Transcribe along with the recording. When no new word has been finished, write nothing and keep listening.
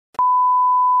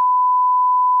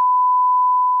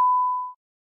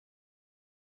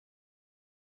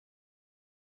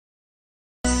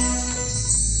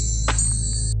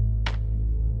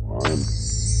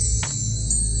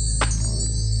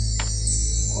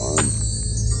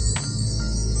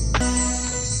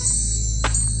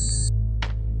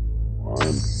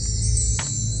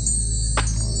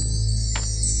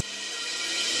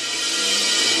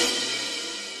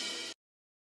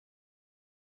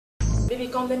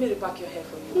come, let me repack your hair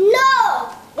for you. No!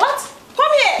 What?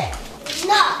 Come here!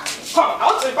 No! Come, I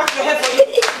want to repack your hair for you.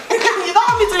 You don't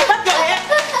want me to repack your hair?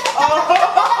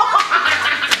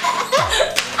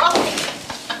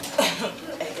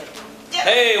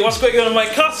 Hey, what's going on in my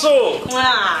castle?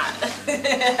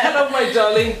 Hello, my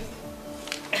darling.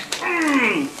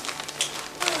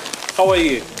 How are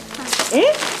you?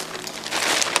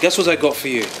 Guess what I got for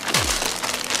you?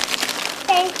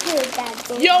 Thank you,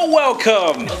 Daddy. You're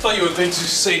welcome. I thought you were going to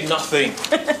say nothing.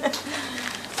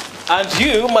 And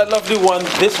you, my lovely one,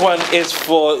 this one is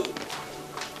for...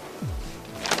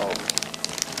 Oh.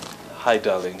 Hi,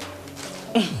 darling.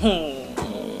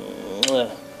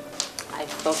 I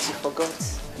thought you forgot.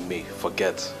 Me,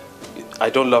 forget. I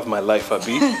don't love my life,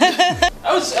 Abby.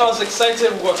 I was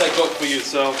excited with what I got for you,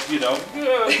 so, you know.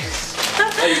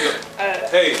 There you go.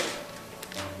 Hey.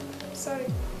 Sorry.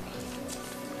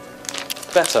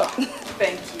 Better.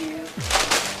 Thank you.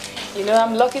 You know,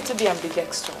 I'm lucky to be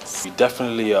ambidextrous. You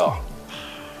definitely are.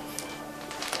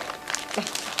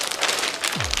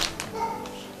 No,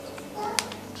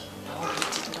 you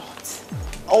did not.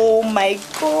 Oh my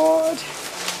God.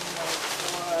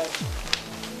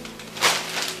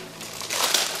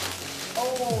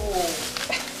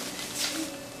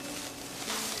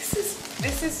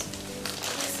 This is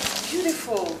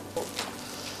beautiful.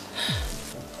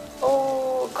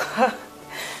 Oh God.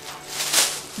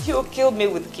 You killed me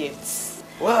with gifts.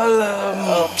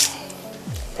 Well,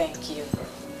 Thank you.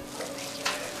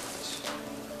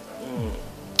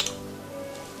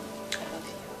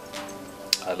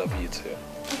 I love you too.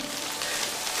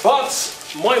 But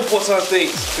more important thing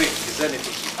is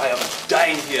anything. I am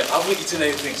dying here. I haven't eaten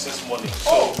anything since morning.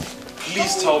 So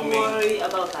please tell me. Don't worry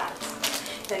about that.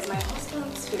 That is my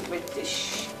husband's favorite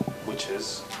dish. Which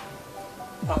is?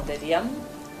 Pounded yam,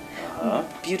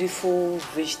 beautiful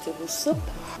vegetable soup,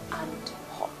 and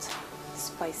hot,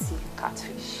 spicy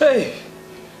catfish. Hey,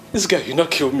 this guy, you not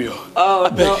kill me. Oh,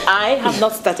 no, I have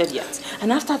not started yet.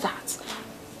 And after that,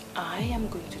 I am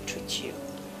going to treat you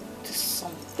to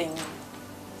something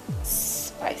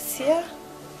spicier,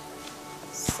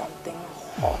 something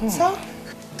hotter.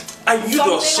 I knew there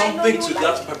was something to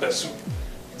that pepper soup.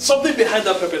 Something behind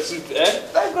that pepper soup, eh?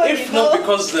 If not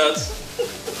because that.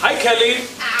 Hi, Kelly.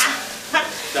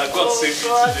 That God saved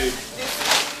you today.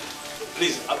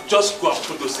 Please, just go and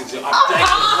put those things in. I'm dying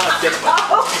to get my.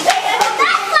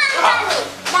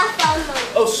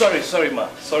 Oh, sorry, ma.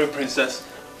 Sorry, princess.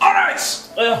 All right.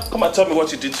 Come and tell me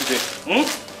what you did today.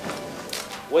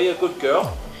 Were you a good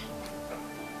girl?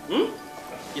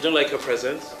 You don't like your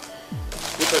presents?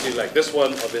 Which one do you like? This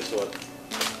one or this one?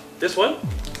 This one?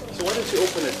 So why don't you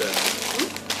open it then?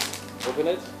 Open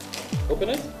it? Open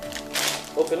it?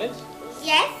 Open it?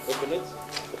 Yes. Open it?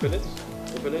 Open it?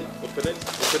 Open it? Open it?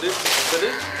 Open it? Open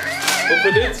it?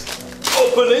 Open it?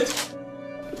 Open it?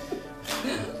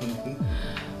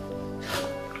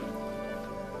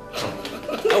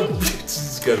 How big is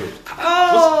this girl?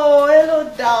 Oh, hello,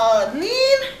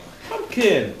 darling.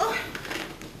 Pumpkin.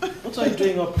 What are you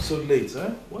doing up so late,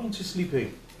 huh? Why aren't you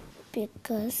sleeping?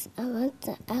 Because I want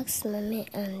to ask Mommy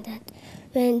and Dad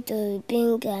when do we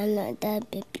bring another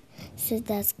baby so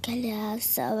that Kelly has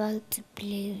someone to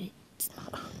play with.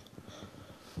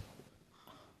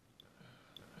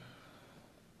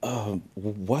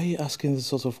 Why are you asking this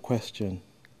sort of question?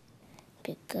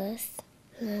 Because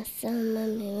my son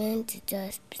Mommy went to the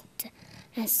hospital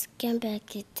and she came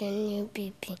back with a new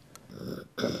baby.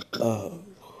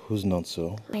 Who's not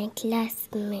so? My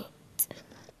classmate.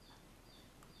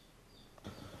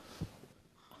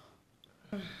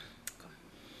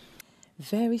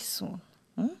 Very soon,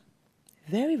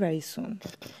 very, very soon,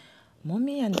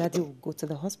 Mommy and Daddy will go to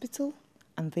the hospital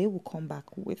and they will come back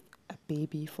with a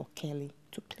baby for Kelly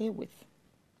to play with.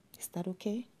 Is that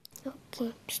okay?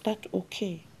 Okay. Is that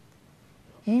okay?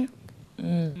 I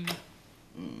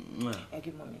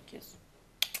give Mommy a kiss.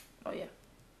 Oh, yeah.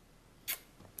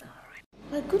 All right.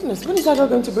 My goodness, when is Ada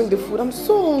going to bring the food? I'm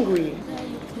so hungry.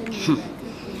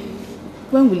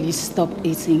 When will you stop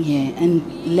eating here and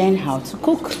learn how to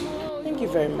cook? Thank you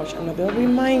very much, Annabelle.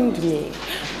 Remind me.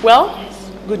 Well,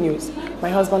 good news. My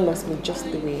husband loves me just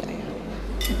the way I am.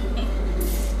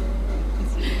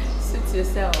 Suit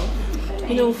yourself.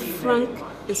 You know, Frank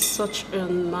is such a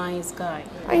nice guy.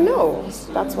 I know.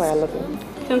 That's why I love him.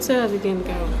 You can say that again,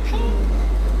 girl.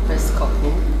 First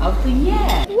couple of the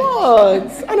year.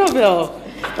 What? Annabelle.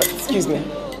 Excuse me.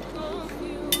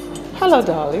 Hello,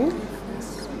 darling.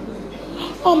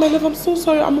 Oh, my love, I'm so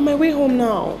sorry. I'm on my way home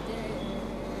now.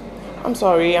 I'm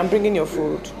sorry. I'm bringing your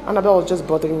food. Annabelle was just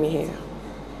bothering me here.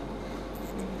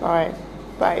 All right.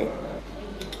 Bye.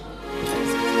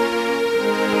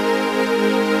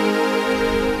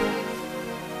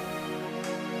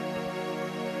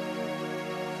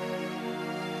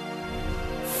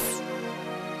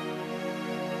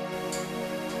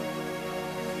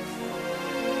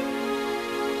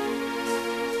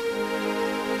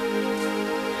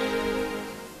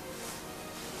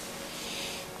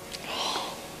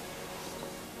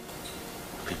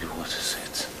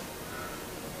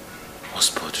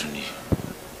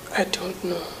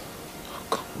 No. Oh,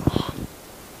 come on.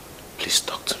 Please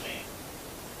talk to me.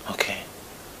 Okay?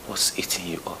 What's eating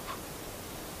you up?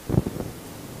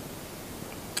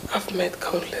 I've met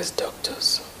countless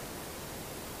doctors.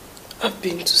 I've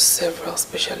been to several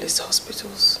specialist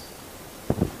hospitals.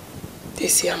 They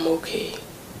say I'm okay.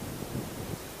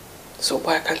 So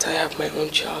why can't I have my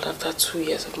own child after 2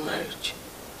 years of marriage?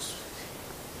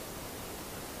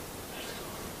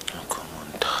 Oh, come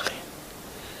on, darling.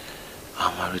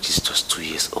 Our marriage is just 2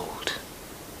 years old.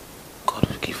 God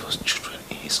will give us children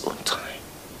in His own time.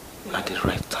 At the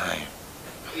right time.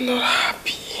 I'm not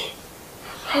happy.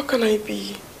 How can I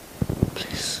be?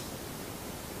 Please.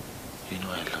 You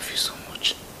know I love you so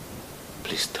much.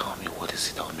 Please tell me what is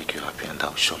it that will make you happy, and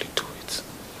I'll surely do it.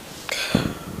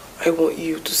 I want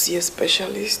you to see a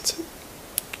specialist.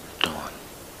 Dawn,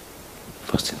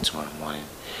 first thing tomorrow morning,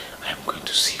 I am going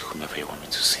to see whomever you want me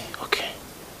to see, okay?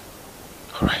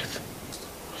 Alright?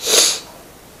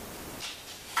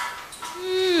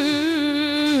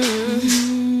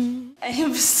 I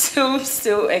am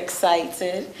so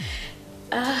excited.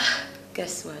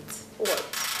 Guess what? What?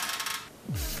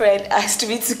 Fred asked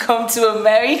me to come to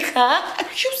America.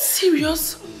 Are you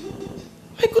serious?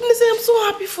 My goodness, I am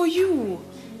so happy for you.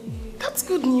 That's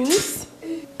good news.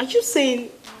 Are you saying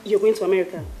you're going to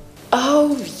America?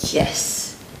 Oh,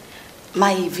 yes.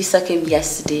 My visa came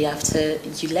yesterday after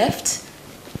you left.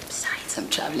 Besides, I'm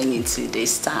traveling in 2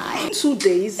 days' time. 2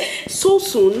 days? So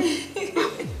soon?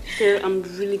 Here, I'm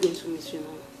really going to miss you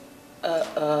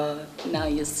now. Now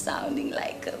you're sounding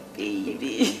like a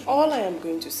baby. All I am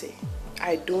going to say,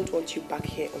 I don't want you back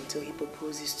here until he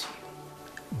proposes to you.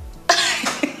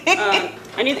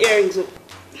 I need earrings.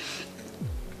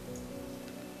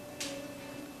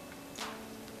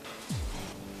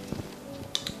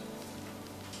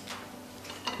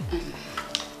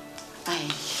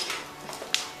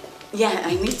 Yeah,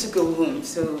 I need to go home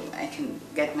so I can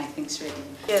get my things ready.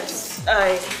 Yes,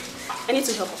 I need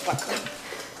to help her pack.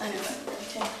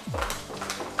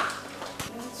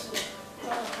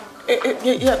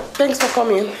 Yeah, thanks for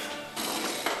coming.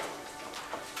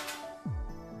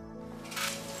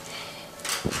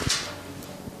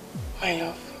 My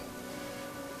love,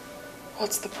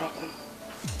 what's the problem?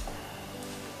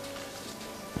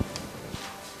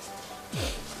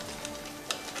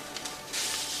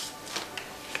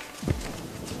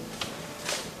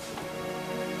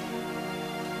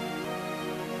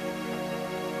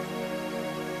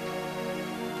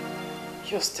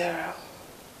 You're sterile.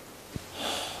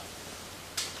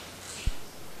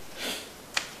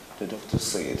 The doctor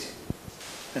said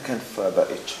I can't father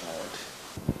a child.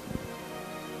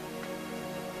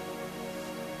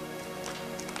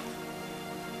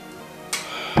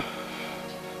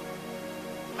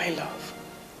 My love,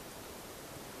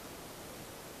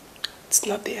 it's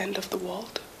not the end of the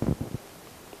world.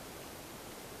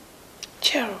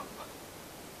 Cheer up.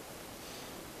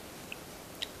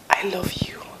 I love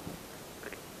you.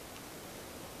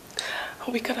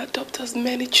 And we can adopt as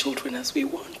many children as we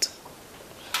want.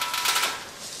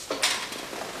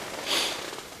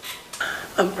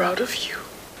 I'm proud of you.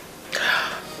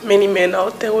 Many men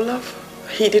out there will have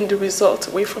hidden the results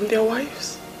away from their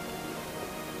wives.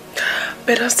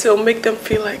 Better still, make them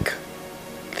feel like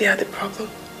they are the problem.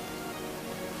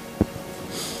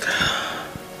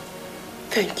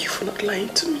 Thank you for not lying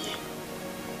to me.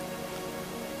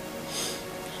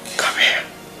 Come here.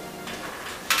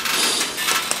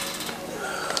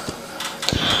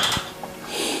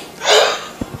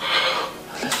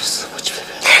 I love you so much,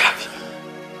 baby. I love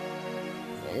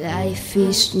you. Life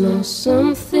is not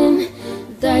something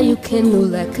that you can know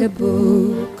like a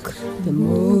book. The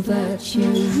more that you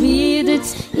read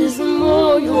it, is the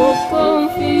more you're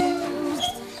confused.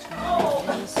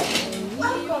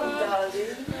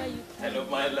 Hello,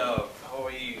 my love. How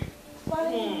are you?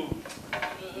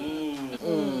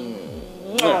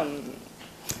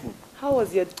 How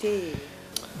was your day?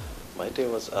 My day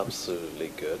was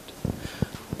absolutely good,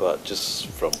 but just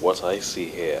from what I see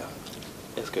here,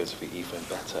 it's going to be even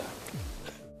better.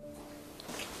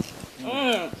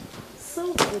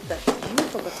 So good that you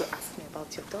forgot to ask me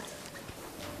about your daughter.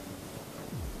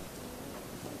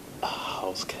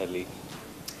 How's Kelly?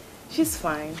 She's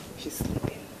fine. She's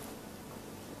sleeping.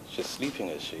 She's sleeping,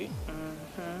 is she?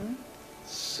 Mm-hmm.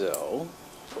 So?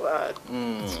 What?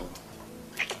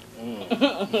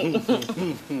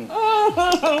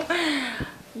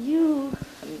 You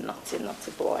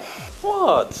naughty boy.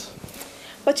 What?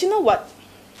 But you know what?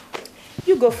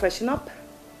 You go freshen up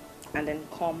and then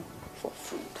come for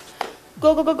food.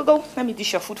 Go. Let me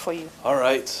dish your food for you. All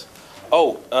right.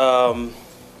 Oh,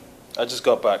 I just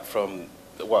got back from,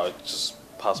 well, I just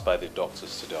passed by the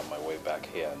doctor's today on my way back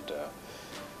here, and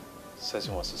Says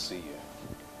he wants to see you.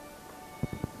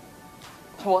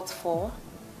 What for?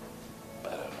 I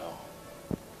don't know.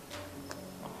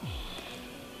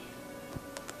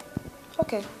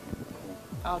 Okay.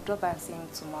 I'll drop by and see him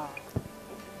tomorrow.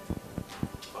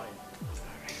 Fine.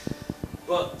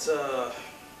 But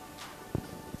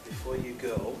before you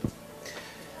go,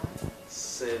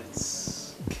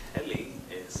 since Kelly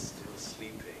is still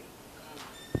sleeping,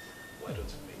 why don't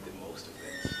you make the most of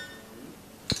it?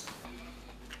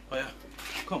 Oh yeah,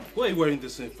 come. What are you wearing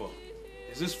this thing for?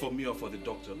 Is this for me or for the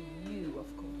doctor? You, of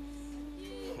course.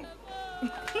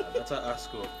 That's I ask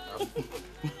her.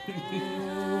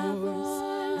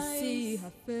 See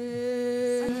her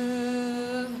face,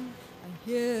 I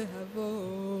hear her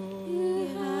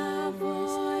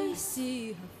voice,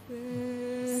 see her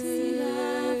face,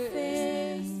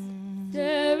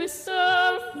 There is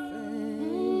something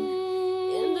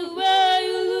in the way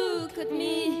you look at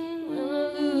me when I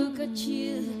look at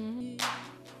you.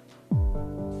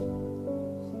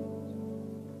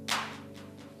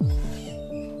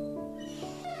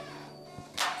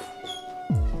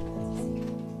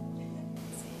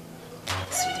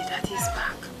 Sweetie, Daddy's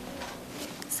back.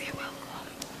 Say welcome.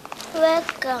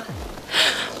 Welcome.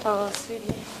 Oh,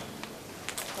 sweetie.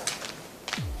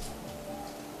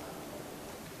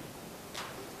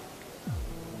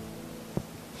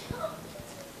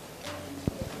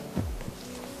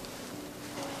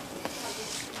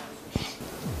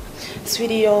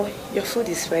 Sweetie, your food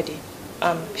is ready.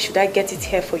 Should I get it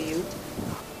here for you?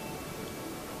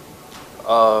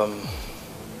 I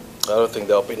don't think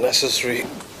that'll be necessary.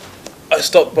 I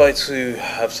stopped by to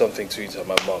have something to eat at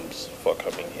my mom's before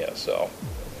coming here, so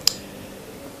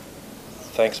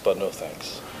thanks, but no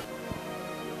thanks.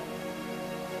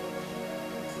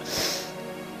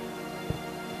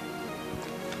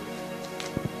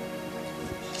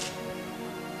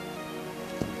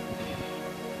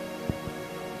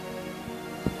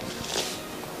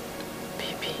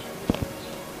 Baby.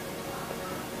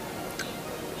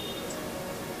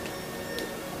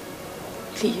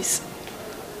 Please,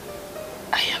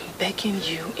 I am begging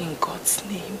you in God's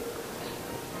name.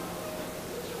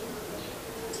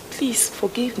 Please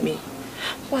forgive me,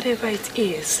 whatever it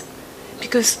is,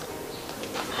 because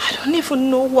I don't even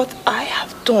know what I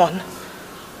have done.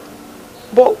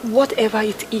 But whatever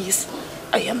it is,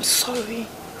 I am sorry.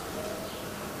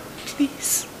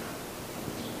 Please.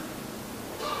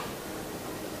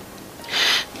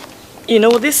 You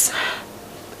know, this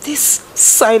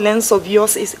silence of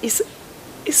yours is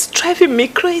driving me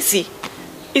crazy.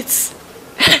 It's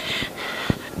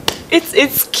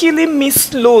killing me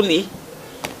slowly.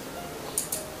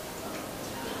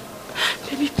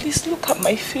 Baby, please look at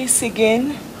my face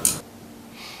again.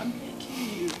 I'm begging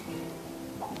you.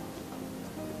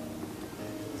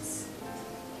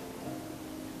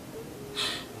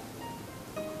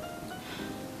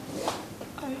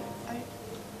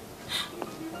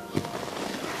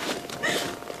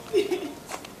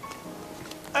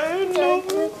 I know.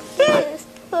 Please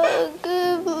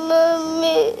forgive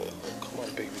mommy. Come on,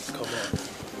 baby, come on.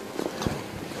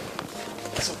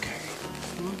 It's okay.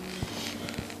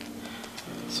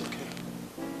 It's okay.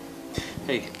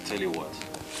 Hey, tell you what.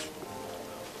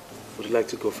 Would you like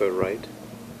to go for a ride?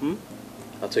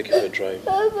 I'll take you for a drive.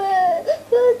 Papa,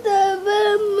 what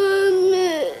about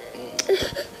mommy?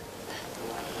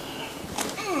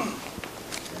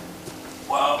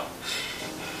 Wow.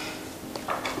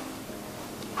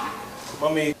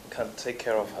 Mommy can take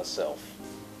care of herself.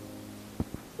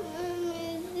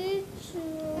 Mommy, is it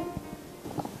true?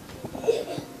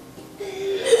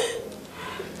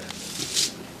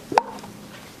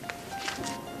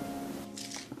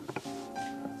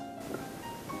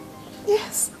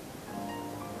 Yes.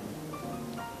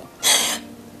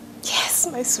 Yes,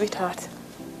 my sweetheart.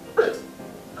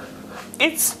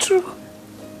 It's true.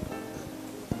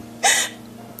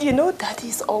 You know, Daddy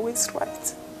is always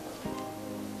right.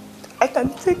 I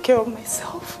can take care of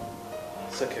myself.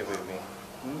 It's okay, baby.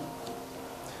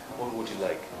 What would you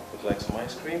like? Would you like some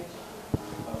ice cream?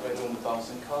 I've read on the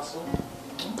bouncing castle.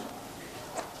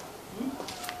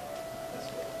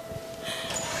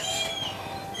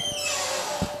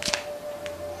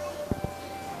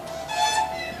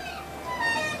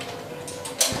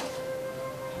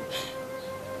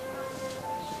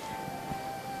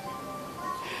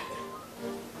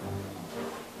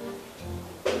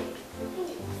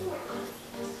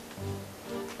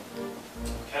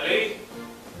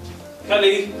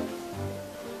 Kelly?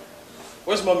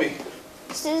 Where's Mommy?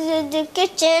 She's in the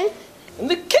kitchen. In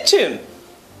the kitchen?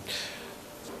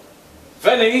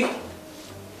 Venny?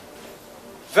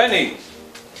 Venny?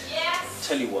 Yes?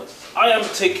 Tell you what, I am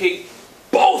taking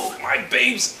both my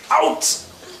babes out!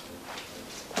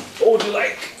 What would you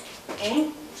like?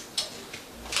 Hmm?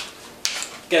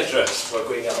 Get dressed. We're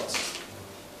going out.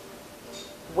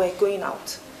 We're going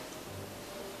out.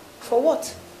 For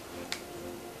what?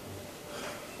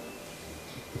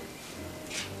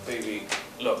 Baby,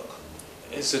 look,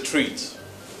 it's a treat,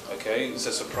 okay? It's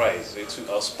a surprise.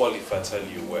 I'll spoil if I tell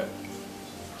you where.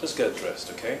 Just get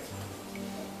dressed, okay?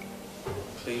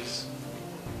 Please.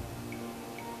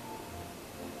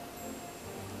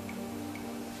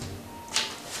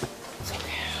 It's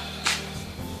okay.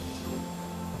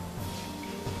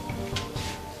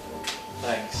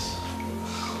 Thanks.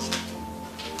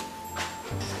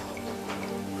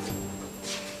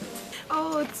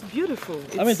 Oh, it's beautiful.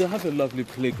 I mean, they have a lovely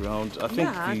playground. I think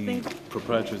Yeah, the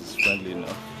proprietor is friendly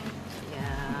enough.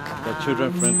 Yeah. They're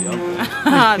children friendly,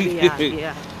 aren't they?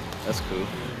 Yeah. That's cool.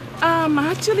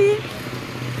 Actually,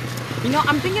 you know,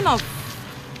 I'm thinking of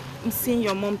seeing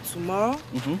your mom tomorrow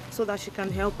so that she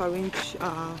can help arrange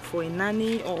for a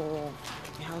nanny or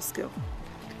a house girl.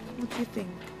 What do you think?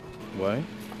 Why?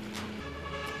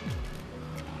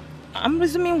 I'm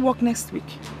resuming work next week.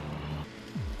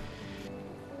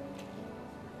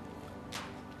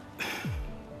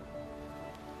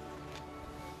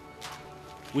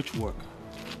 Which work?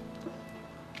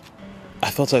 I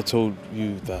thought I told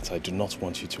you that I do not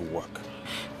want you to work.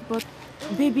 But,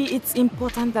 baby, it's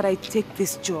important that I take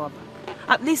this job.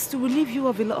 At least to relieve you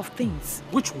of a lot of things.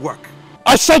 Which work?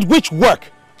 I said which work?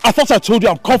 I thought I told you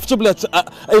I'm comfortable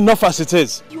enough as it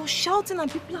is. You're shouting and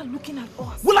people are looking at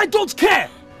us. Well, I don't care!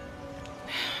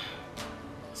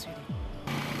 Sweetie,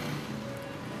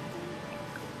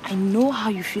 I know how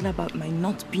you feel about my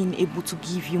not being able to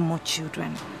give you more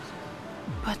children.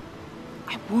 But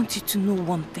I want you to know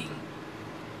one thing.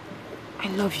 I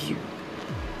love you.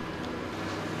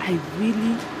 I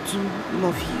really do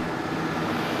love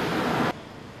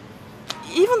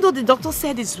you. Even though the doctor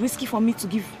said it's risky for me to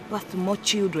give birth to more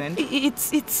children,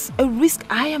 it's a risk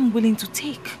I am willing to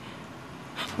take.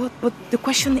 But the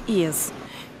question is,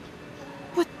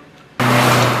 what?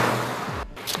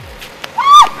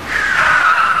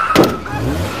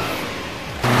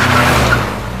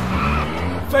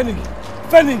 Fanny!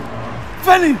 Fanny!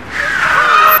 Fanny!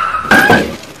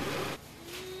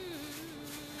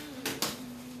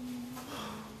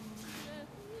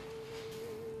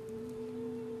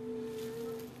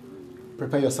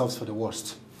 Prepare yourselves for the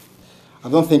worst. I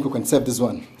don't think we can save this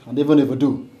one. And even if we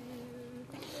do,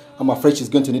 I'm afraid she's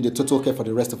going to need a total care for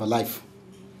the rest of her life.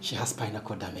 She has spinal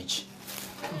cord damage.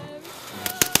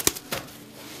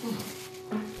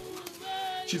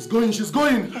 She's going, she's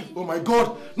going! Oh my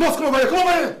God! Nurse, come over here, come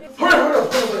over here! Hurry, hurry,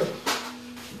 come over here!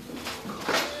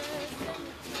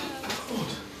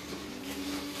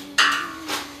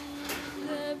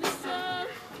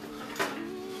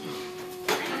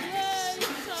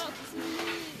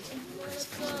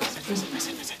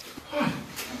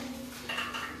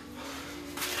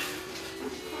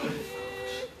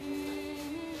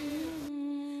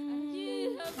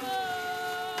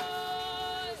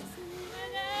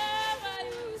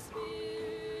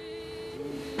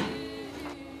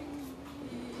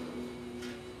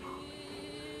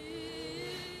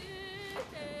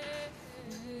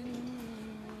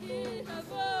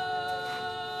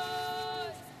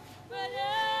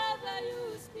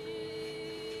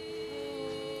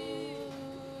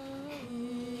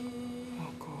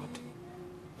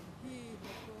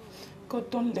 God,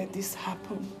 don't let this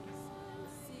happen.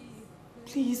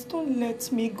 Please, don't let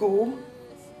me go.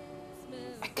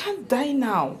 I can't die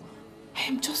now. I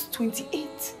am just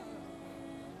 28.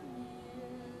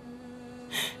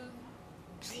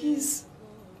 Please,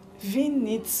 Vin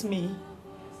needs me.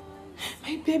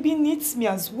 My baby needs me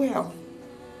as well.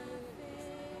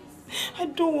 I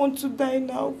don't want to die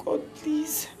now, God,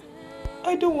 please.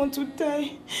 I don't want to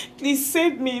die. Please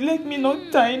save me. Let me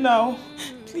not die now.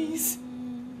 Please.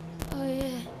 Oh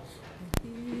yeah.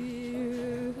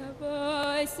 Hear her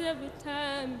voice every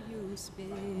time you speak.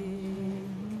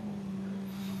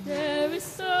 There is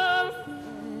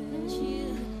something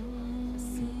chill. I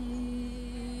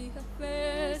see her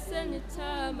face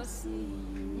anytime I see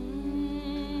you.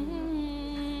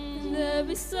 There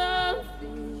is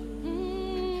something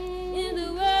in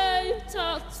the way you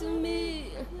talk to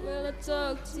me when I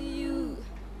talk to you.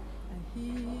 I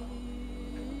hear.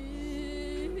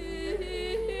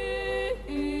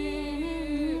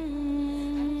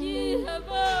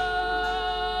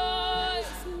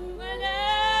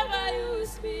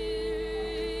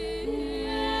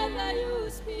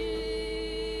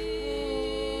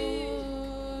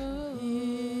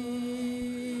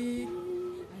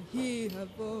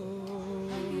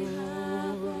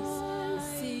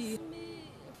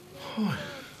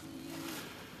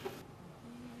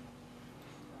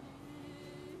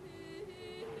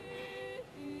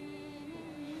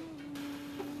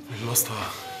 We lost her.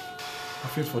 I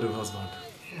feel for the husband.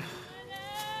 Yeah.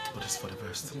 But it's for the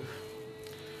best.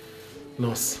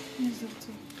 Nurse. Yes,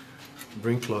 doctor.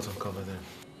 Bring cloth and cover them.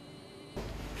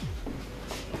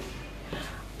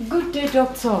 Good day,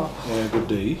 doctor. Good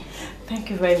day.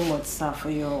 Thank you very much, sir, for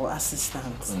your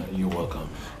assistance. You're welcome.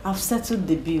 I've settled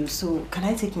the bill, so can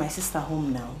I take my sister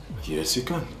home now? Yes, you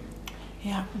can.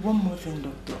 Yeah, one more thing,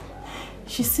 doctor.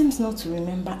 She seems not to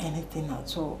remember anything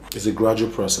at all. It's a gradual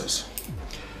process,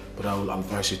 but I will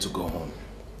advise you to go home.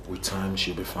 With time,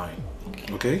 she'll be fine.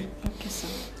 Okay? Okay, okay, sir.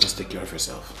 Just take care of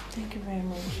yourself. Thank you very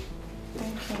much.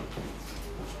 Thank you.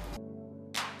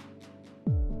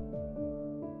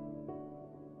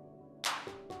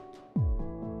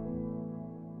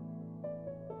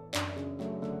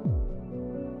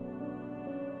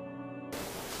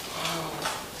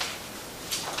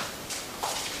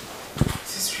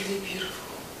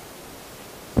 Beautiful.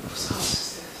 Whose house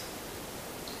is this?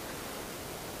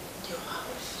 Your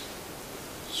house.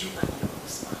 You and your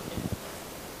husband.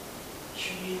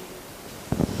 You mean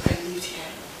I lived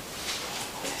here?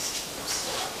 Yes.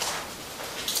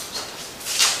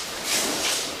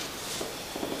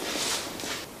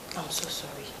 I'm so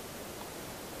sorry.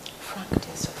 Frank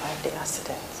didn't survive the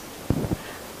accident.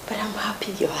 But I'm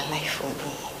happy you're alive for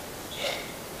me. Yeah,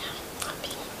 I'm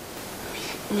happy.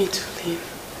 Me too, Lynn.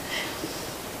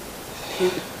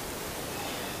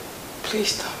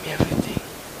 Please tell me everything.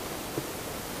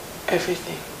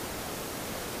 Everything.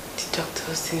 The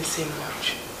doctors didn't say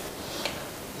much.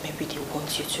 Maybe they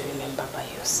want you to remember by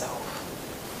yourself.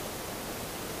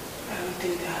 I don't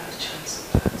think they have a chance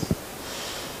of that.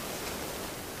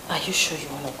 Are you sure you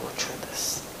want to go through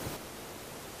this?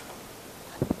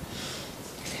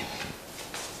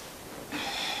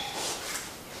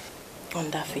 On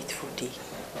that fateful day,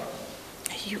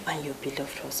 you and your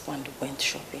beloved husband went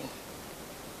shopping.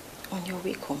 On your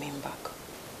way coming back,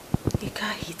 a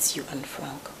car hits you and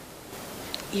Frank.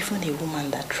 Even a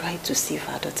woman that tried to save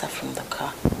her daughter from the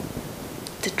car.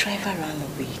 The driver ran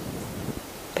away,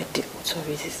 but the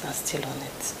authorities are still on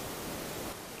it.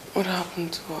 What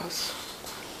happened to us?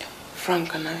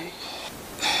 Frank and I?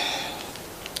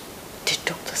 The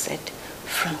doctor said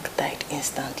Frank died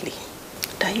instantly,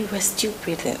 that you were still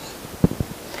breathing.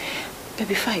 But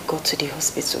before I got to the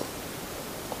hospital,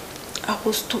 I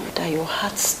was told that your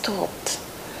heart stopped.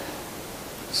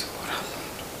 So what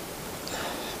happened?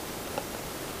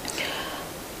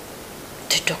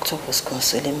 The doctor was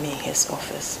consoling me in his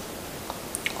office.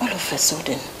 All of a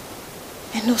sudden,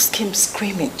 a nurse came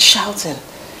screaming, shouting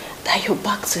that you're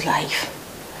back to life.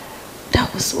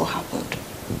 That was what happened.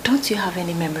 Don't you have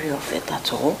any memory of it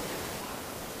at all?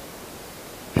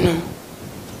 No.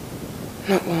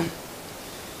 Not one.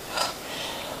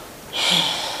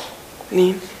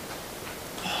 Lynn,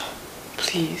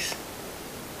 please,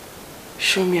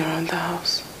 show me around the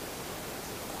house.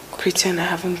 Pretend I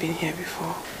haven't been here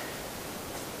before.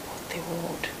 What the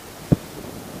world?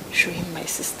 Showing my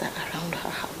sister around her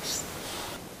house.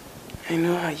 I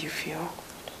know how you feel.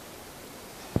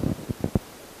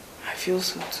 I feel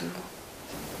so too.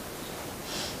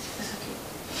 It's okay.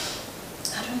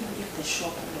 I don't know if the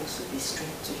shock will also be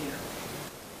strange to you.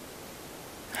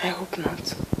 I hope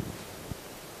not.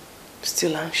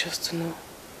 Still anxious to know.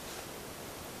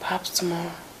 Perhaps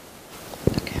tomorrow.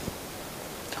 Okay.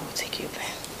 I will take you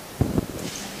there.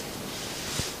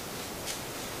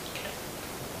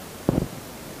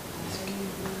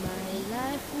 My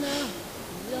life now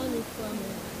is only from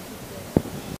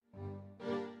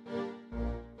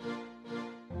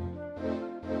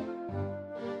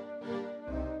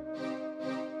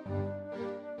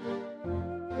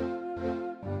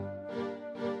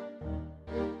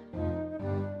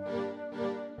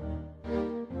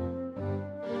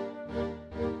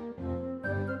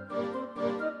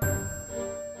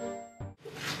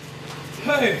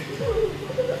Hey!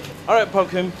 Alright,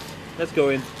 Pumpkin, let's go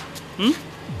in.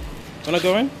 Wanna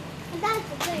go in?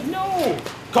 No!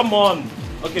 Come on!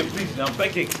 Okay, please, now I'm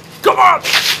begging. Come on!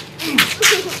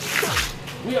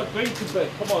 We are going to bed,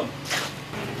 come on.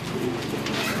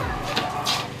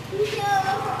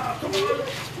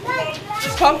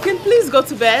 Pumpkin, please go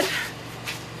to bed.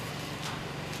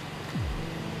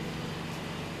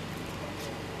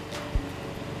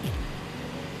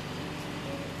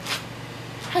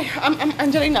 Hi, I'm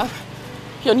Angelina,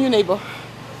 your new neighbor.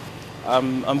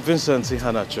 I'm Vincent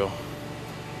Ihanacho.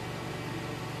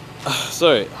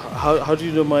 Sorry, how do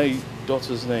you know my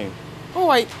daughter's name?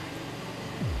 Oh,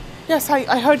 Yes,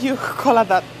 I heard you call her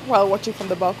that while watching from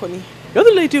the balcony. You're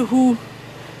the lady who...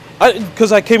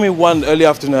 Because I came in one early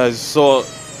afternoon, I saw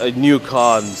a new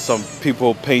car and some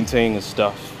people painting and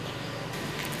stuff.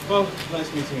 Well,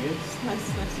 nice meeting you.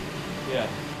 Nice. Yeah.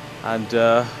 And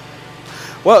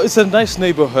well, it's a nice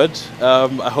neighborhood.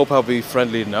 I hope I'll be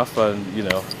friendly enough, and you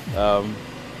know,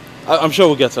 I'm sure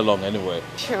we'll get along anyway.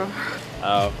 Sure.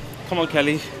 Come on,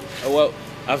 Kelly. Well,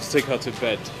 I have to take her to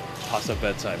bed past her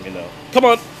bedtime, you know. Come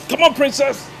on,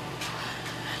 princess.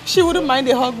 She wouldn't mind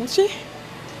a hug, would she?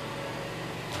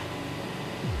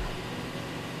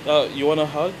 You want a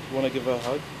hug? You want to give her a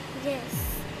hug?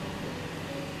 Yes.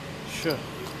 Sure.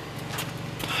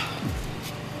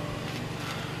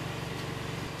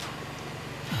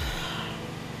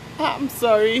 I'm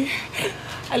sorry.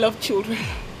 I love children.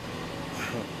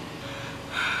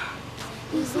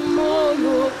 Is the more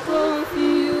you're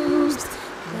confused.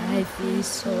 Life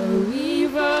is a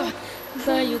river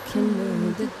that you can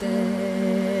know the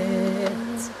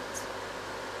depth.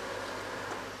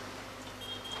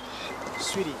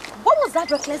 Sweetie. What was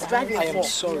that reckless driving for? I am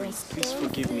sorry. Please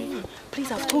forgive me.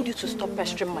 Please, I've told you to stop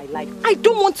pestering my life. I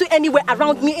don't want you anywhere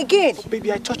around me again. Oh,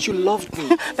 baby, I thought you loved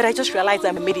me. But I just realized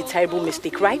I made a terrible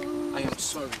mistake, right? I am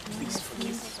sorry. Please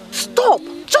forgive me. Stop!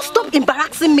 Just stop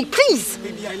embarrassing me, please!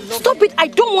 Baby, I love Stop you. it! I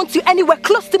don't want you anywhere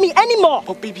close to me anymore!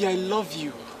 Oh, baby, I love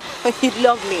you. You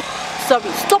love me.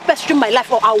 Sorry, stop pestering my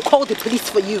life or I'll call the police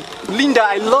for you. Linda,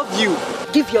 I love you.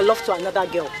 Give your love to another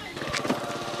girl.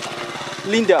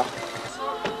 Linda.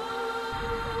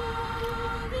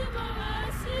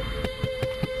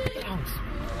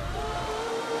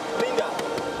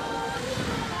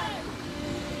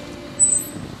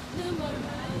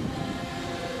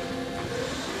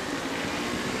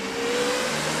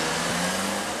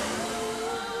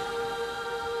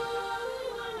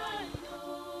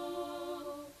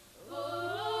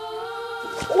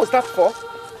 What was that for?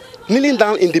 Kneeling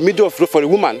down in the middle of the road for a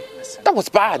woman? That was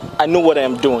bad. I know what I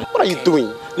am doing. What are you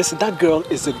doing? Listen, that girl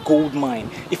is a gold mine.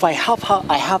 If I have her,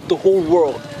 I have the whole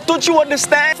world. Don't you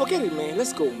understand? Forget it, man.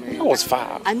 Let's go, man. That was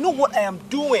far. I know what I am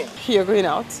doing. You're going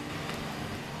out?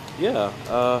 Yeah.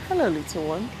 Hello, little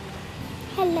one.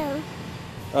 Hello.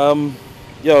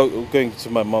 Yeah, we're going to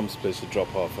my mom's place to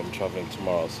drop off. I'm traveling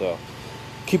tomorrow, so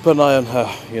keep an eye on her,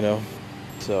 you know.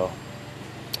 So,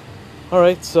 all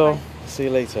right. So, see you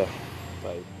later.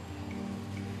 Bye.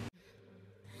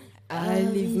 I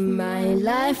live my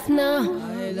life now.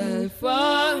 I learn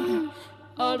from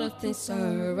all the things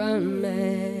around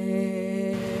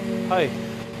me. Hi.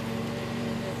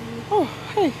 Oh,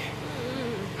 hey.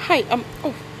 Hi.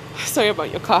 Oh, sorry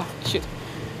about your car. Shoot.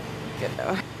 Get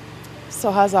down.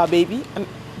 So how's our baby?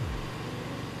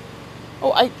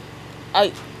 Oh, I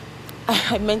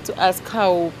meant to ask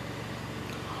how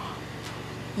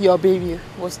your baby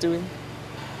was doing.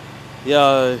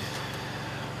 Yeah,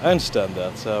 I understand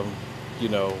that. You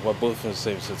know, we're both in the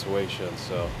same situation,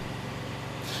 so.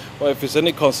 Well, if it's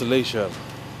any consolation,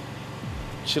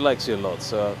 she likes you a lot,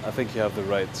 so I think you have the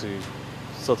right to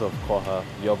sort of call her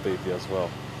your baby as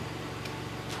well.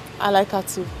 I like her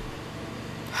too.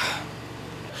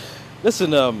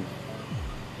 Listen,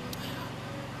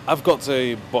 I've got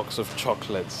a box of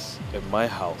chocolates in my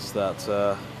house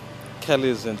that Kelly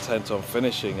is intent on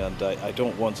finishing, and I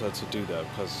don't want her to do that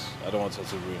because I don't want her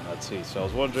to ruin her tea. So I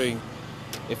was wondering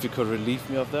if you could relieve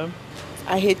me of them.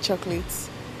 I hate chocolates.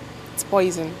 It's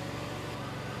poison.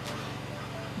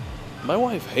 My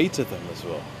wife hated them as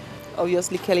well.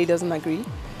 Obviously, Kelly doesn't agree.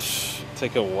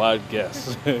 Take a wild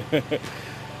guess.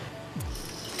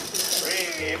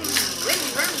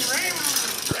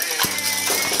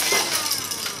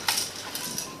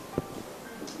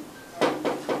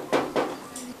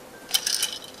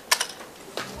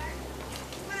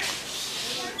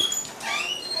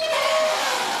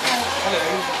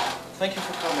 Thank you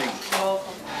for coming. You're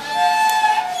welcome.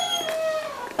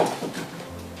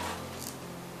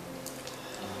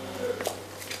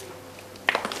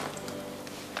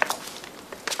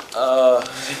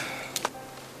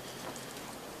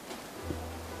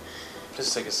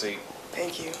 Just take a seat.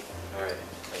 Thank you. All right.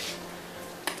 Thank you.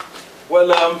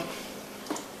 Well,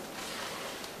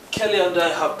 Kelly and I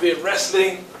have been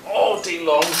wrestling all day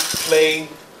long, playing,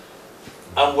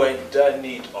 and we're in dire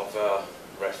need of a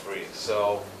referee.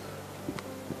 So,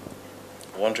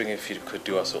 wondering if you could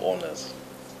do us the honors.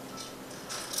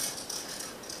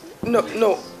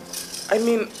 No. I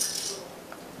mean,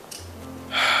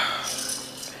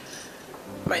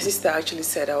 my sister actually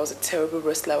said I was a terrible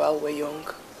wrestler while we were young.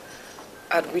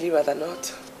 I'd really rather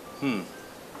not. I'm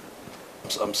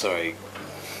sorry.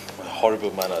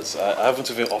 Horrible manners. I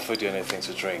haven't even offered you anything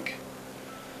to drink.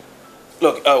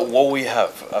 Look, what we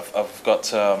have, I've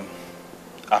got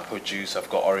apple juice, I've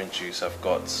got orange juice, I've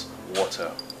got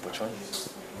water. Which one?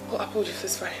 Oh, apple juice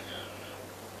is fine.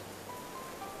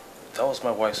 That was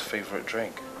my wife's favorite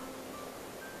drink.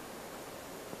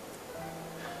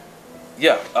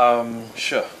 Yeah,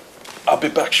 sure. I'll be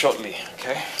back shortly,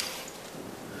 okay?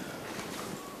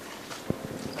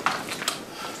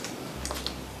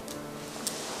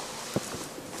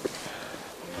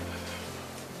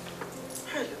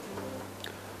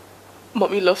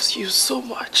 Mommy loves you so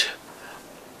much.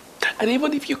 And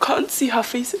even if you can't see her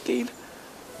face again,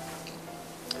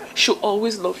 she'll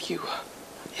always love you.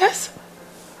 Yes?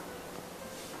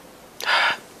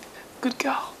 Good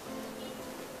girl.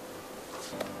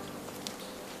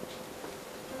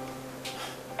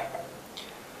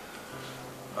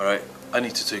 Alright, I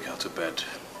need to take her to bed.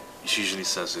 She usually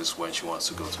says this when she wants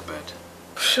to go to bed.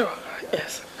 Sure,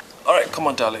 yes. Alright, come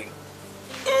on, darling.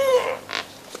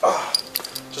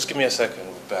 Just give me a second.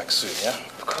 We'll be back soon, yeah?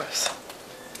 Of course.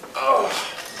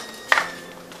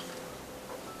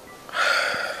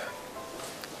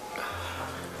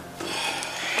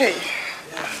 Hey.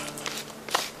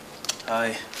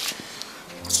 Hi.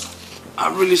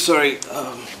 I'm really sorry.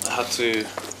 I had to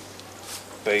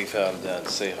bathe her and then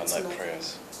say her night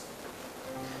prayers.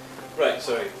 Right,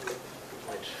 sorry.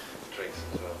 Drinks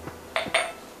as well.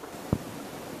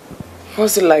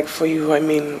 What's it like for you? I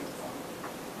mean,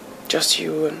 just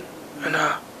you and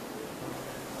her?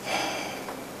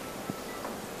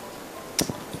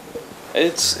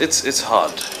 It's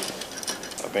hard.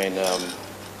 I mean,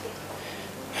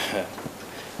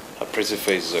 her pretty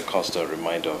face is a constant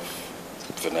reminder of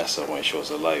Vanessa when she was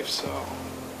alive, so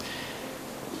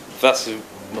that's the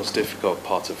most difficult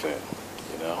part of it,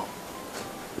 you know.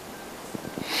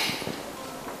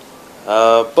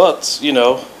 But you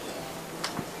know,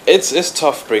 it's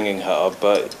tough bringing her up,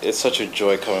 but it's such a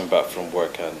joy coming back from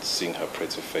work and seeing her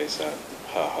pretty face and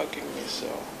her hugging me, so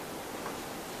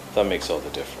that makes all the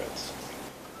difference.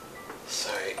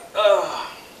 Sorry.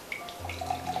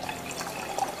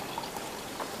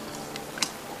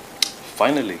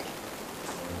 Finally.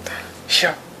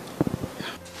 Sure.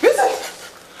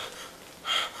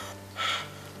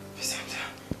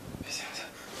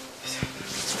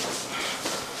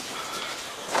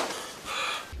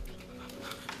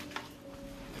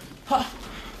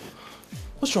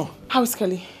 What's wrong? How is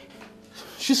Kelly?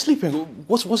 She's sleeping.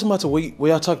 What's the matter? Were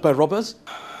you attacked by robbers?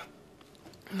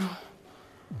 No.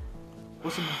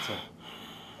 What's the matter?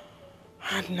 I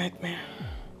had a nightmare.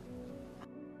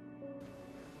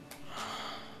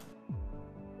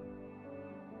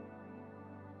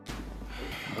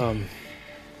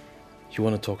 You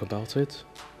want to talk about it?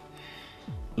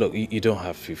 Look, you don't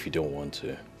have to if you don't want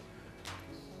to.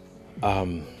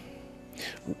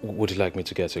 Would you like me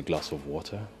to get a glass of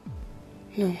water?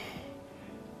 No.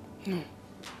 No.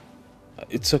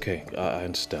 It's okay, I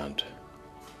understand.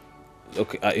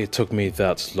 Look, it took me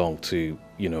that long to,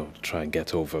 you know, try and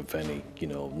get over Venny, you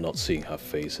know, not seeing her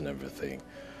face and everything.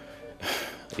 I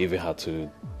even had to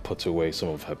put away some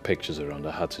of her pictures around.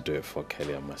 I had to do it for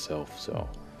Kelly and myself, so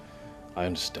I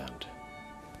understand.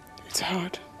 It's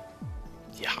hard.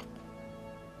 Yeah.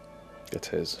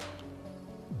 It is.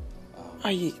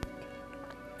 I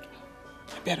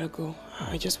better go.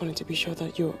 I just wanted to be sure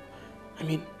that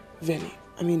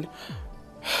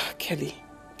Kelly.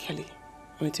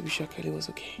 I wanted to be sure Kelly was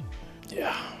okay.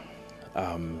 Yeah.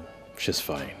 She's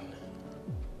fine.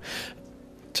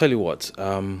 Tell you what,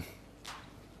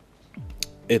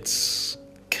 it's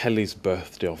Kelly's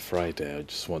birthday on Friday. I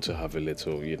just want to have a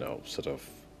little, you know, sort of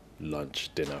lunch,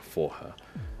 dinner for her.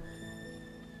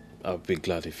 I'd be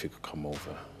glad if you could come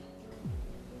over.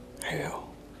 I will.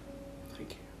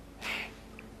 Thank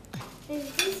you.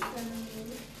 Is this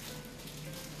family?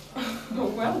 Oh,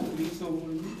 well,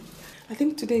 I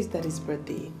think today is Daddy's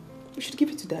birthday. We should give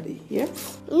it to Daddy,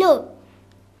 yes? No.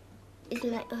 It's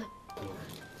my own.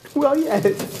 Well,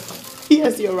 yes.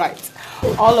 Yes, you're right.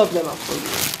 All of them are for you.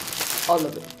 All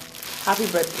of them. Happy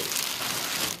birthday.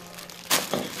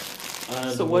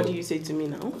 So what do you say to me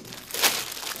now?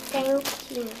 Thank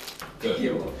you. Good.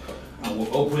 You're welcome. I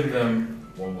will open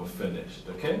them when we're finished,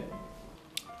 okay?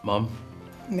 Mom?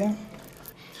 Yeah?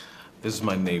 This is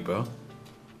my neighbor,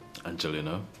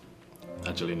 Angelina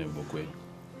Mbogwe.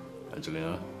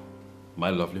 Angelina, my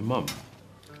lovely mom.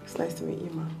 It's nice to meet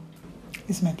you, Mom.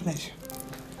 It's my pleasure.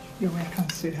 You're welcome,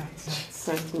 sweetheart. It's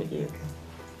nice to meet you.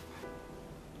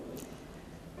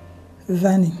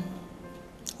 Vanny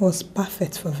was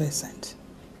perfect for Vincent.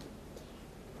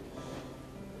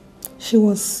 She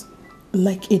was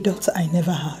like a daughter I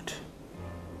never had.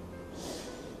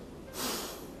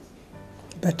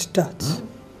 But that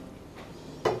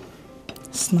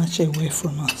snatched away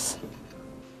from us.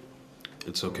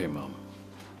 It's okay, Mom.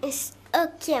 It's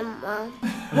okay, Mom.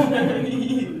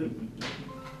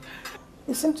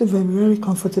 You seem to be very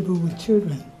comfortable with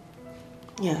children.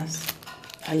 Yes,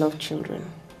 I love children.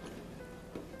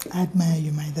 I admire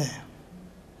you, my dear.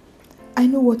 I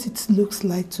know what it looks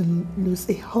like to lose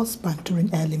a husband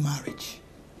during early marriage.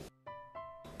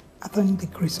 I thank the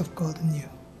grace of God in you.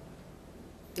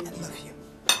 I love you.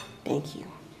 Thank you.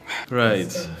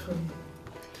 Right.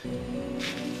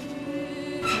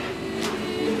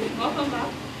 Welcome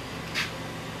back.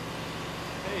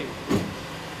 Hey.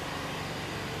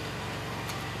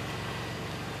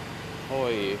 How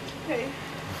are you? Hey.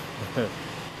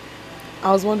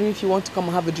 I was wondering if you want to come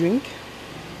and have a drink.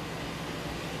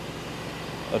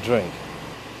 A drink?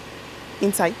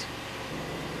 Inside.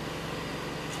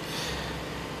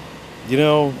 You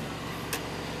know,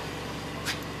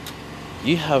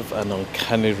 you have an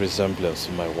uncanny resemblance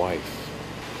to my wife.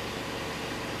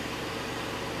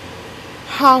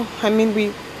 How? I mean,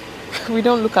 we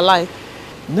don't look alike.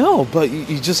 No, but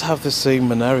you just have the same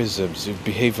mannerisms. You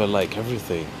behave alike,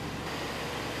 everything.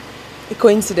 A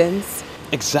coincidence?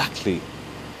 Exactly.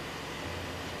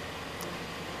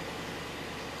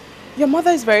 Your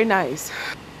mother is very nice.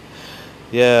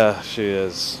 Yeah, she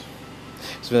is.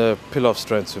 It's been a pillar of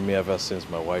strength to me ever since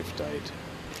my wife died.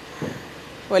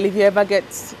 Well, if you ever get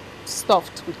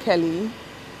stuffed with Kelly,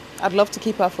 I'd love to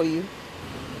keep her for you.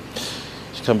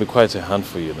 She can be quite a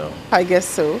handful, you know. I guess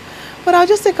so. But I'll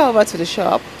just take her over to the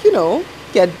shop, you know,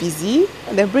 get busy,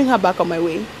 and then bring her back on my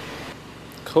way.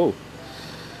 Cool.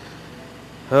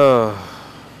 I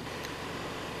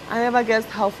never guessed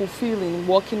how fulfilling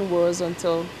working was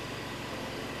until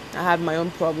I had my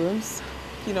own problems.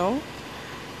 You know,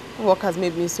 work has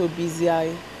made me so busy,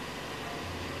 I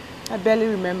barely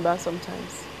remember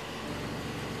sometimes.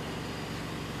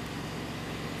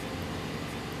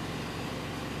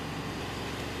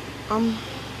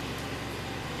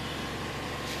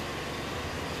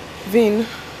 Vin,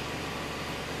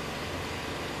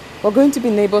 we're going to be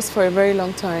neighbors for a very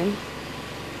long time.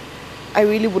 I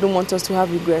really wouldn't want us to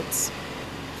have regrets.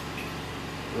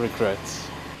 Regrets?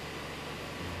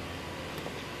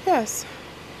 Yes.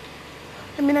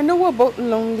 I mean, I know we're both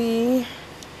lonely.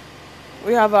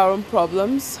 We have our own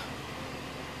problems.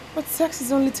 But sex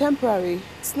is only temporary.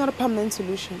 It's not a permanent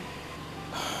solution.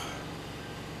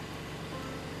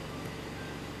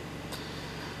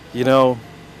 You know,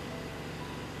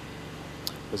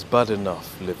 it's bad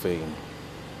enough living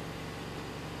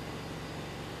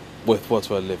with what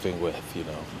we're living with, you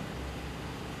know.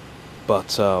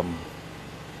 But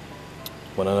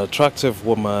when an attractive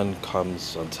woman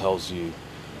comes and tells you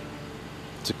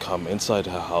to come inside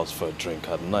her house for a drink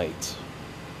at night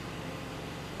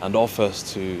and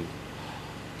offers to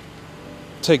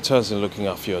take turns in looking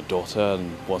after your daughter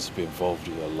and wants to be involved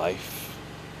in your life,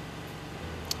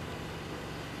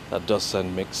 that does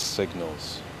send mixed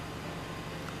signals.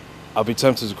 I'll be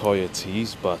tempted to call you a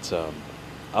tease, but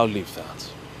I'll leave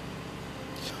that.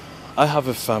 I have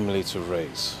a family to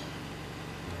raise.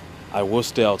 I will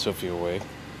stay out of your way,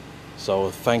 so I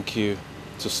will thank you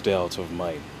to stay out of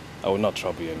mine. I will not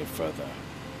trouble you any further.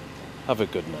 Have a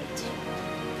good night.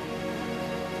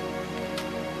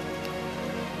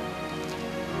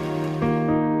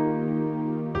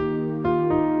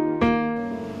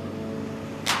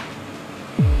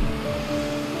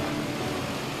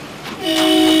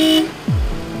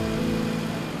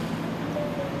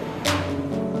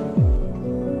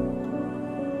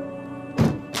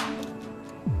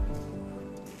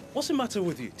 What's the matter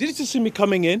with you? Didn't you see me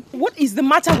coming in? What is the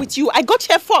matter with you? I got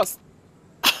here first.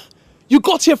 You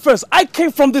got here first. I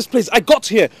came from this place. I got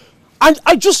here. And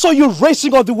I just saw you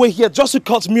racing all the way here just to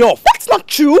cut me off. That's not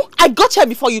true. I got here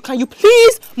before you. Can you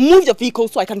please move your vehicle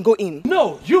so I can go in?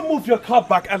 No, you move your car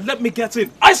back and let me get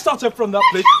in. I started from that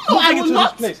place. No, I will into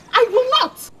not. This place. I will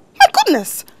not. My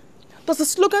goodness. Does the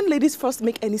slogan "ladies first"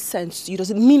 make any sense to you? Does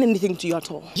it mean anything to you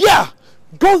at all? Yeah.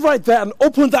 Go right there and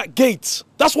open that gate.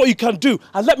 That's what you can do.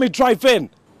 And let me drive in.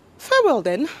 Farewell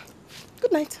then.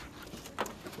 Good night.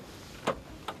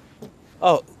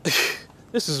 Oh,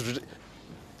 this is ridiculous.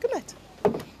 Good night.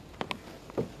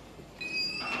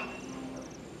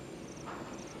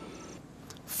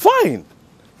 Fine.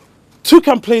 Two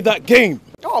can play that game.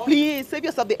 Oh, please, save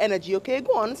yourself the energy, okay?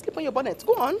 Go on, sleep on your bonnet.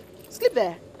 Go on, sleep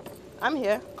there. I'm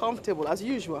here, comfortable as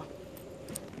usual.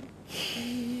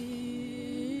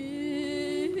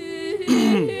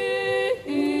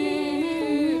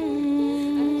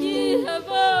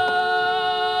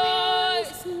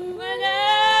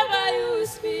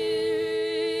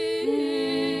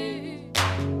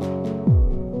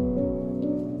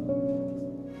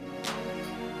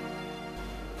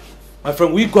 My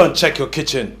friend, will you go and check your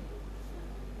kitchen?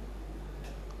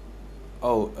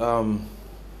 Oh,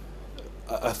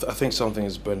 I think something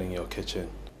is burning in your kitchen.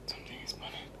 Something is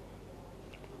burning.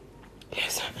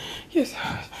 Yes, yes.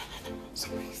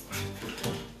 Something is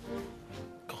burning.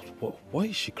 God, why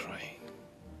is she crying?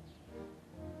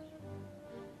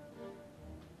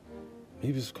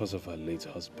 Maybe it's because of her late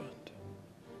husband.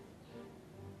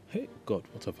 Hey, God,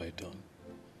 what have I done?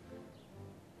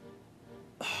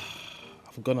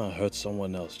 I've gone and hurt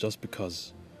someone else just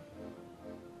because...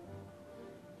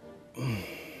 And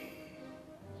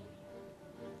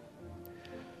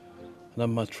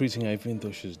I'm maltreating her even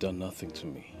though she's done nothing to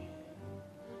me.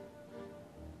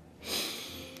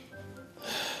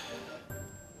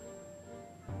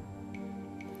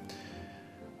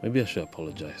 Maybe I should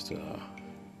apologize to her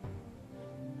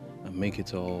and make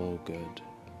it all good.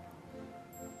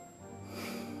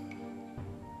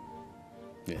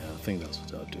 Yeah, I think that's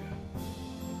what I'll do.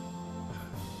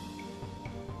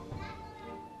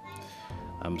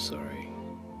 I'm sorry.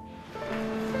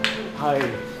 Hi.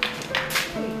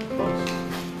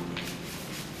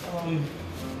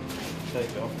 There you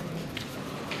go.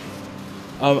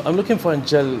 I'm looking for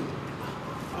Angel.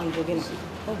 Angelina.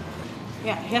 Oh,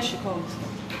 yeah, here she comes.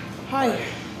 Hi.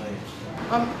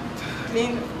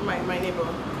 Lynn, my neighbor.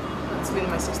 It's been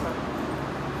my sister.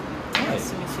 Nice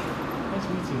to meet you. Nice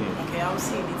meeting you. Okay, I'll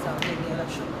see you later. I'll take the other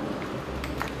show.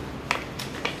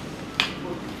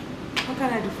 What can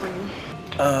I do for you?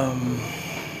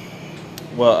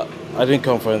 Well, I didn't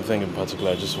come for anything in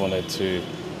particular. I just wanted to,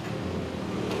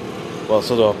 well,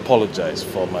 sort of apologize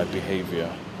for my behavior.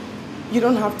 You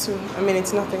don't have to. I mean,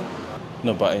 it's nothing.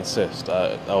 No, but I insist.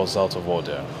 I was out of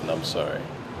order, and I'm sorry.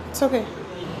 It's okay.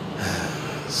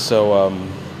 So,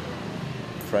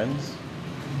 friends?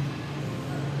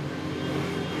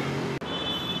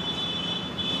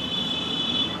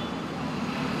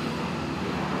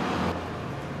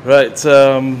 Right,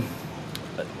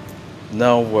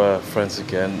 now we're friends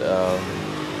again.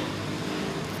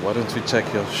 Why don't we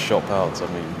check your shop out? I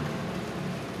mean,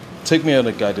 take me on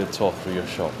a guided tour through your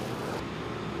shop.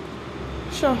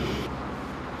 Sure.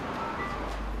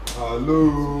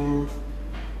 Hello.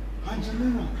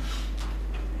 Angelina.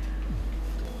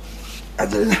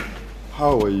 Angelina.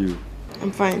 How are you?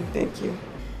 I'm fine, thank you.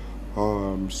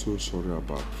 Oh, I'm so sorry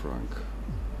about Frank.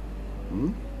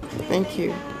 Thank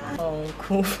you. Oh,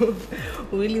 Uncle.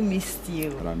 Really missed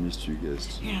you. And I missed you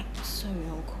guys. Yeah, sorry,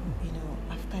 Uncle. You know,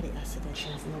 after the accident, she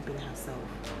has not been herself.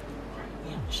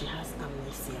 Yeah, she has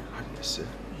amnesia. Amnesia?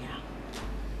 Yeah.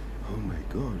 Oh my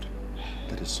God.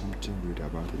 That is something we read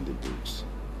about in the books.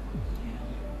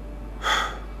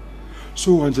 Yeah.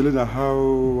 So, Angelina, how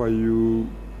are you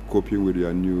coping with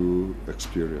your new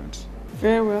experience?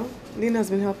 Very well. Lynn has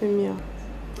been helping me out.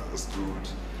 That's good.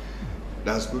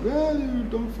 That's good. Well, you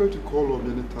don't fail to call on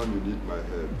me anytime you need my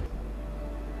help.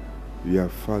 Your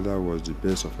father was the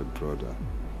best of a brother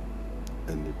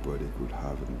anybody could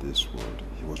have in this world.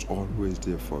 He was always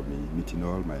there for me, meeting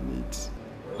all my needs.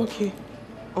 Okay,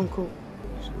 Uncle.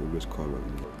 So always call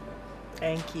on me.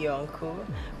 Thank you, Uncle.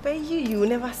 But you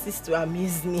never cease to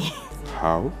amaze me.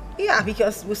 How? Yeah,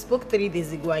 because we spoke 3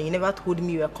 days ago and you never told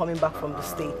me you were coming back from the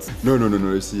States. No.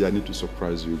 You see, I need to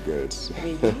surprise you guys.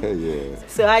 Really? Yeah.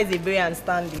 So how is Ebere and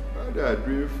Stanley? They are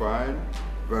doing fine.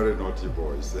 Very naughty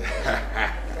boys.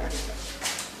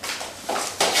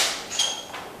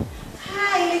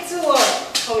 Hi, little one.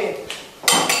 Come here.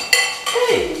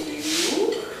 Hey,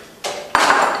 you.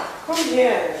 Come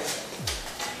here.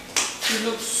 You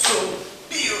look so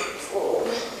beautiful.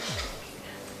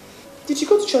 Did you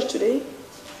go to church today?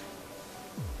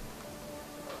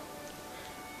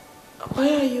 Why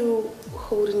are you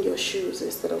holding your shoes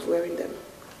instead of wearing them?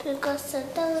 Because I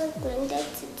don't want to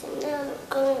get it now. I'm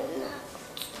going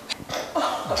out.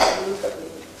 Look at me.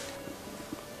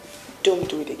 Don't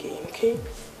do it again, okay?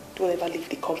 Don't ever leave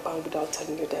the compound without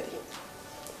telling your daddy.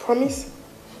 Promise?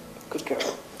 Good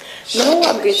girl. Now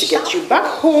I'm going to get you back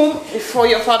home before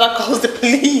your father calls the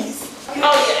police. Oh,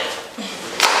 yeah.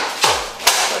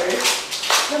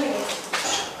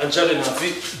 Sorry. Angelina,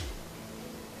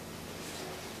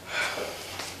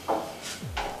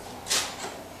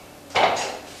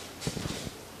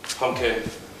 Pumpkin,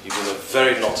 you've been a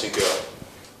very naughty girl.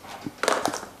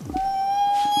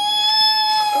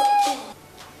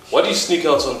 Why do you sneak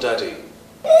out on Daddy?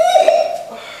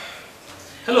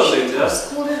 Hello, Linda.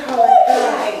 Scolded her like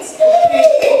that.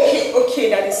 Okay,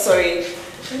 Daddy's sorry.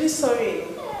 Daddy's sorry.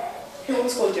 He won't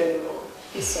scold you anymore.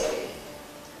 He's sorry.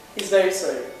 He's very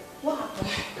sorry. What happened?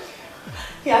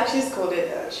 He actually scolded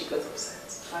her and she got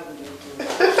upset. How would you do?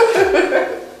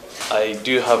 I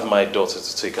do have my daughter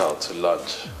to take out to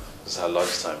lunch. It's her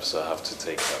lunchtime, so I have to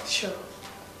take her. Sure.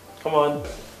 Come on.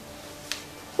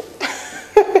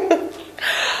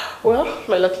 Well,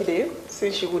 my lucky day,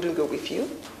 since she wouldn't go with you,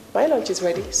 my lunch is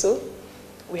ready, so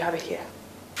we have it here.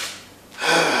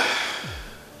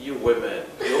 You women,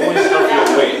 you always have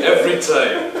your way every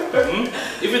time.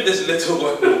 Even this little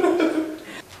one.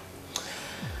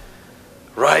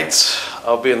 Right,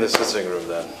 I'll be in the sitting room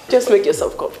then. Just make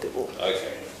yourself comfortable.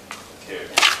 Okay. Here.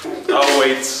 I'll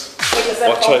wait.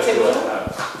 What choice do I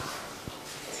have?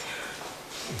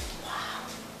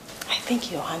 I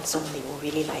think your handsome Leo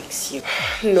really likes you.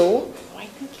 No. I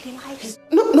think he likes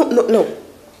No.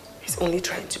 He's only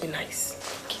trying to be nice.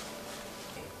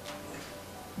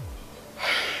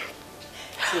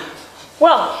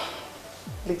 Well,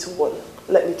 little one,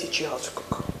 let me teach you how to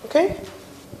cook, okay?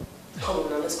 Come on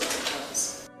now, let's go to the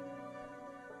house.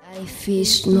 I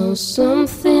fish know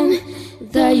something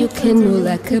that you can know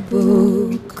like a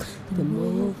book. The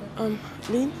more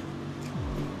Lynn?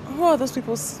 Who are those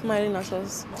people smiling at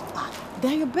us?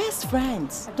 They're your best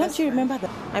friends. Don't you remember them?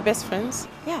 My best friends?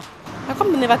 Yeah. How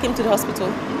come they never came to the hospital?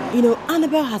 You know,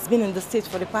 Annabelle has been in the States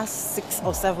for the past 6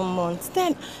 or 7 months.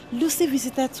 Then Lucy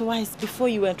visited twice before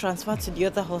you were transferred to the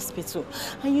other hospital.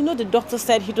 And you know the doctor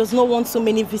said he does not want so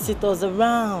many visitors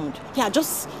around. Yeah,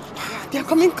 just... They're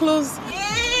coming close.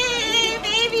 Hey,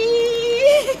 baby!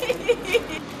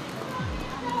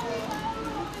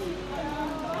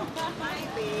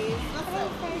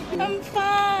 I'm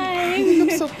fine. You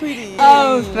look so pretty.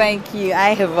 Oh, thank you.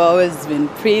 I have always been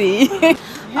pretty.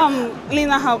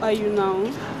 Lena, how are you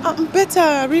now? I'm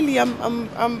better, really.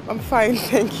 I'm fine,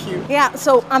 thank you. Yeah,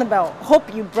 so Annabelle,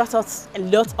 hope you brought us a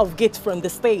lot of gifts from the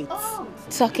States. Oh.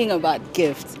 Talking about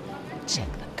gifts, check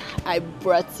the car. I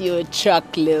brought you a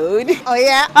truckload. Oh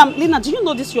yeah? Lena, do you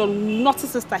know this your naughty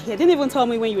sister here? Didn't even tell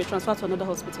me when you were transferred to another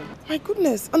hospital. My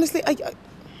goodness, honestly,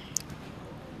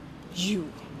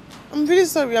 I'm really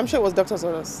sorry. I'm sure it was doctor's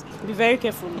orders. Be very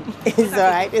careful. It's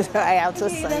alright, I'm so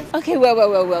sorry. Okay,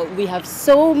 well, we have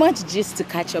so much gist to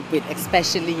catch up with,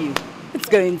 especially you. Let's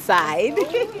go inside.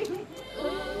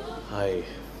 Hi.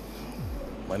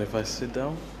 Mind if I sit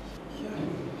down? Yeah,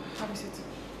 have a seat.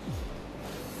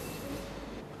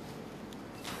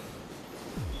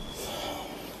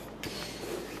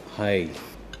 Hi.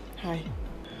 Hi.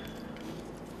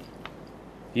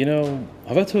 You know,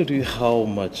 have I told you how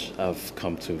much I've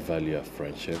come to value our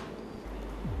friendship?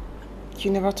 You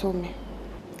never told me.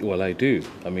 Well, I do.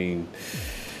 I mean,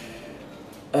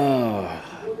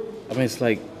 it's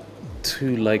like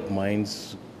two like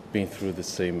minds being through the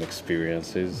same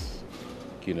experiences,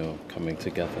 you know, coming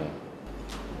together.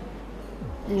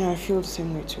 Yeah, I feel the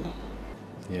same way too.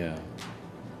 Yeah.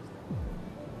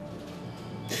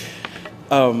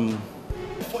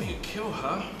 Before you kill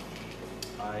her,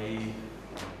 I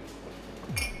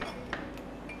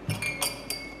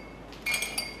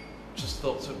just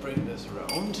thought to bring this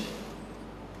around.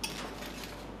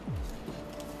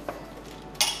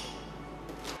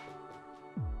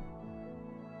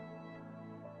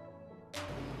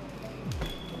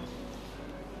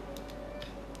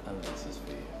 And this is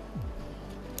for you.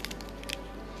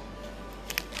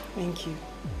 Thank you.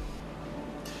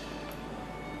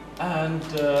 And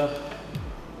we'll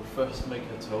first make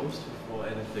a toast before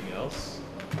anything else.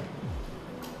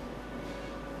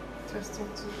 Toasting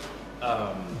too.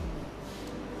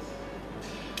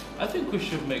 I think we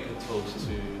should make a toast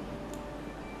to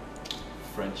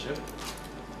friendship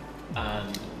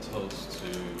and toast to,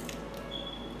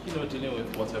 you know, dealing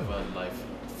with whatever life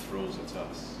throws at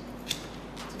us.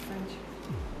 To friendship.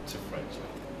 To friendship.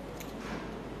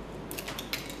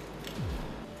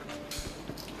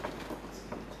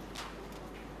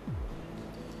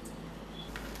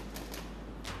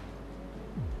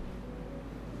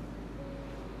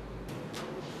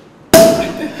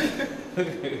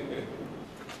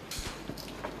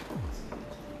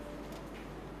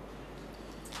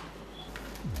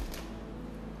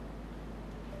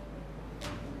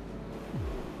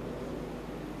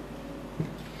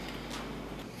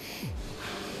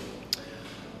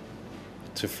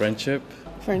 To friendship.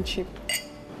 Friendship.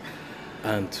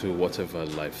 And to whatever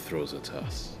life throws at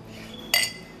us.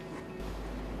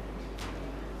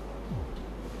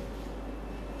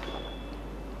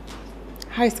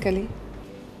 Hi, Scully.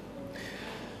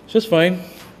 She's fine.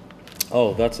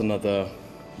 Oh, that's another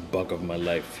bug of my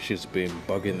life. She's been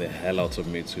bugging the hell out of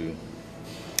me to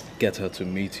get her to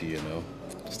meet you, you know.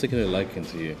 She's taking a liking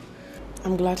to you.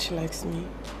 I'm glad she likes me.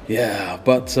 Yeah,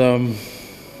 but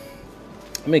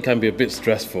I mean, it can be a bit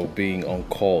stressful being on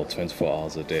call 24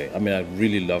 hours a day. I mean, I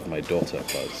really love my daughter,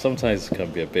 but sometimes it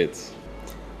can be a bit...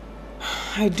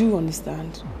 I do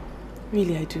understand.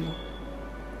 Really, I do.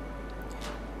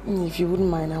 If you wouldn't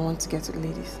mind, I want to get to the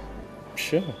ladies.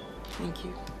 Sure. Thank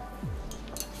you.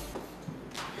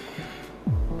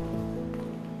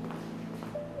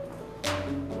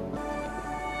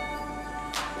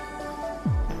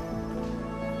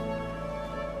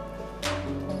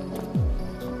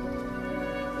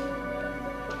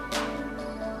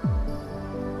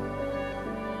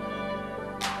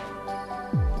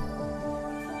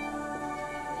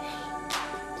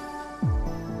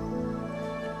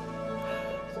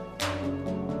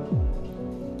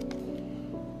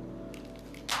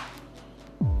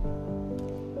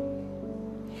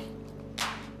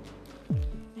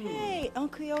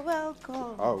 Uncle, you're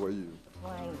welcome. How are you?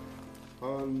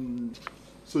 Fine.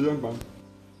 So young man,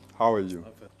 how are you?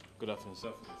 Good afternoon,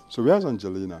 sir. So where's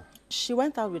Angelina? She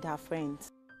went out with her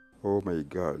friends. Oh my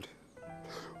God.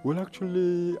 Well,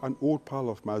 actually, an old pal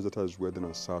of mine that has wedding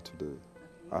on Saturday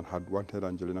and had wanted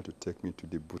Angelina to take me to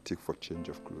the boutique for change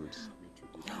of clothes.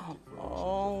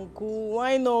 Uncle,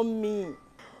 why not me?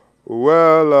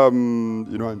 Well,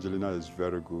 you know, Angelina is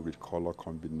very good with color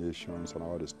combinations and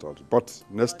all this stuff. But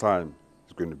next time,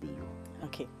 it's going to be you.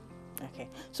 Okay.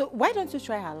 So why don't you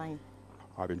try her line?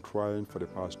 I've been trying for the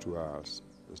past 2 hours.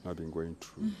 It's not been going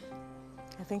through.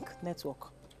 I think network.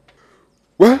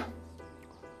 Well,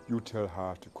 you tell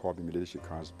her to call me immediately she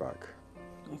comes back.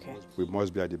 Okay. We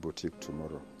must be at the boutique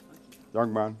tomorrow.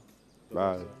 Young man,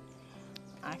 bye.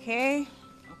 Okay.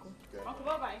 Uncle,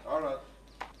 bye-bye. All right.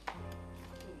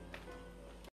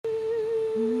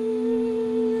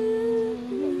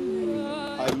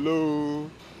 Hello.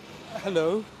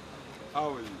 Hello. How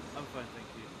are you? I'm fine, thank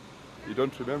you. You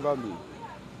don't remember me?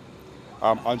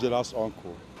 I'm Angela's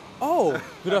uncle. Oh,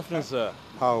 good afternoon, sir.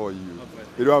 How are you?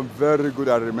 You know, I'm very good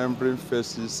at remembering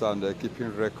faces and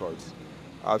keeping records.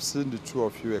 I've seen the two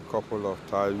of you a couple of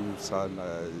times and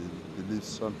I believe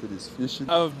something is fishy.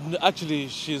 Actually,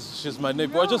 she's my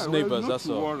neighbor. We're just neighbors, that's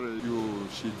all. Don't worry.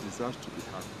 She deserves to be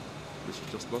happy. But she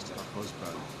just lost her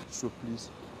husband. So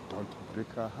please, don't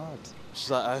break her heart.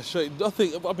 She's like, sure,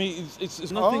 nothing. I mean,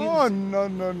 it's nothing. Oh, no,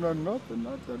 nothing.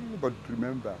 But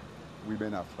remember,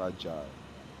 women are fragile.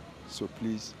 So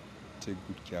please, take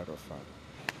good care of her.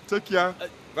 Take care.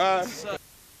 Bye.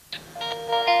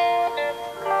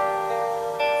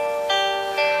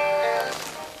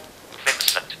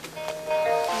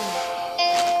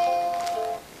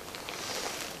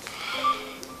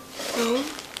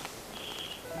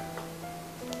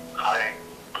 Hi.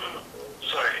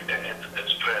 Sorry,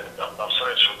 it's Fred. I'm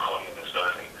sorry to call you this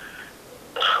early.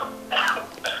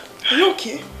 Are you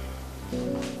okay?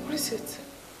 What is it?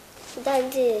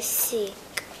 Daddy is sick.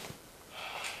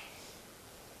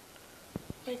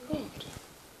 My God.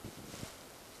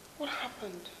 What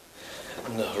happened?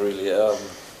 No, really.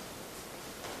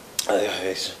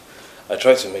 I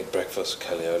tried to make breakfast for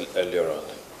Kelly earlier on.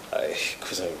 I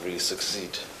couldn't really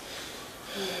succeed.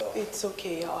 It's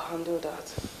okay, I'll handle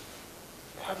that.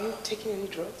 Have you taken any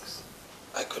drugs?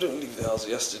 I couldn't leave the house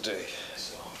yesterday,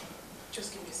 so...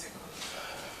 Just give me a second.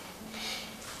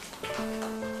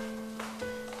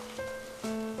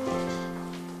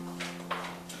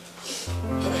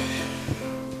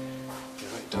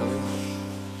 You're right, darling.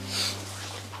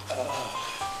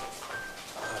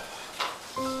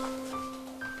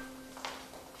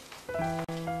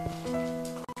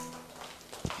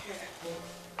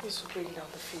 This will bring down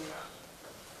the fever.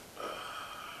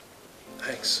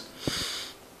 Thanks.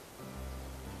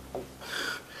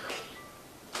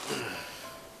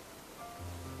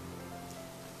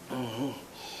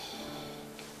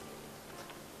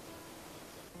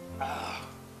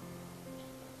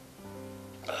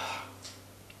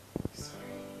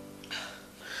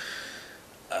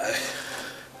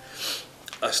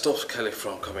 I stopped Kelly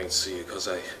from coming to see you because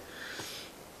I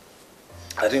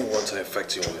didn't want to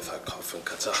infect you with her cough and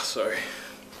catarrh, sorry.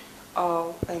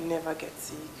 Oh, I never get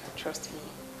sick, trust me.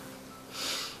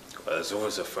 Well, it's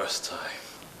always the first time.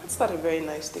 That's not a very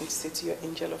nice thing to say to your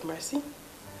angel of mercy.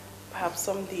 Perhaps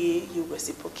someday you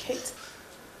reciprocate.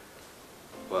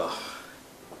 Well,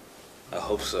 I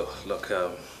hope so. Look,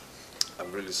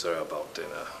 I'm really sorry about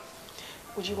dinner.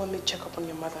 Would you want me to check up on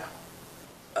your mother?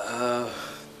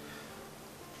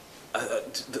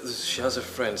 She has a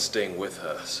friend staying with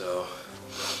her, so...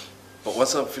 But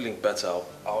once I'm feeling better,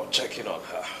 I'll check in on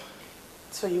her.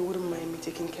 So you wouldn't mind me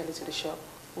taking Kelly to the shop?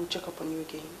 We'll check up on you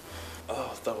again.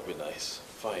 Oh, that would be nice.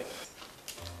 Fine.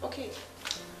 Okay.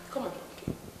 Come on.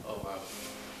 Okay. Oh, wow.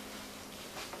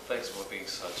 Thanks for being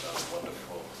such a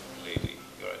wonderful lady.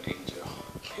 You're an angel.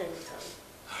 Anytime.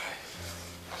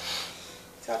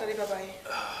 Tell Daddy bye-bye.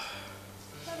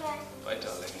 Bye-bye. Bye,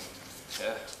 darling.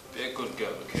 Yeah, be a good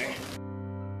girl, okay?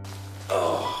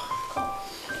 Oh.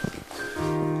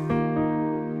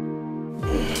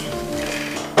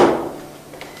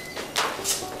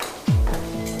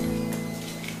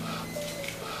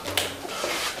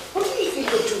 What do you think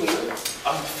you're doing?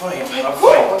 I'm fine. I'm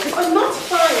fine. I'm not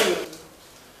fine.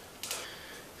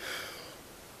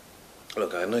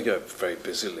 Look, I know you're a very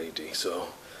busy lady, so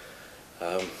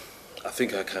I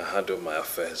think I can handle my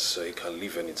affairs, so you can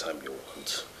leave anytime you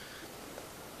want.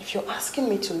 If you're asking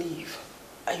me to leave,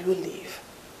 I will leave.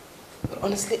 But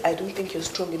honestly, I don't think you're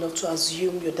strong enough to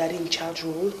assume your daddy in charge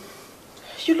role.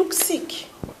 You look sick.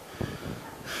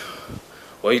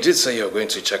 Well, you did say you were going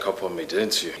to check up on me,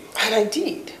 didn't you? And I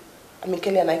did. I mean,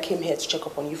 Kelly and I came here to check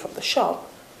up on you from the shop.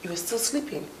 You were still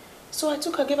sleeping. So I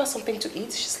took her, gave her something to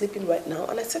eat. She's sleeping right now.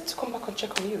 And I said to come back and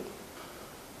check on you.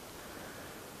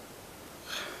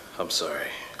 I'm sorry.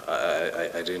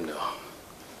 I didn't know.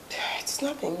 It's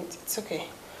nothing. It's okay.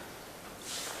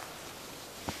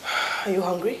 Are you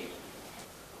hungry?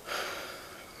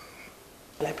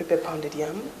 I prepare pounded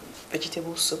yam,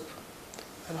 vegetable soup,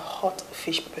 and hot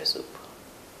fish pepper soup.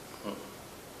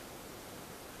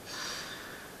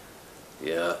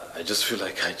 Yeah, I just feel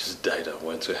like I just died and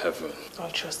went to heaven. Oh,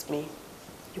 trust me,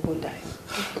 you won't die.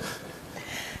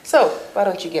 So, why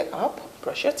don't you get up,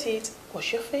 brush your teeth,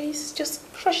 wash your face, just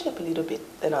freshen up a little bit,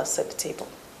 then I'll set the table.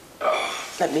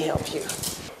 Let me help you.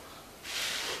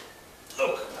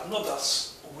 Look, I'm not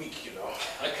that weak, you know.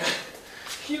 I can't.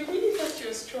 You really thought you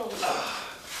were strong.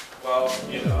 Well,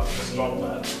 you know, I'm a strong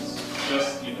man.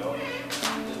 Just, you know, a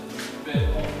bit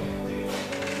of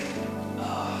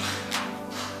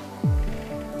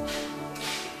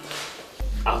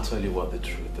I'll tell you what the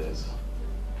truth is.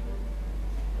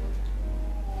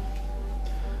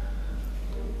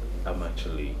 I'm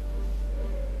actually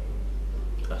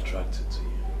attracted to you.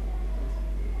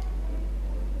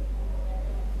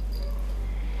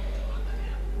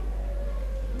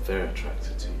 Very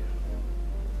attracted to you.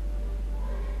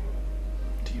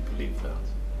 Do you believe that?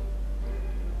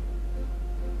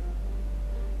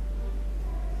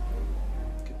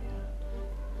 Give me a hand.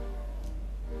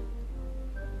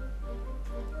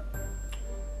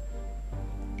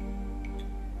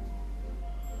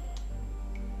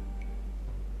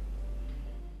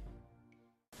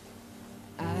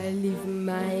 I live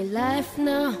my life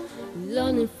now,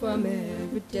 learning from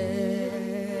every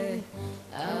day.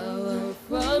 I learn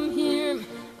from him,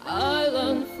 I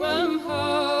learn from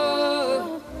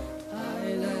her.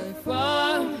 I learn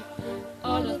from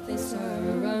all the things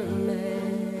around me.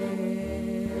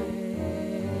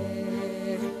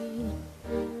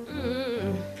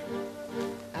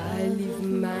 I live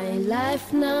my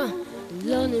life now,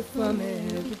 learning from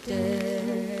every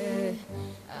day.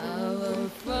 I learn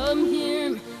from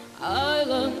him, I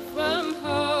learn from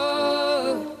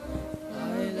her.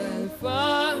 I learn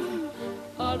from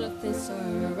all the things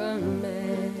around me.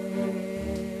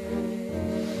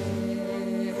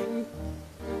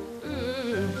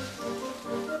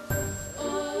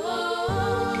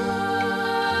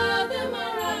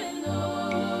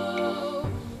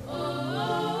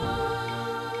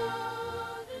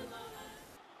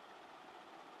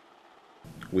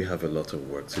 We have a lot of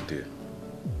work to do.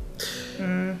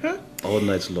 Mm-hmm. All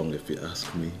night long, if you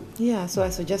ask me. Yeah, so I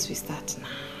suggest we start now.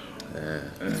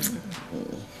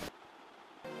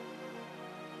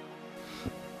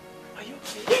 Are you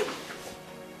okay?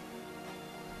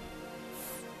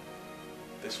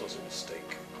 This was a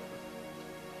mistake.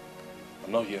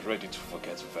 I'm not yet ready to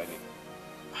forget Vanny.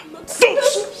 I'm not.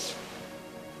 Don't!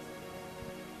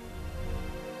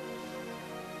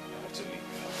 I have to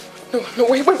leave. No,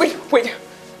 wait.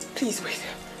 Please wait.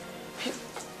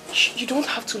 You don't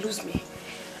have to lose me.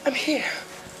 I'm here.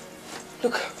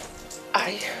 Look,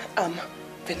 I am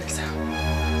Vanessa.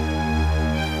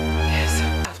 Yes,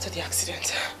 after the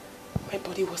accident, my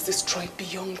body was destroyed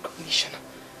beyond recognition.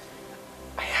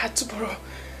 I had to borrow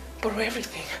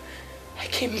everything. I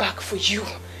came back for you.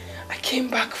 I came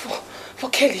back for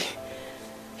Kelly.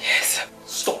 Yes.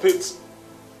 Stop it.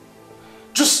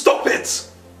 Just stop it.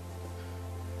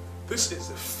 This is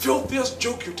the filthiest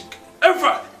joke you could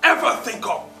ever think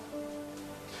of.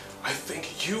 I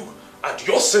think you and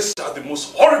your sister are the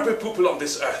most horrible people on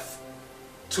this earth.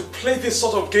 To play this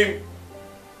sort of game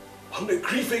on a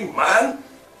grieving man?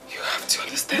 You have to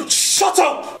understand. Look, shut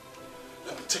up!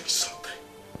 Let me tell you something.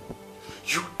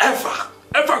 You ever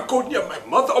go near my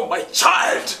mother or my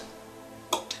child,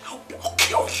 God help me, I'll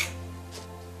kill you.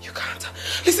 You can't.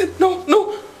 Listen,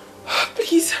 no.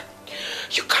 Please.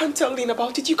 You can't tell Lynn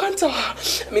about it. You can't tell her.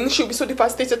 I mean, she'll be so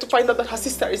devastated to find out that her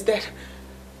sister is dead.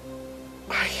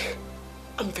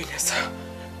 I'm Vanessa.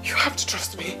 You have to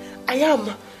trust me. I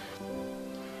am.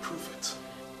 Prove it.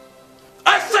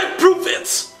 I said prove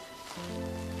it!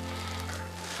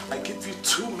 I give you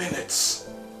 2 minutes.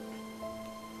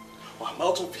 Or I'm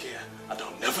out of here and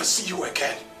I'll never see you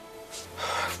again.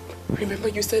 Remember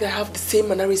you said I have the same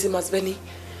mannerism as Benny?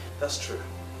 That's true.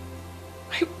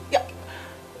 Yeah.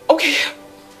 Okay.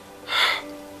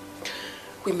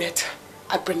 We met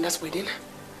at Brenda's wedding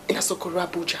in Asokoro,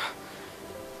 Abuja.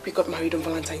 We got married on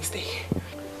Valentine's Day.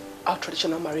 Our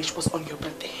traditional marriage was on your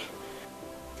birthday.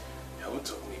 You haven't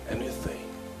told me anything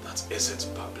that isn't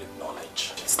public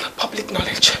knowledge. It's not public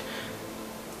knowledge.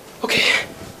 Okay.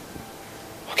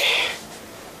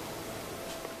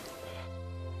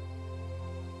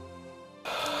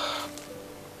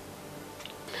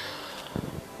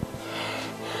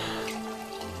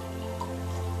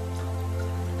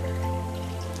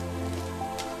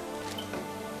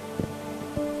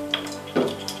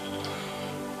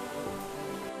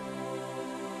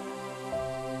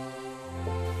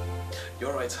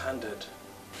 right-handed?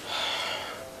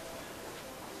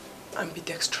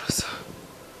 Ambidextrous.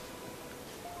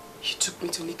 He took me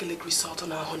to Nickel Lake Resort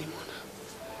on our honeymoon.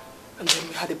 And then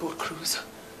we had a boat cruise.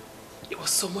 It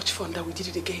was so much fun that we did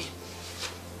it again.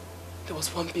 There was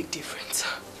one big difference.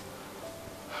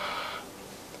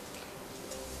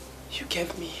 You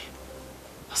gave me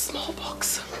a small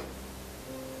box.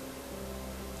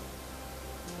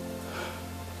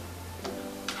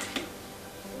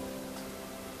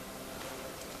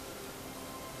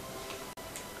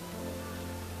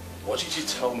 What did you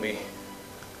tell me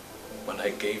when I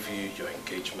gave you your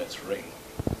engagement ring?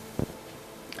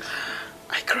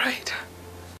 I cried.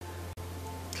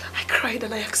 I cried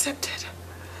and I accepted.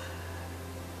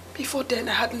 Before then,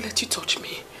 I hadn't let you touch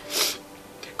me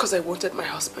because I wanted my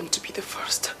husband to be the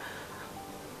first.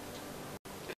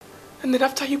 And then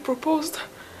after you proposed,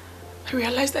 I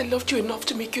realized I loved you enough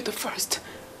to make you the first.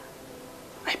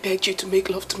 I begged you to make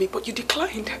love to me, but you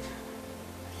declined.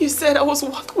 You said I was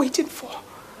worth waiting for.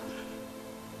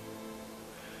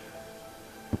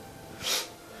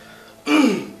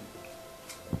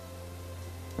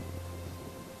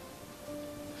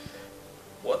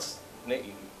 What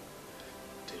name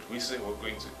did we say we're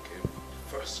going to give the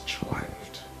first child?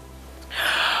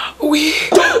 We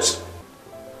don't!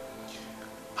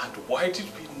 And why did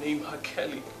we name her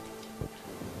Kelly?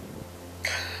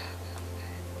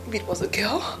 If it was a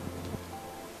girl,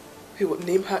 we would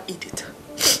name her Edith,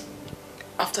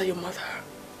 after your mother.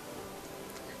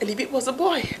 And if it was a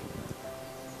boy,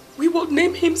 we would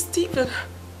name him Stephen,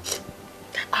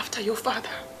 after your father.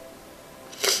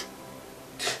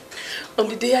 On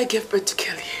the day I gave birth to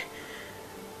Kelly,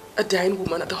 a dying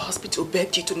woman at the hospital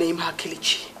begged you to name her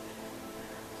Kelechi.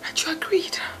 And you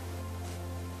agreed.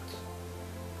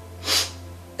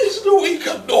 There's no way you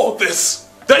can know this.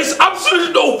 There is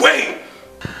absolutely no way.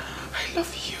 I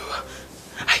love you.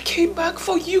 I came back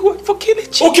for you and for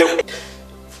Kelechi. Okay.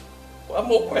 One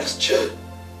more question.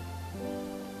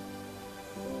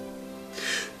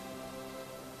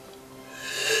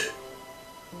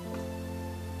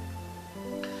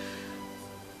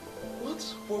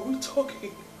 What were we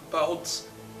talking about?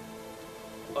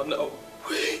 Oh no.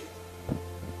 Wait.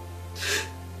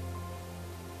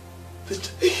 The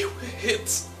day you were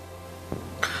hit.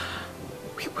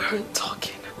 We weren't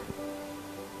talking.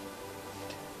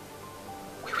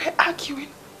 We were arguing.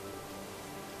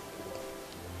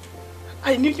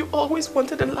 I knew you always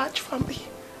wanted a large family.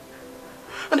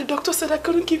 And the doctor said I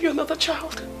couldn't give you another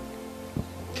child.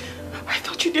 I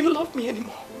thought you didn't love me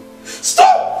anymore.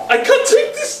 Stop! I can't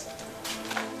take this!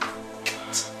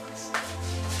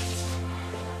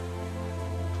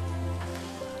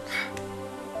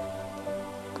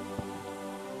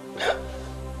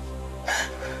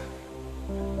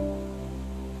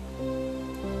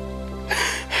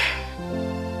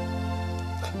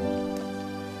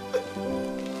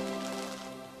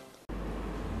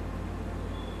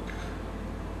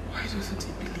 Why doesn't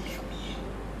he believe me?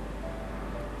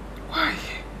 Why?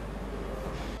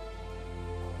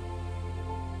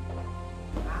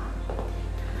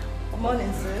 Good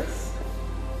morning, sis.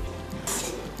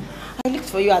 I looked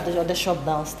for you at the other shop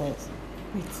downstairs.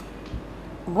 Wait,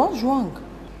 what's wrong?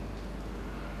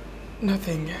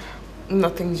 Nothing.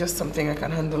 Nothing, just something I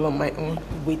can handle on my own.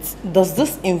 Wait, does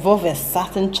this involve a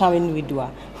certain charming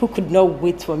widower who could not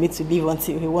wait for me to leave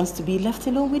until he wants to be left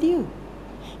alone with you?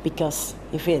 Because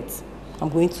if it's, I'm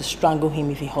going to strangle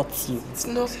him if he hurts you. It's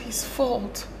not his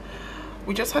fault.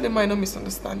 We just had a minor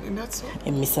misunderstanding, that's all.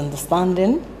 A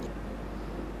misunderstanding?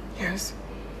 Yes.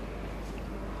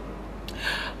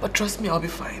 But trust me, I'll be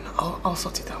fine. I'll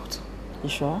sort it out. You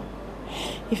sure?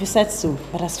 If you said so,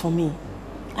 but as for me,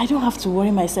 I don't have to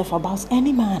worry myself about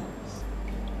any man.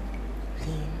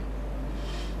 Lynn,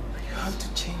 you have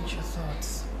to change your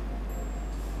thoughts.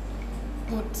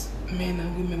 What men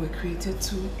and women were created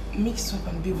to mix up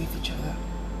and be with each other.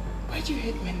 Why do you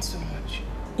hate men so much?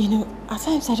 You know, at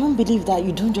times I don't believe that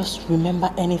you don't just remember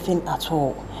anything at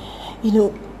all. You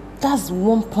know, that's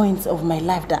one point of my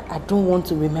life that I don't want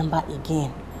to remember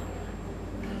again.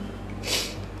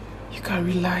 You can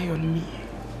rely on me.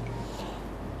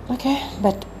 Okay,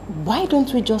 but why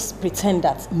don't we just pretend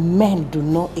that men do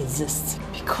not exist?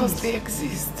 Because they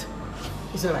exist.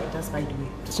 It's alright, that's by the way.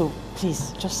 So,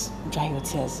 please, just dry your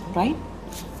tears, right?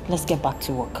 Let's get back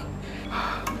to work.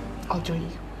 I'll join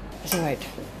you. It's alright.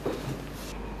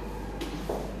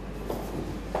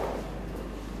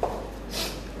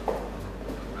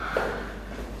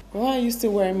 Why are you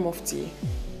still wearing mufti?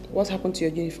 What happened to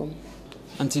your uniform?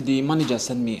 Auntie, the manager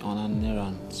sent me on an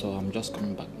errand, so I'm just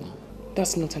coming back now.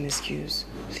 That's not an excuse.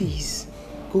 Please,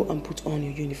 go and put on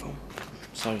your uniform.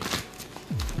 Sorry.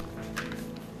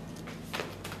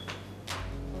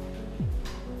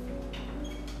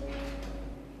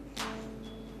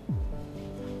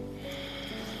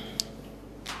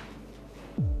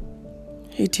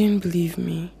 He didn't believe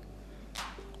me.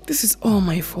 This is all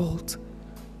my fault.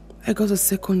 I got a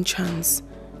second chance.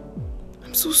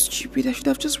 I'm so stupid. I should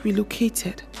have just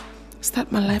relocated.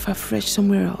 Start my life afresh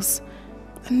somewhere else.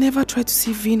 And never try to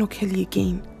see Vin or Kelly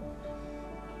again.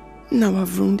 Now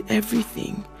I've ruined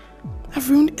everything. I've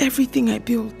ruined everything I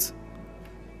built.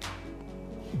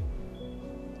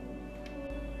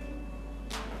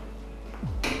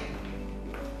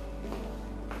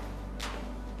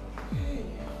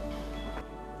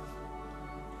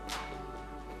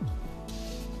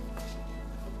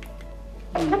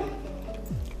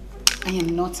 I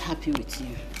am not happy with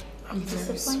you. I'm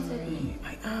very sorry.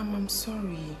 I'm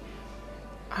sorry.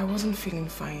 I wasn't feeling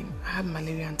fine. I had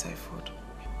malaria and typhoid.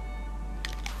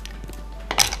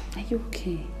 Are you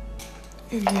okay?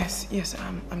 Yes,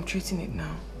 I'm treating it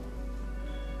now.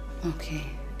 Okay.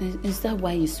 Is that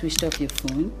why you switched off your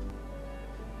phone?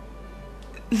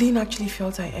 Lynn actually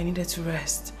felt I needed to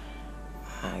rest.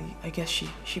 I guess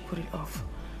she put it off.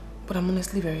 But I'm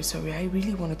honestly very sorry. I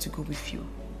really wanted to go with you.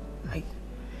 I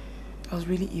was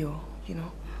really ill, you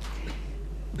know.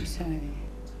 I'm sorry.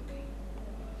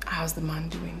 How's the man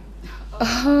doing?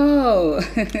 Oh,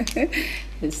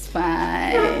 it's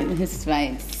fine. It's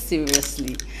fine.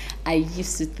 Seriously. I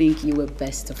used to think you were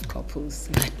best of couples.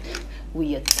 But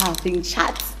we are topping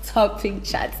chats. Trust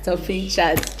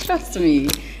me.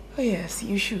 Oh yes,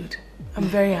 you should. I'm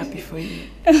very happy for you.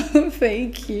 Oh,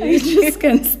 thank you. I just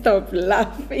can't stop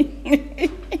laughing.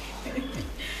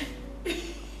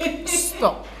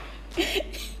 Stop.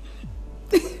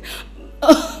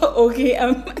 Oh, okay,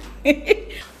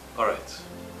 All right.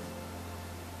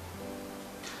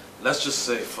 Let's just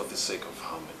say, for the sake of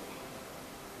harmony,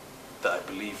 that I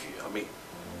believe you. I mean,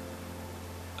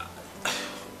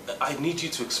 I need you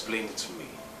to explain it to me.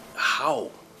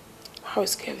 How? How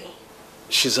is Kelly?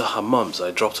 She's at her mom's.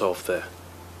 I dropped her off there.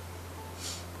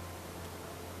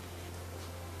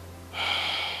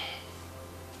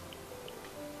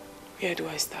 Where do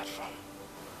I start from?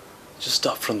 Just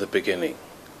start from the beginning.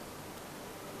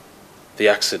 The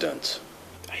accident.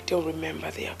 I don't remember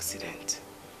the accident.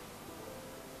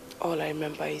 All I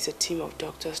remember is a team of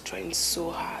doctors trying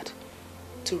so hard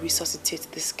to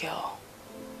resuscitate this girl.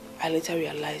 I later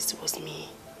realized it was me.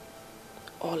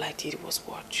 All I did was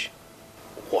watch.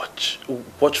 Watch?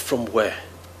 Watch from where?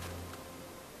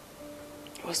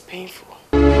 It was painful.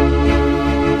 No!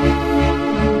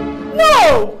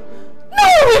 No,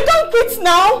 we can't quit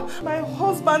now! My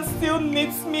husband still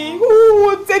needs me. Who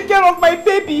will take care of my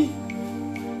baby?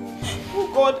 Oh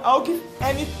God, I'll give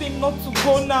anything not to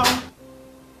go now.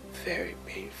 Very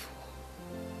painful.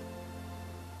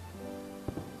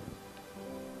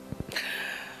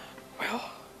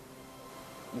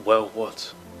 Well,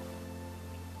 what?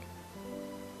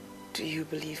 Do you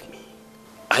believe me?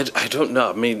 I don't know.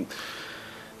 I mean,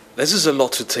 this is a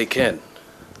lot to take in.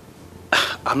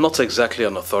 I'm not exactly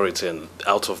an authority in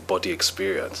out-of-body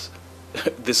experience.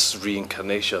 This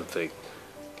reincarnation thing.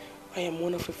 I am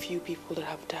one of a few people that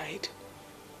have died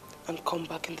and come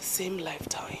back in the same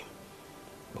lifetime,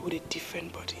 but with a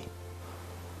different body.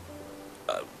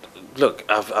 Look,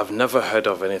 I've never heard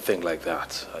of anything like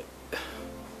that.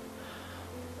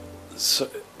 So,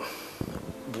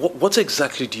 what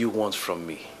exactly do you want from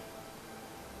me?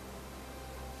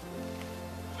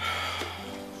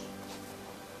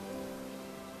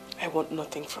 I want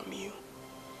nothing from you.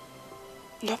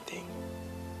 Nothing.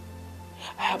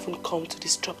 I haven't come to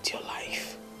disrupt your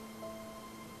life.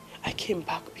 I came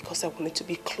back because I wanted to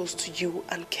be close to you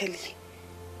and Kelly.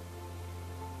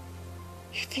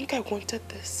 You think I wanted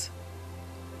this?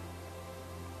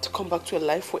 To come back to a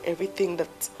life where everything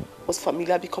that was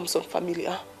familiar becomes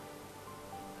unfamiliar?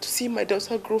 To see my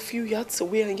daughter grow a few yards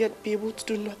away and yet be able to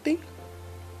do nothing?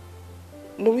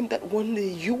 Knowing that one day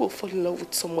you will fall in love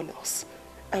with someone else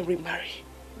and remarry.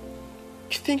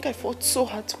 You think I fought so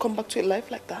hard to come back to a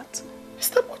life like that? Is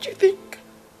that what you think?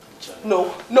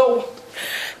 No, no.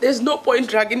 There's no point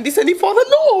dragging this any further.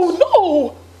 No,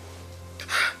 no.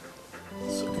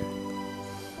 It's okay.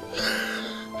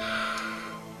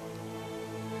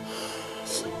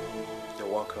 You're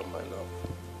welcome, my love.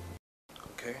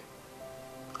 Okay?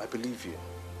 I believe you.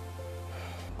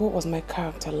 What was my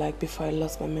character like before I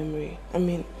lost my memory? I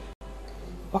mean,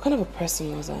 what kind of a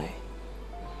person was I?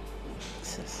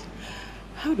 Sis,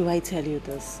 how do I tell you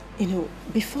this? You know,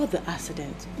 before the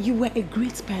accident, you were a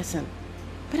great person.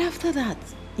 But after that,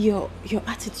 your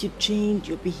attitude changed,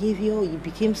 your behavior, you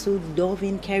became so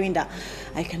loving, caring that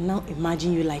I can now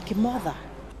imagine you like a mother.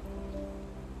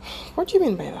 What do you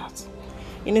mean by that?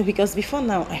 You know, because before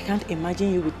now, I can't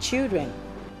imagine you with children.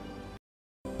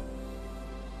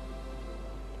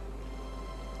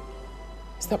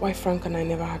 Is that why Frank and I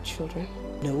never had children?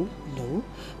 No, no.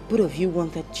 Both of you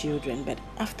wanted children, but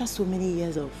after so many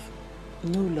years of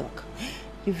no luck,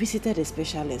 you visited a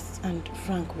specialist and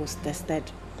Frank was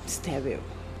tested sterile.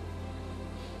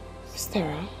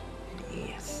 Sterile?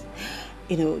 Yes.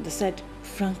 You know, they said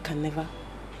Frank can never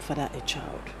father a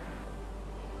child.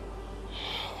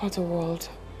 What a world.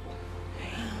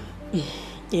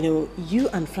 You know, you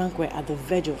and Frank were at the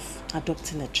verge of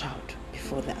adopting a child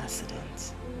before the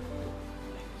accident.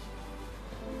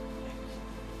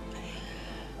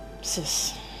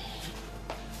 Sis,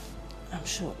 I'm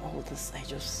sure all this I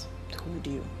just told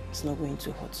you is not going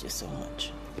to hurt you so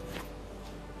much.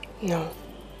 No.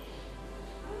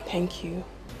 Thank you.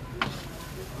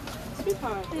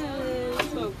 Sweetheart.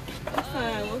 What's up?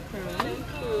 Hi, welcome. Thank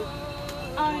you.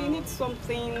 I need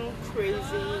something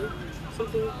crazy,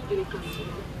 something really cool to do.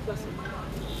 That's it.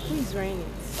 Who is wearing it?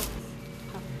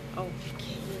 Oh,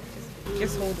 okay.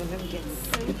 Just hold on, let me get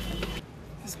it.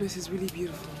 This place is really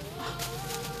beautiful.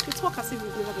 You talk as if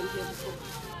we've never been here before.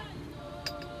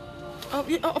 Oh,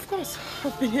 yeah, of course.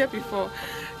 I've been here before.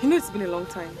 You know it's been a long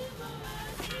time.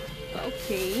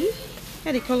 Okay.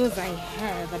 Yeah, the colors I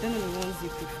have, I don't know the ones you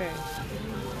prefer.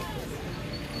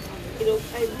 You know,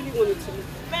 I really want it to look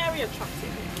very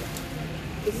attractive.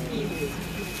 It's easy.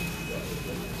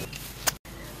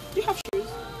 Do you have shoes?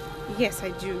 Yes,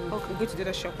 I do. Okay. We'll go to the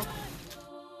other shop.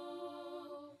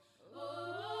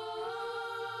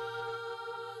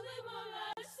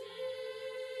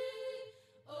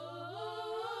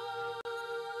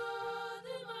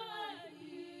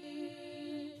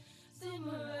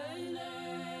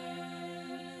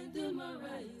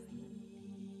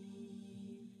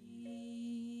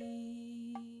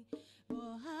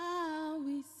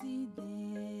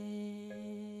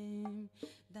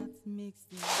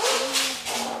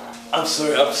 I'm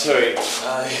sorry.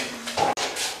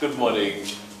 Good morning.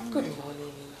 Good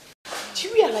morning. Do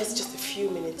you realize just a few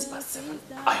minutes past 7?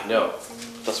 I know.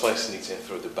 That's why I sneaked in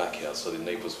through the backyard so the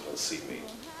neighbors wouldn't see me.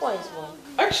 Why is one?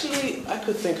 Actually, I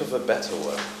could think of a better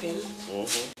one. Then?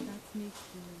 Mm-hmm.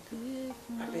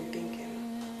 I've been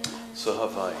thinking. So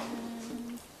have I.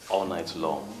 All night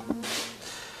long.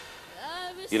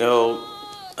 You know,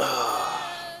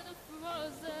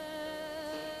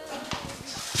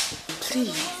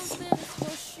 please.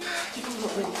 I'm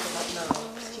not ready for that now.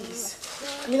 Please.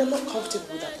 I mean, I'm not comfortable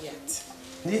with that yet.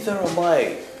 neither am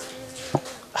I.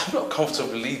 I'm not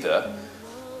comfortable either.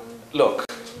 Look,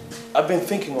 I've been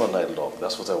thinking all night long.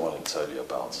 That's what I want to tell you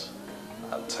about.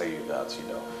 I'll tell you that, you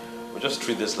know, we'll just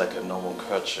treat this like a normal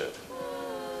courtship.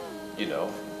 You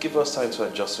know, give us time to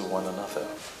adjust to one another.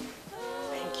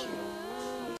 Thank you.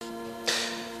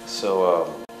 So,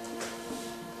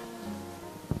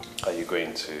 are you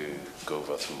going to go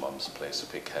over to Mom's place to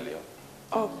pick Kelly up?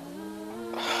 Oh,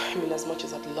 I mean, as much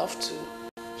as I'd love to,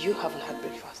 you haven't had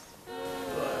breakfast. No,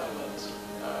 I haven't.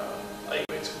 Are you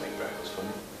going to make breakfast for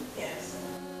me? Yes.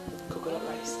 Coconut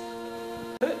rice.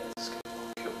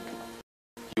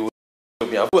 You will kill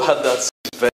me. I've had that since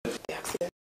the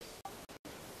accident.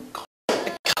 God,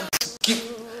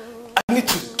 I need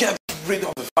to get rid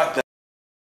of the fact that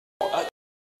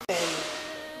Ben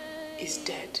is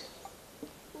dead.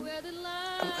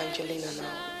 I'm Angelina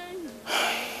now.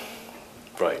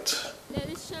 Right.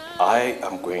 I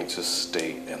am going to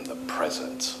stay in the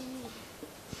present.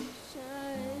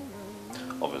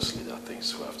 Obviously, there are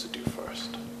things we have to do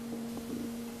first.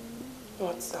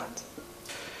 What's that?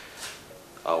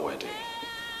 Our wedding.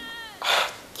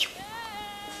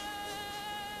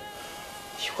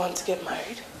 You want to get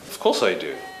married? Of course I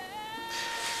do.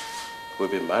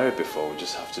 We've been married before, we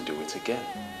just have to do it again.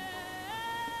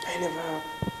 I never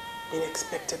been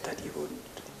expected that you would.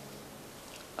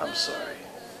 I'm sorry.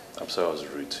 I'm sorry I was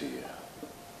rude to you.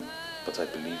 But I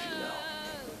believe you now.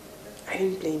 I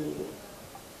didn't blame you.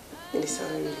 And it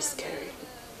sounded really scary.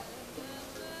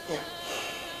 Yeah,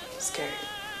 scary.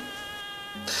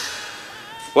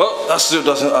 Well, that still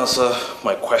doesn't answer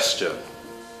my question.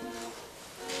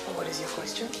 What is your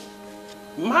question?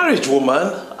 Marriage,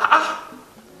 woman. I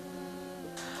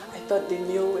thought they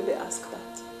knew when they asked that.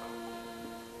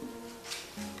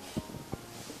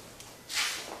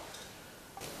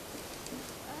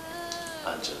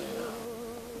 Angelina.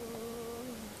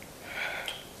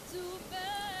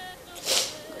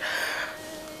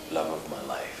 Love of my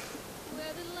life.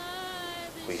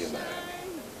 Will you marry me?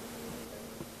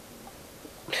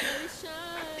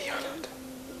 I'd be honored.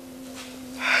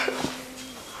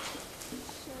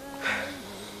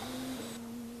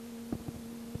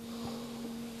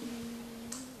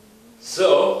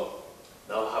 So,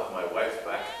 now I have my wife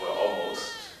back. We're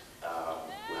almost.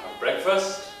 We have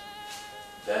breakfast.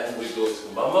 Then we go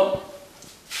to Mama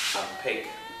and pick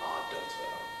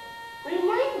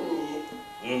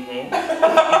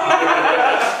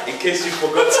In case you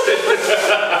forgot.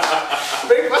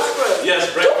 Breakfast first.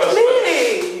 Yes, breakfast Don't first. play.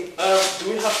 Do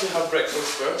we have to have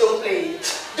breakfast first? Don't play.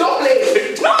 Don't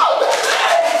play. No!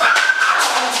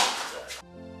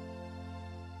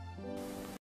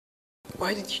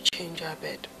 Why did you change our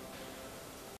bed?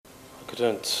 I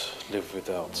couldn't live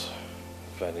without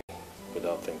Fanny,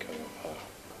 without thinking of her.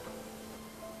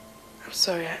 I'm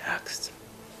sorry I asked.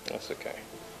 That's okay.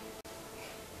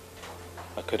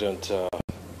 I couldn't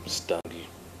stand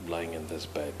lying in this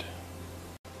bed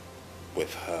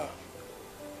with her.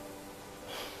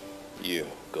 You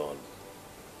gone.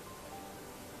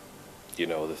 You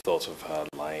know, the thought of her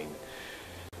lying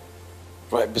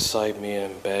right beside me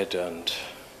in bed, and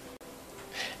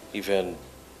even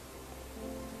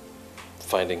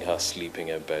finding her sleeping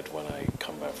in bed when I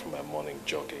come back from my morning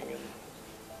jogging, and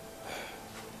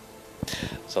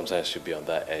sometimes she'd be on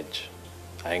that edge,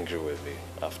 angry with me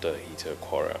after a heated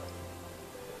quarrel.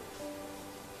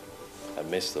 I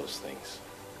miss those things.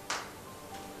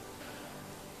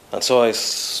 And so I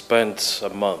spent a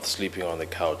month sleeping on the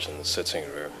couch in the sitting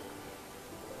room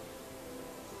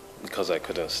because I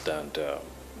couldn't stand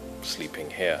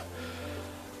sleeping here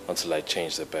until I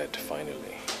changed the bed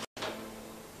finally.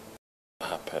 What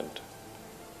happened?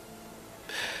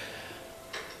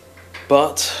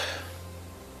 But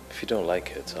if you don't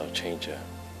like it, I'll change it.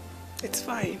 It's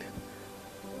fine.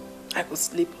 I could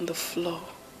sleep on the floor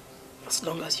as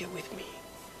long as you're with me.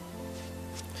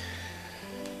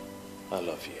 I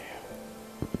love you,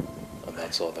 and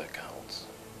that's all that counts.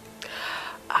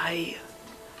 I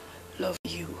love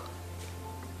you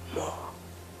more.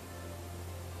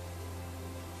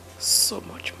 So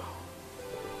much more.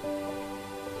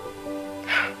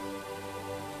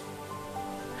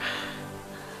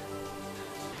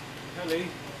 Kelly.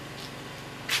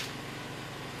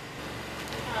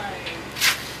 Hi.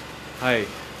 Hi.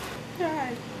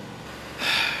 Hi.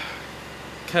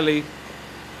 Kelly.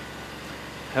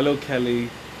 Hello, Kelly.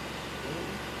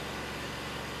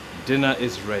 Dinner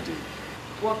is ready.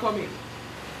 We're coming.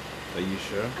 Are you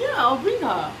sure? Yeah, I'll bring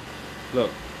her.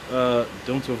 Look,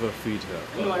 don't overfeed her.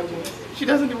 No, I won't. She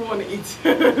doesn't even want to eat.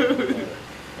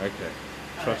 Okay.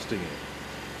 Trusting you.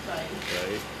 Bye.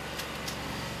 Right?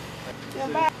 Yeah,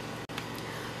 bye.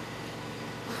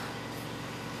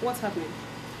 What's happening?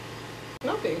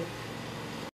 Nothing.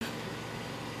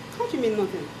 How do you mean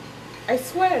nothing? I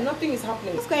swear, nothing is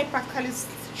happening. This guy practically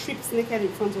strips naked in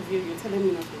front of you. You're telling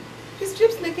me nothing. He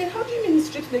strips naked? How do you mean he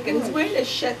strips naked? He's wearing a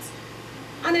shirt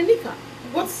and a knicker.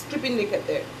 What's stripping naked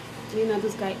there? You know,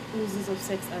 this guy oozes of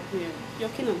sex appeal. You're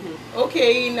keen on him.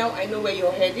 Okay, now I know where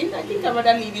you're heading. I think I'd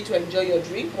rather leave you to enjoy your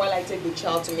drink while I take the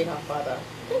child to meet her father.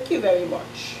 Thank you very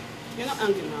much. You're not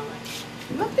angry now, right?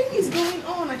 Nothing is going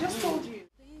on. I just told you.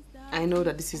 I know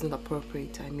that this isn't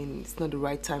appropriate. I mean, it's not the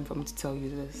right time for me to tell you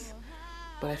this.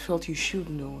 But I felt you should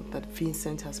know that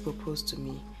Vincent has proposed to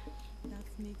me.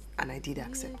 And I did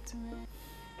accept.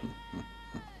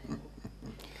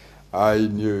 I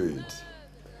knew it.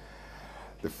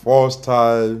 The first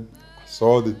time I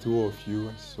saw the two of you,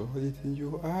 I saw it in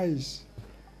your eyes.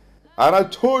 And I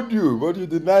told you, but you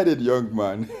denied it, young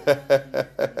man.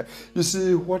 You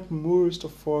see, what most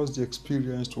of us, the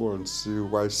experienced ones, see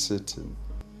while sitting.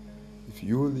 If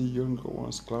you, the younger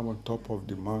ones, climb on top of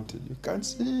the mountain, you can't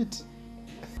see it.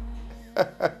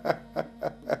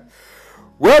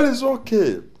 Well, it's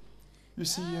okay. You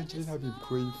see, Angelina, I've been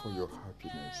praying for your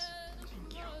happiness.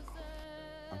 Thank you.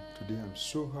 And today I'm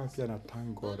so happy, and I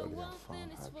thank God that I have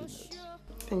found happiness.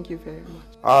 Thank you very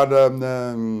much.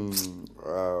 And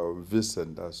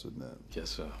Vincent, that's your name. Yes,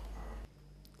 sir.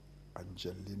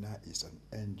 Angelina is an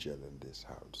angel in this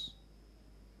house.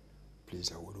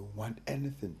 Please, I wouldn't want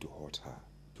anything to hurt her.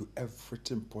 Do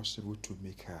everything possible to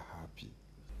make her happy.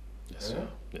 Yes, sir.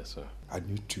 Yes, sir. And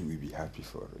you too will be happy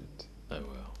for it. I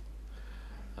will.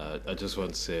 I just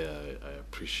want to say I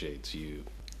appreciate you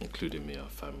including me, our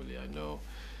family. I know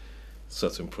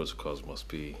certain protocols must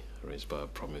be arranged, but I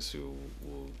promise you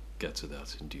we'll get to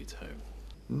that in due time.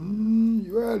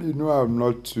 Well, you know, I'm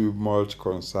not too much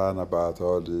concerned about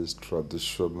all these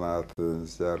traditional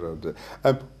things here and there.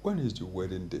 When is the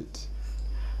wedding date?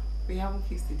 We haven't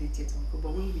fixed the date yet, Uncle,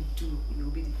 but when we do,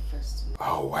 you'll be the first.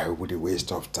 Oh, why would a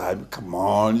waste of time? Come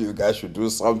on, you guys should do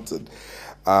something.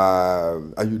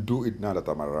 And you do it now that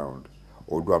I'm around.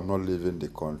 Although I'm not leaving the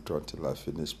country until I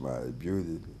finish my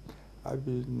building. I've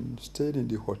been staying in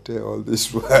the hotel all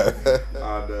this while.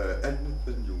 And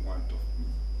anything you want of me,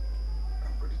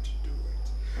 I'm ready to do it.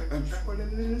 And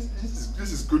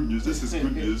this is good news. This is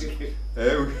good news.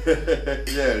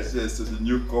 Yes, it's a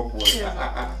new couple.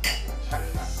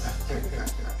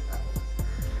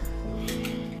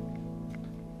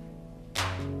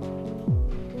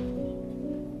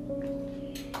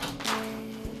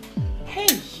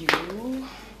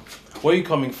 Where are you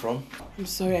coming from? I'm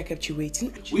sorry I kept you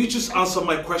waiting. Will you just answer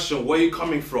my question? Where are you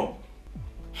coming from?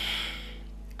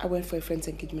 I went for a friend's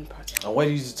engagement party. And why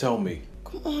did you tell me?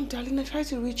 Come on, darling. I tried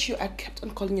to reach you. I kept on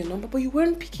calling your number, but you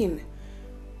weren't picking.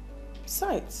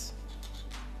 Besides,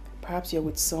 perhaps you're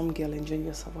with some girl enjoying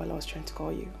yourself while I was trying to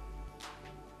call you.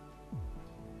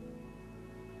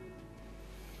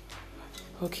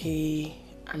 Okay,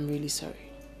 I'm really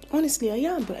sorry. Honestly, I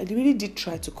am, but I really did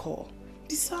try to call.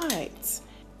 Besides,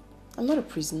 I'm not a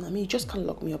prisoner. I mean, you just can't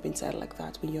lock me up inside like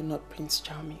that when you're not Prince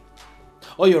Charming.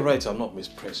 Oh, you're right. I'm not Miss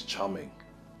Prince Charming.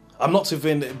 I'm not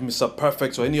even Mr.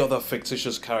 Perfect or any other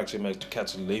fictitious character you might care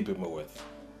to label me with.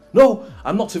 No,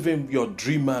 I'm not even your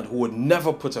dream man who would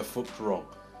never put a foot wrong.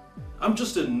 I'm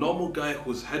just a normal guy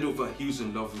who's head over heels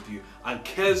in love with you and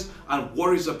cares and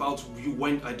worries about you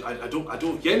when I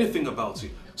don't hear anything about you.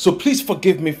 So please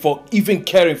forgive me for even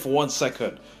caring for 1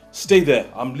 second. Stay there.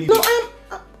 I'm leaving.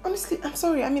 No, honestly, I'm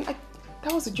sorry. I mean,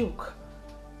 that was a joke.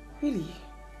 Really.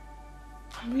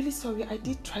 I'm really sorry. I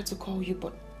did try to call you,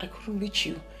 but I couldn't reach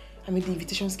you. I mean, the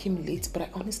invitations came late, but I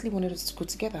honestly wanted us to go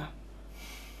together.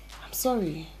 I'm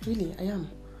sorry. Really, I am.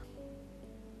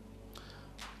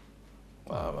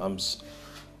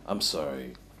 I'm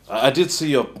sorry. I did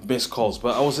see your missed calls,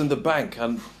 but I was in the bank,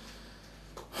 and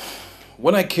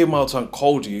when I came out and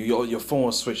called you, your phone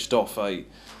was switched off. I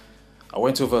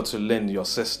went over to Lynn, your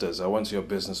sister's. I went to your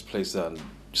business place there and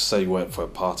say you went for a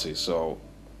party, so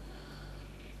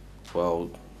well,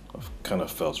 I kind of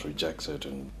felt rejected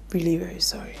and... Really very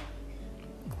sorry.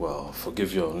 Well,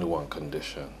 forgive you only one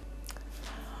condition.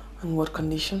 And what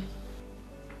condition?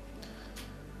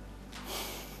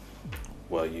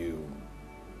 Well, you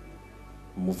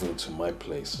moving to my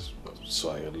place so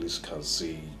I at least can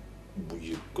see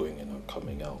you going in and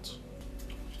coming out.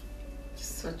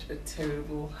 Such a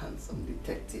terrible, handsome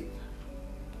detective.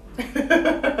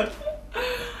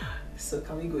 So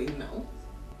can we go in now?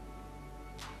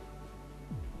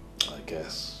 I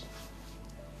guess.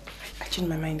 I changed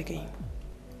my mind again.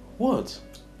 What?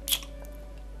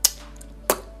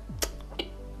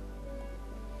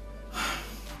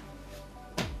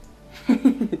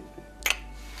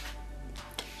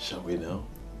 Shall we now?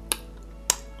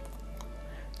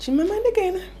 Change my mind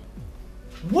again.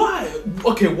 Why?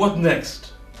 Okay, what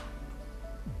next?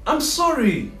 I'm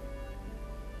sorry.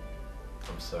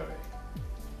 I'm sorry.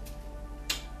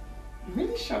 I'm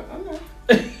really shocked, aren't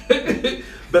I?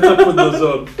 Better put those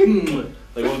on.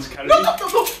 They want to carry me.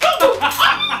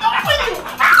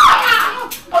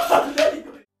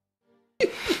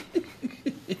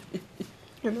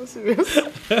 You're not serious?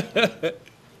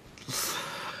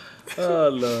 Oh,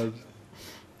 Lord.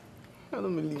 I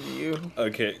don't believe you.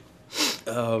 Okay.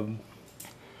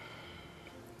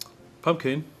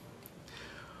 Pumpkin,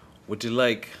 would you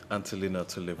like Auntie Lena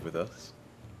to live with us?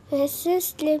 My sister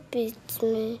sleep with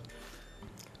me.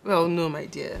 Well, no, my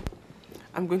dear.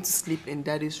 I'm going to sleep in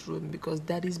Daddy's room because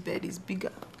Daddy's bed is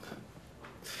bigger.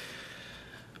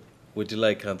 Would you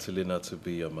like Auntie Lena to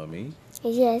be your mommy?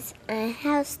 Yes, I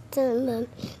have still mom.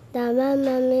 That my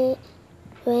mommy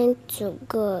went to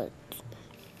God.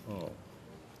 Oh.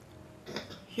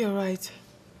 You're right.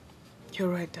 You're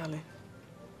right, darling.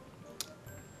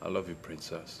 I love you,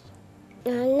 princess. I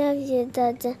love you,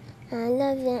 Dada. I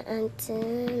love you, Auntie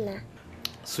Lena.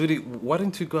 Sweetie, why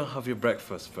don't you go and have your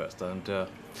breakfast first and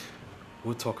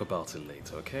we'll talk about it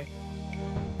later, okay?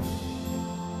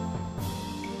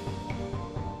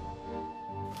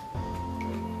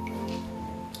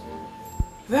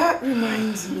 That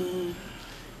reminds me.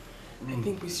 I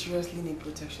think we seriously need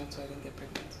protection so I don't get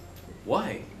pregnant.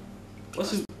 Why?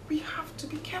 We have to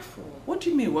be careful. What do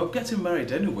you mean? We're getting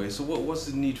married anyway, so what's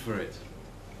the need for it?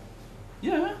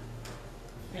 Yeah.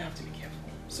 We have to be careful.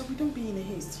 So we don't be in a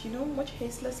haste. You know, much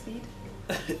haste, less speed.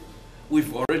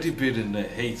 We've already been in a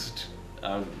haste.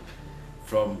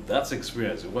 From that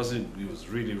experience, it was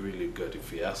really, really good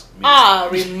if you ask me. Ah,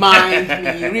 remind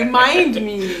me. Remind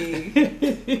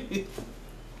me.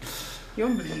 You're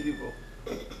unbelievable.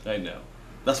 I know.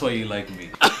 That's why you like me.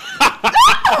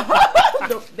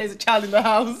 No, there's a child in the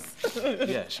house.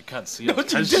 Yeah, she can't see Don't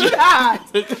us. you do that!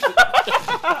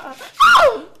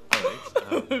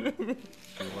 Alright,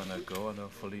 you wanna go and I'll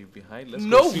follow you behind? Let's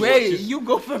No go see way! what You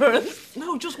go first.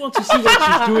 No, just want to see what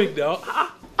she's doing now.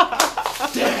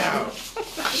 Damn!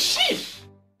 Sheesh!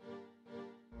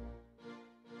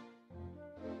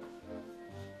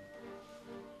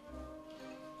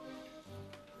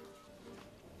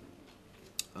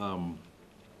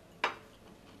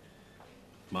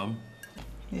 Mom?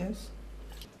 Yes?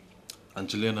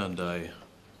 Angelina and I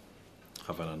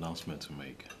have an announcement to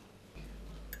make.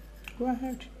 Go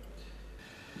ahead.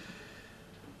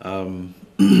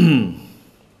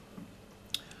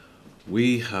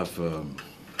 We have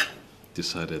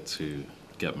decided to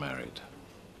get married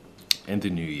in the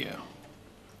new year.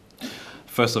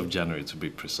 1st of January to be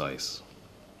precise.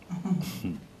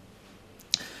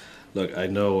 Look, I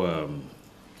know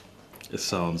it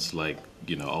sounds like,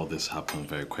 you know, all this happened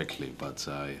very quickly, but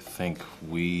I think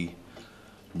we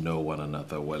know one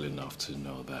another well enough to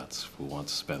know that we want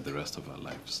to spend the rest of our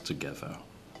lives together.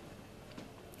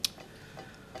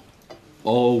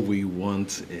 All we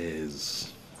want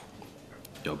is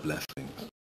your blessing.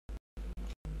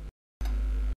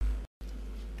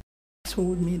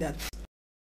 Told me that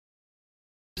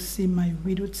to see my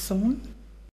widowed son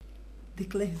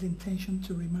declare his intention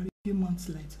to remarry a few months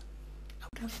later. I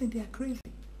would have said they are crazy.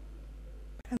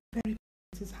 But I'm very happy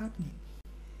it is happening.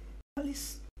 At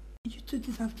least you two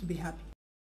deserve to be happy.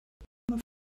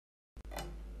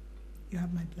 You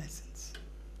have my blessings.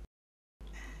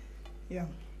 Yeah.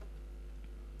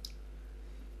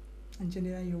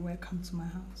 Angelina, you're welcome to my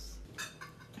house.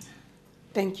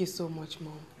 Thank you so much,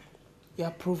 Mom. Your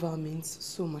approval means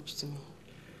so much to me.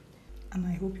 And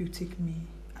I hope you take me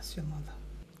as your mother.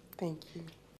 Thank you.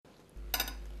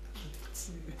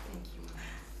 Thank you, Mom.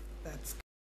 That's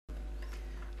good.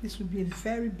 This would be a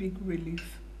very big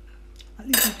relief. At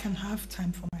least I can have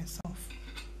time for myself.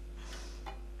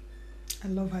 I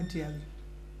love her dearly,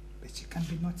 but she can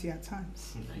be naughty at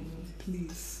times.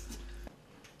 Please.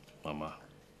 Mama,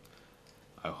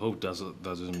 I hope that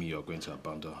doesn't mean you're going to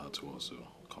abandon her to us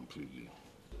completely.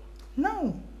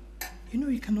 No. You know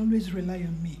you can always rely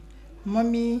on me.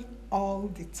 Mommy, all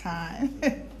the time.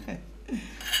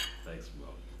 Thanks,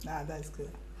 Mom. Nah, that's good.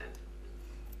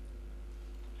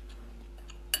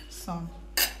 Son,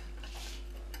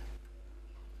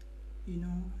 you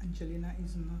know Angelina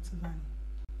is not Vani.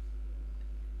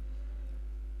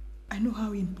 I know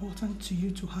how important to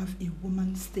you to have a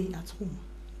woman stay at home.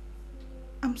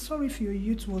 I'm sorry if your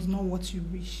youth was not what you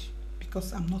wish,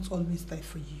 because I'm not always there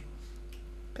for you.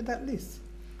 But at least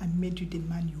I made you the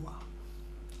man you are.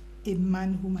 A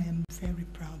man whom I am very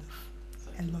proud of.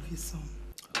 I love you, son.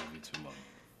 I love you too, Mom.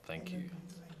 Thank you.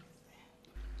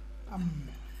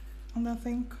 And I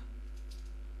think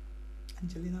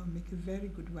Angelina will make a very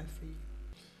good wife for you.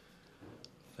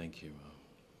 Thank you, Mom.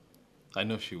 I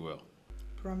know she will.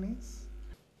 Promise?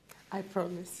 I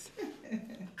promise.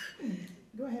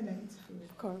 Go ahead and eat food.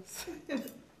 Of course.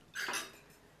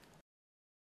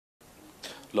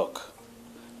 Look,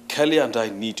 Kelly and I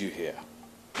need you here.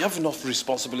 You have enough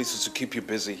responsibilities to keep you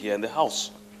busy here in the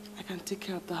house. I can take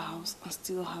care of the house and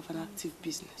still have an active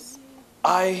business.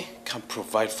 I can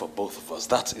provide for both of us.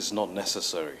 That is not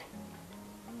necessary.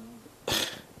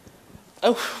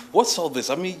 Oh, what's all this?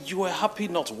 I mean, you were happy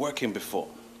not working before.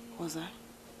 Was I?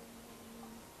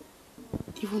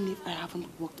 Even if I haven't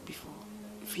worked before,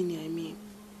 Vinny, I mean,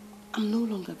 I'm no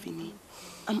longer Vinny.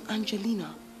 I'm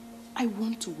Angelina. I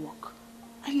want to work.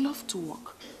 I love to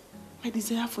work. My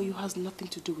desire for you has nothing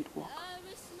to do with work.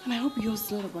 And I hope yours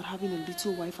is not about having a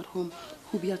little wife at home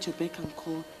who'll be at your beck and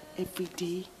call every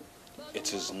day.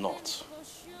 It is not.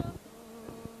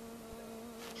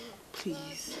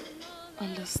 Please,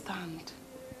 understand.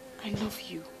 I love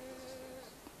you.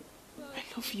 I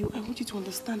love you. I want you to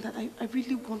understand that I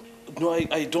really want... No,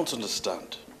 I don't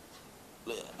understand.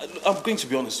 I'm going to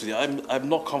be honest with you. I'm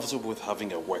not comfortable with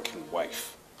having a working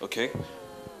wife, okay?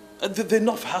 There are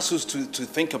enough hassles to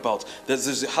think about. There's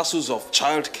the hassles of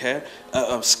childcare,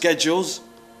 schedules.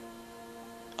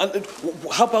 And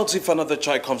how about if another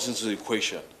child comes into the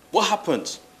equation? What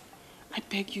happens? I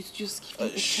beg you to just give me a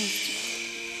chance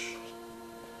to...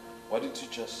 Why don't you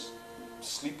just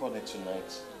sleep on it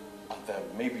tonight, and then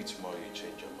maybe tomorrow you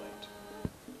change your mind.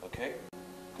 Okay?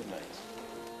 Good night.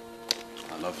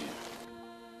 I love you.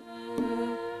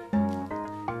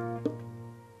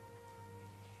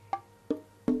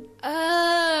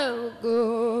 I'll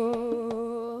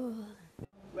go.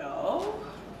 Well,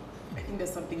 I think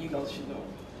there's something you girls should know.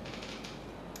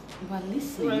 Well,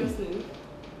 listen. Listen.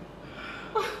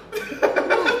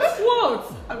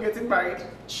 What? I'm getting married.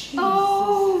 Jesus.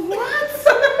 Oh, what?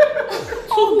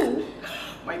 Oh,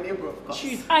 my neighbor, of course.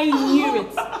 Jeez, I knew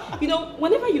it. You know,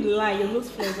 whenever you lie, your nose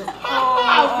flares up.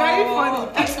 Oh, very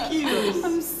funny. Excuse.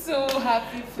 I'm so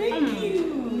happy for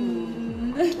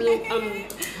you. Look, I'm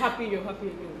happy you're happy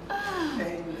again.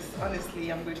 Thanks.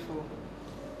 Honestly, I'm grateful.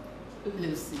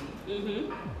 Lucy.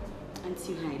 Aren't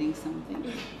you hiding something?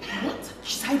 What?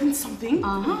 She's hiding something?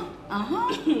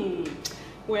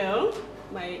 Well,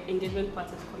 my engagement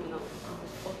party is coming up on the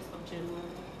 4th of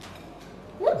January.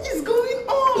 What is going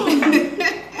on?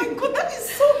 My God, that is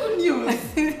so good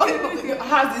news.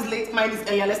 How's this late? Mine is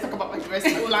earlier. Let's talk about my dress,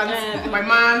 my plans, my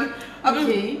man.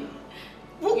 Okay.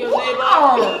 Your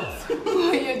neighbor.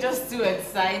 You're just too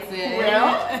excited.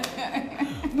 Well,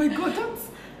 my God, that's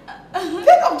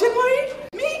 10th of January?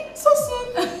 Me? So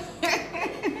soon?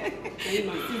 Good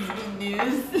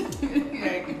news.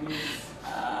 Very good news.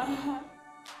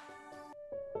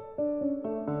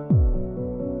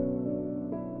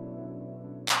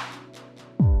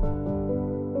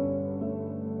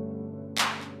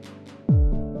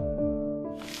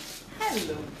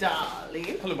 Hello,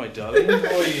 darling. Hello, my darling. How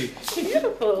are you?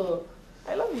 Beautiful.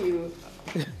 I love you.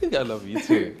 I love you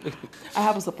too. I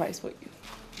have a surprise for you.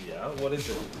 Yeah, what is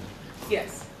it?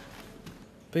 Yes.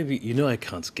 Baby, you know I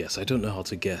can't guess. I don't know how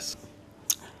to guess.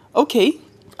 Okay,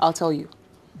 I'll tell you.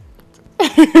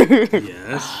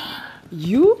 Yes?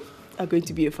 You are going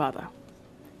to be a father.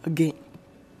 Again.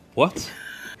 What?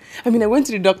 I mean, I went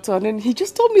to the doctor and then he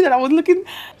just told me that I was looking...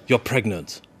 You're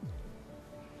pregnant.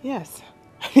 Yes.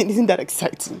 I mean, isn't that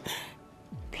exciting?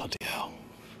 Bloody hell.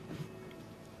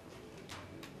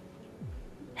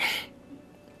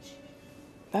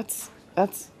 That's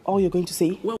all you're going to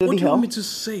say? Well, what do you want me to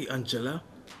say, Angela?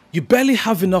 You barely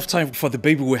have enough time for the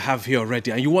baby we have here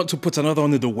already, and you want to put another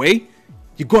one in the way?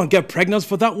 You go and get pregnant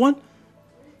for that one?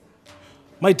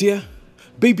 My dear,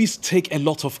 babies take a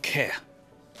lot of care.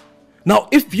 Now,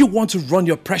 if you want to run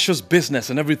your precious business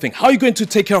and everything, how are you going to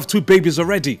take care of 2 babies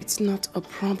already? It's not a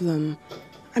problem.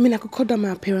 I mean, I could cut down my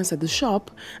appearance at the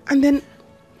shop and then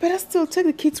better still take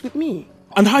the kids with me.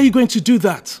 And how are you going to do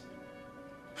that?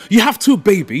 You have 2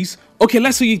 babies. Okay,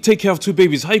 let's say you take care of 2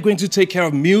 babies. How are you going to take care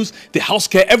of meals, the house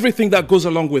care, everything that goes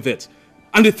along with it?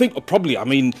 And the thing,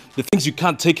 the things you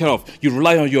can't take care of, you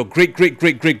rely on your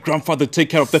great-great-great-great-grandfather to take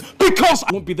care of them because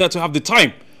I won't be there to have the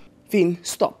time. Vin,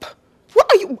 stop.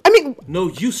 What are you, I mean... No,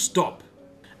 you stop.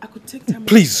 I could take time...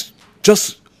 Please,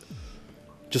 just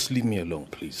leave me alone,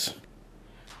 please.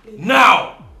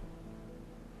 Now!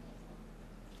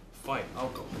 Fine, I'll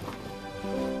go.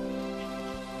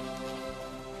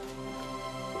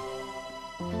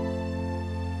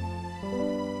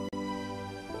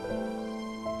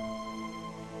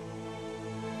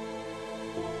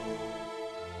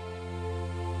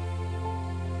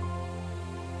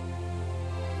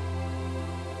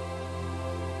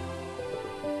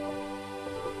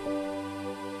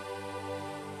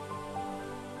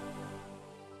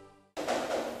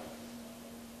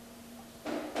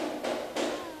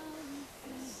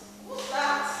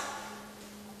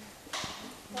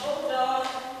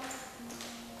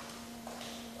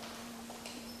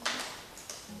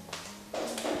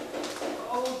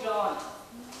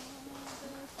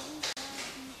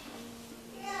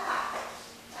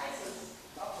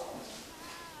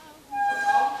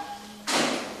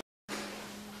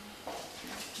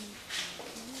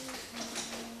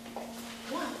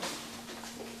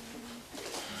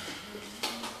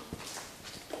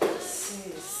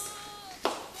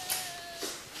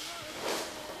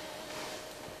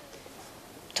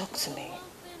 Talk to me.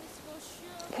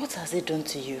 What has it done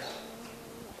to you?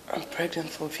 I'm pregnant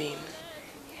for Vin.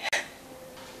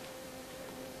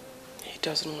 He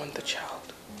doesn't want the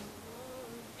child.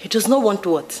 He does not want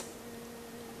what?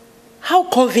 How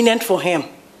convenient for him.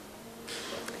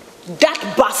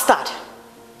 That bastard.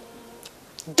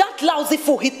 That lousy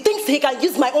fool. He thinks he can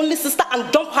use my only sister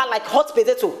and dump her like hot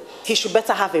potato. He should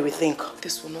better have a rethink.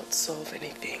 This will not solve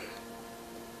anything.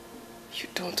 You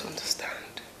don't understand.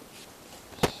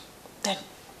 Then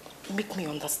make me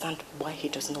understand why he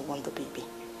does not want the baby.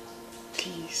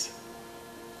 Please,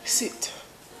 sit.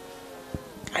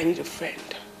 I need a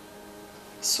friend.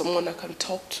 Someone I can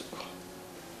talk to.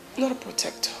 Not a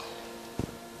protector.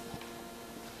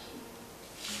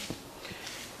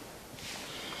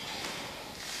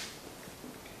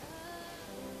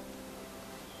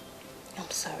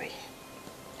 I'm sorry.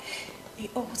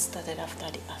 It all started after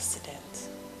the accident.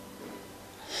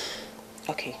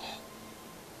 Okay.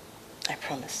 I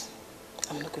promise.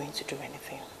 I'm not going to do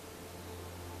anything.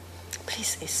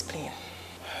 Please explain.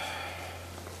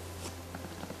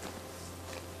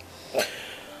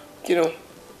 You know,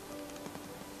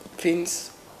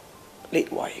 Vin's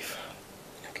late wife,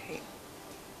 okay,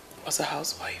 was a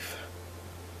housewife.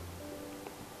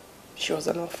 She was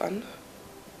an orphan.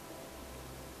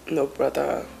 No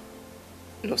brother,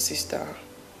 no sister,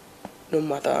 no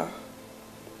mother,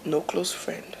 no close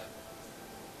friend.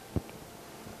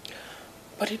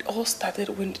 But it all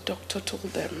started when the doctor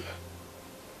told them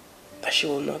that she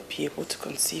will not be able to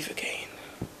conceive again.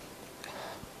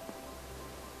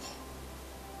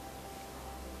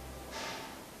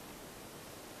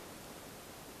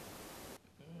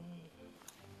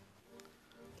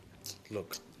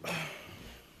 Look. Come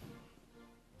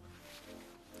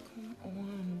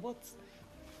on, what?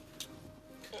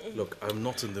 Look, I'm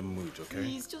not in the mood, okay?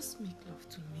 Please, just make love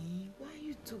to me. Why are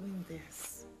you doing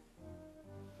this?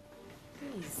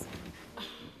 Please.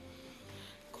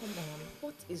 Come on,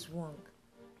 what is wrong?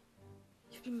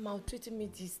 You've been maltreating me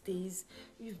these days.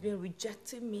 You've been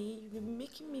rejecting me. You've been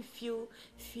making me feel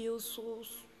so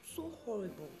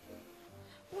horrible.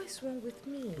 What is wrong with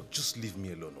me? Look, just leave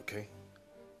me alone, okay?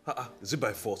 Is it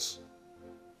by force?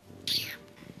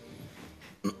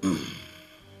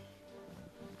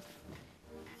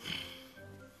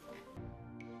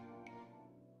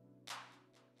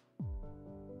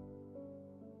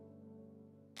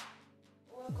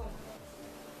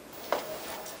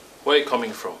 Where are you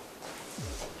coming from?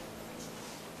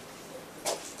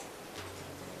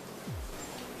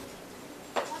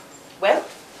 Well,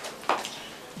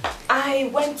 I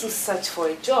went to search for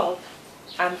a job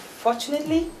and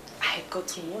fortunately I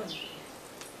got one.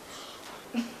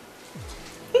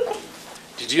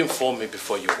 Did you inform me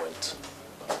before you went?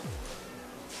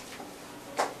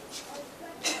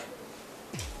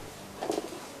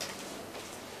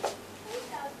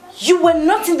 You were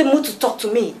not in the mood to talk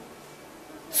to me.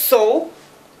 So,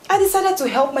 I decided to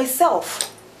help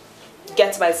myself.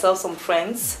 Get myself some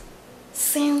friends.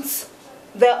 Since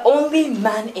the only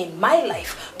man in my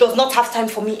life does not have time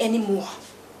for me anymore.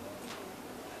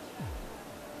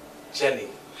 Jenny.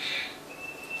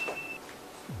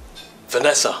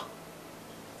 Vanessa.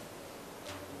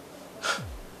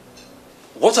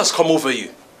 What has come over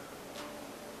you?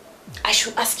 I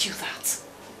should ask you that.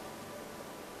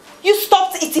 You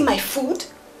stopped eating my food.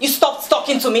 You stopped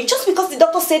talking to me just because the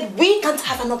doctor said we can't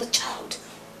have another child.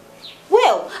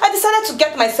 Well, I decided to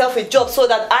get myself a job so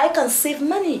that I can save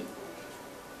money.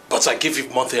 But I give you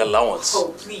monthly allowance.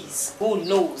 Oh, please. Who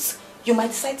knows? You might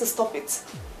decide to stop it.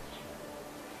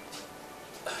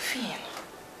 Finn.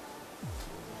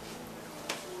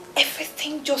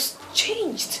 Everything just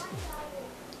changed.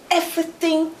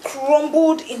 Everything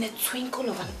crumbled in a twinkle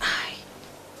of an eye.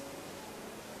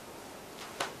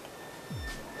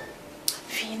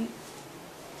 Finn,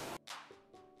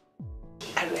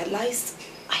 I realized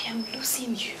I am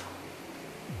losing you.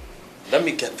 Let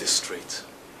me get this straight.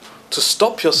 To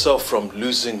stop yourself from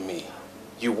losing me,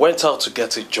 you went out to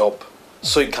get a job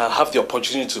so you can have the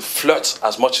opportunity to flirt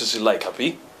as much as you like,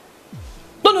 Happy?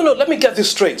 No, let me get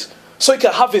this straight. So you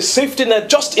can have a safety net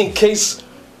just in case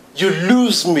you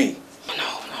lose me.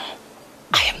 No.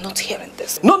 I am not hearing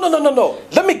this. No.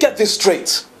 Let me get this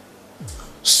straight.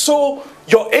 So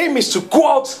your aim is to go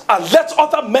out and let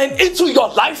other men into your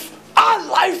life? Our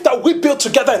life that we built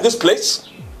together in this place?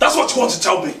 That's what you want to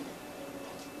tell me?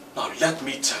 Now let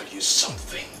me tell you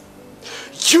something.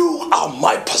 You are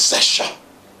my possession.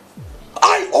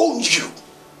 I own you.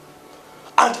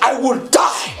 And I will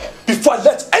die before I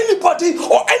let anybody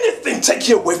or anything take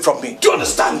you away from me. Do you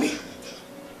understand me?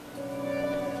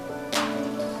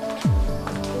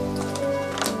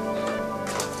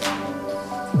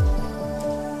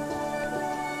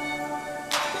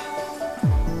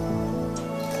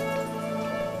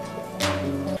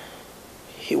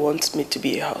 He wants me to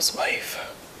be a housewife,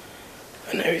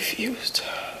 and I refused.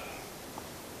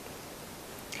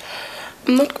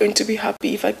 I'm not going to be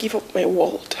happy if I give up my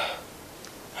world.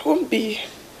 I won't be.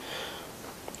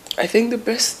 I think the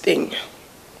best thing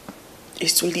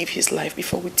is to live his life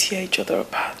before we tear each other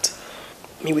apart.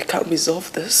 I mean, we can't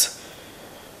resolve this.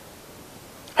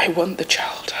 I want the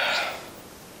child.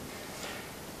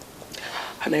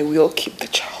 And I will keep the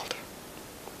child.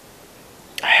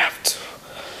 I have to.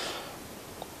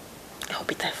 I'll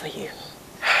be there for you.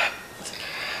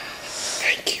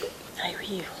 Thank you. I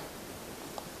will.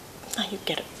 Now you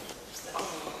get it.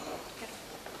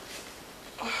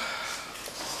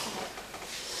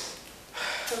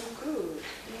 So good.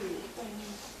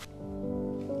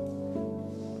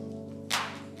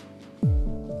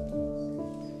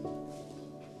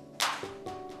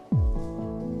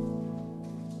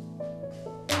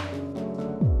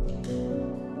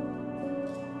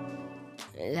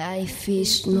 Life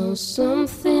is not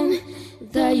something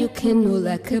that you can know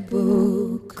like a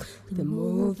book. The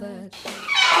more that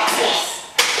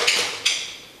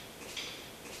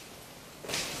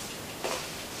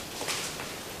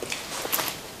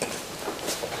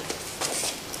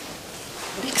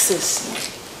Big sis.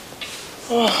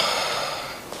 Oh,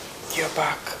 you're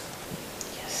back.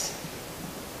 Yes.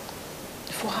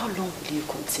 For how long will you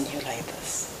continue like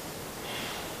this?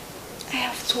 I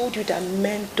have told you that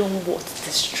men don't want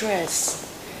distress.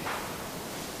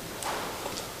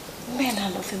 Men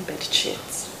are nothing but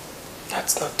cheats.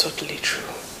 That's not totally true.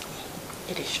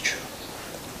 It is true.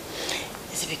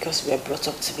 Is it because we are brought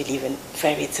up to believe in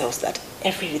fairy tales that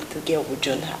every little girl will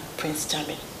join her Prince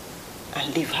Charming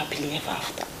and live happily ever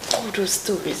after? all those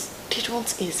stories, they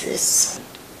don't exist.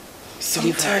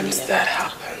 Sometimes that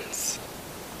happens.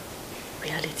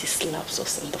 Reality slaps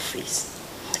us in the face.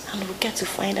 And we get to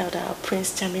find out that our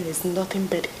Prince Charming is nothing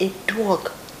but a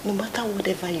dog, no matter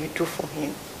whatever you do for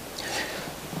him.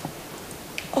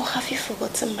 Or have you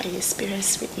forgotten my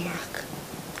experience with Mark?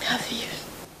 Have you?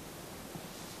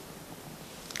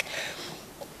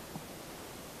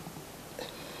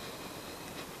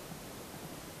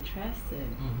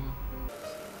 Interesting.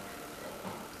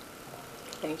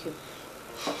 Thank you.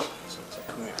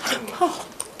 Oh,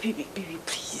 baby,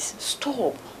 please,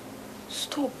 stop.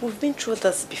 Stop, we've been through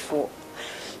this before.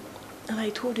 And I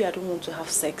told you I don't want to have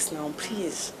sex now,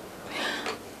 please.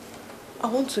 I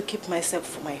want to keep myself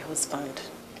for my husband.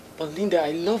 But Linda,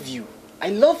 I love you. I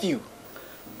love you.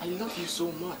 I love you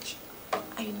so much.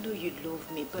 I know you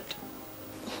love me, but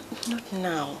not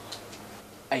now.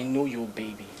 I know you're a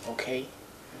baby, okay?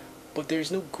 But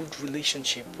there's no good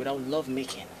relationship without love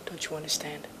making. Don't you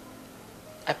understand?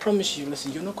 I promise you,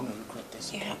 listen, you're not gonna regret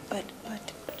this. Yeah, but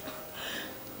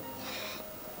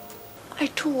I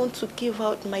don't want to give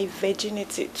out my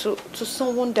virginity to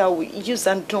someone that will use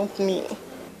and dump me.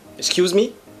 Excuse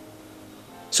me?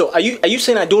 So are you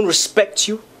saying I don't respect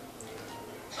you?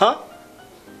 Huh?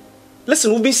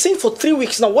 Listen, we've been seeing for 3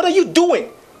 weeks now. What are you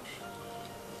doing?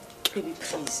 Baby,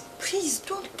 please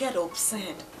don't get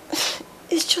upset.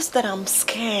 It's just that I'm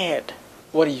scared.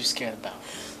 What are you scared about?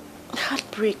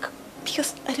 Heartbreak.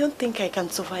 Because I don't think I can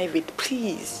survive it,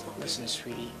 please. Listen,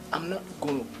 sweetie, I'm not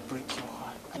going to break your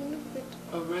heart. I know it.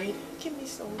 Alright? Give me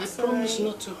some I time. promise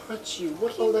not to hurt you.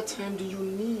 What other time do you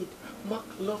need? Mark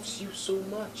loves you so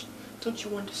much. Don't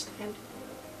you understand?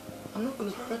 I'm not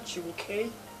going to hurt you, okay?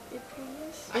 You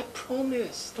promise? I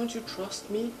promise. Don't you trust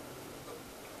me?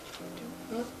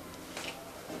 Huh?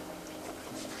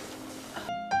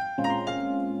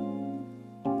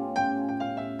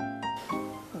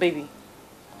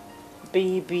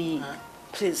 Baby,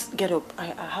 please get up. I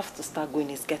have to start going.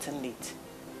 It's getting late.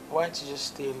 Why don't you just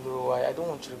stay a little while? I don't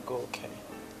want you to go, okay?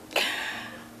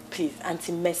 Please,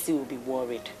 Auntie Mercy will be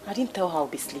worried. I didn't tell her I'll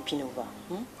be sleeping over.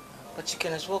 But you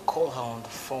can as well call her on the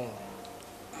phone.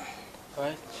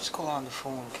 Alright? Just call her on the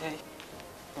phone, okay?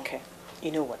 Okay.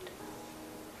 You know what?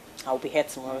 I'll be here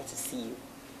tomorrow to see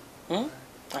you.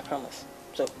 I promise.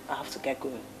 So, I have to get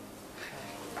going.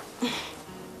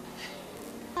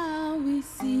 How we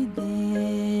see them,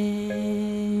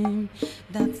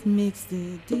 that makes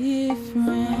the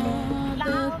difference.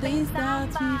 The things that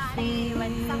we feel.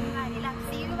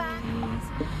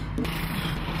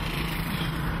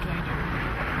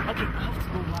 Okay, I have to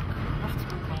go back.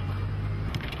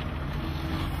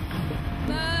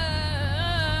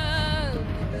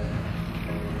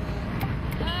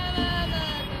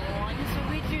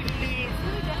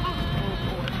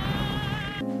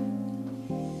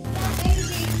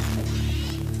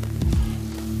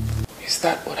 Is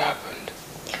that what happened?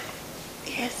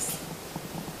 Yes.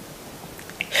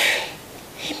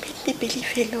 He made me believe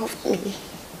he loved me.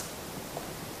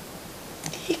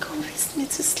 He convinced me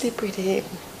to sleep with him.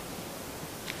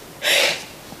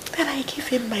 And I gave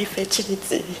him my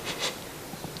virginity.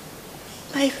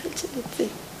 My virginity.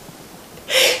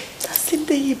 That same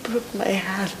day he broke my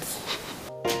heart.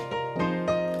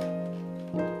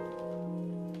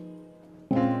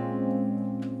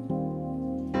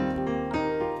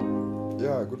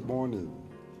 Yeah, good morning.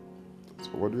 So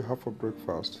what do you have for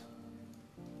breakfast?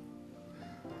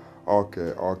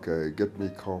 Okay. Get me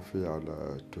coffee and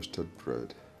toasted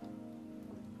bread.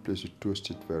 Please, you toast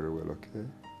it very well, okay?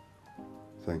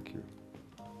 Thank you.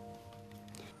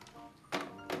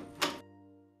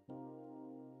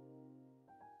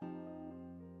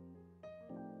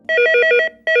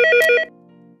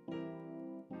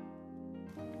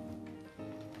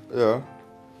 Yeah.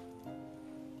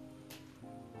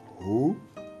 Who?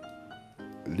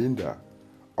 Linda.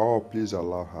 Oh, please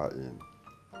allow her in.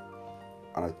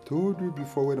 And I told you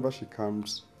before, whenever she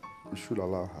comes, you should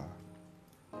allow her.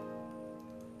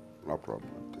 No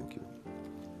problem. Thank you.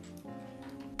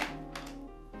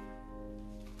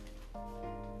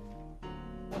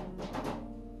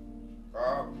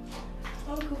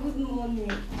 Uncle, good morning.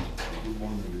 Good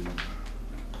morning,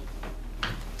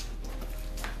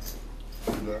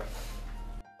 Linda.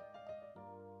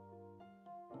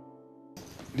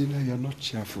 Linda, you're not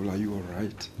cheerful. Are you all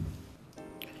right?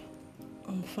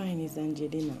 I'm fine, it's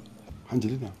Angelina.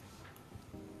 Angelina,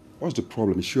 what's the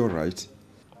problem? Is she all right?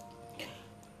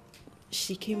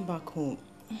 She came back home.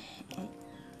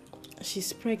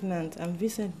 She's pregnant and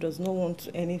Vincent does not want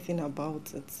anything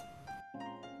about it.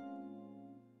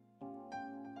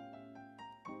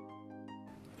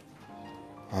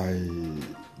 I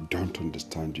don't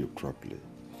understand you properly.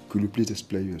 Could you please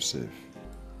explain yourself?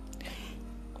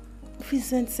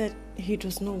 Vincent said he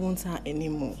does not want her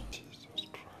anymore. Jesus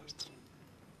Christ.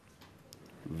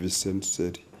 Vincent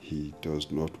said he does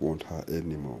not want her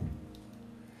anymore.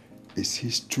 Is he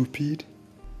stupid?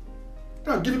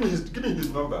 Now give me his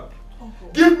number. Oh.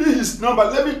 Give me his number.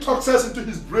 Let me talk sense into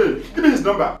his brain. Give me his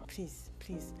number. Please,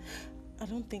 please. I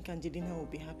don't think Angelina will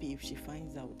be happy if she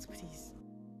finds out. Please.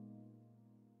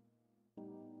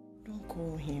 Don't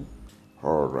call him.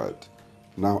 All right.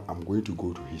 Now I'm going to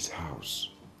go to his house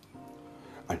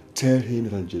and tell him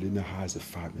that Angelina has a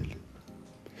family.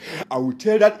 I will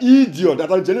tell that idiot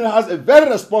that Angelina has a very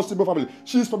responsible family.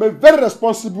 She's from a very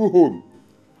responsible home.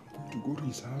 I'm going to go to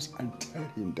his house and tell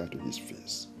him that to his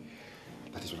face.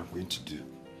 That is what I'm going to do.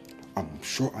 I'm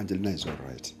sure Angelina is all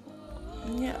right.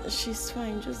 Yeah, she's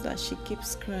fine, just that she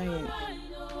keeps crying.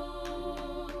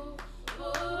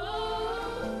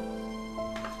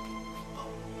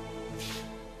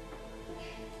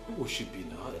 What should be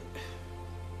now?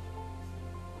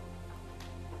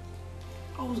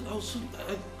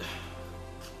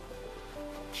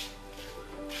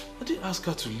 I didn't ask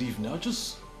her to leave now,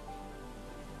 just...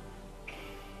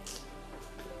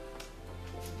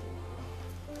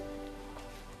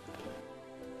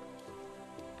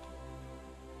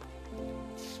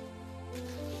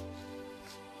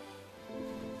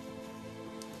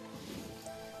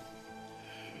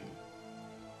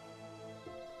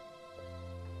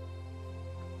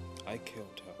 I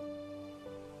killed her.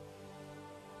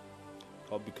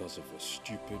 All because of a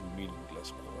stupid,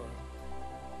 meaningless quarrel.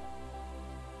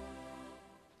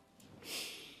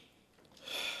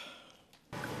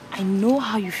 I know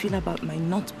how you feel about my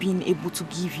not being able to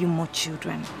give you more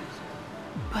children.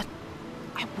 But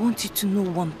I want you to know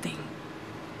one thing.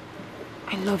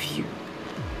 I love you.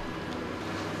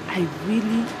 I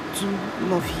really do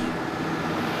love you.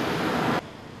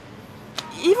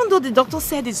 Even though the doctor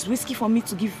said it's risky for me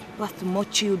to give birth to more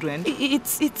children,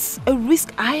 it's a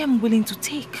risk I am willing to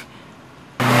take.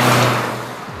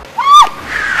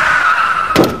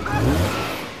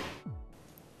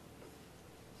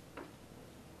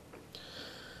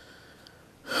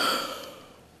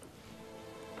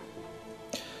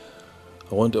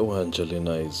 I wonder where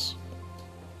Angelina is.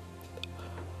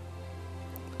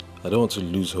 I don't want to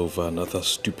lose her over another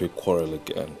stupid quarrel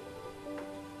again.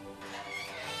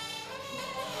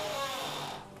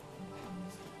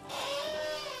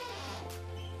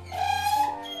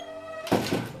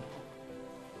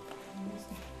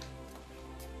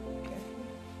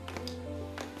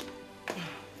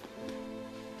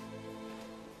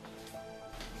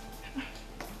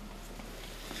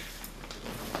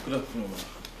 Good afternoon, ma'am.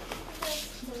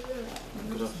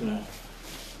 Good afternoon.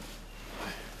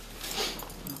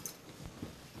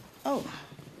 Oh.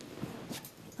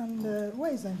 And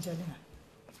where is Angelina?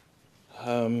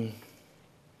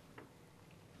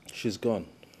 She's gone.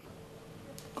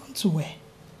 Gone to where?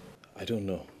 I don't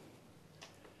know.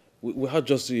 We had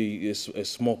just a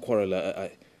small quarrel.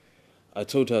 I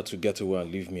told her to get away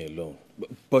and leave me alone.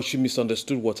 But she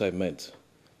misunderstood what I meant.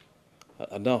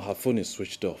 And now her phone is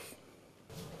switched off.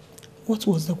 What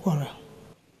was the quarrel?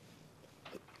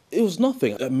 It was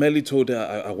nothing. I merely told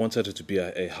her I wanted her to be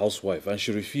a housewife and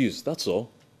she refused, that's all.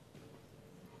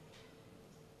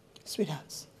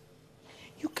 Sweetheart,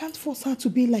 you can't force her to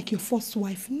be like your first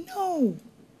wife. No.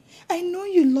 I know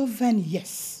you love Vanny,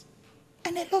 yes.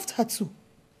 And I loved her too.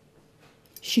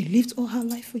 She lived all her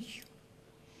life for you.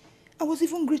 I was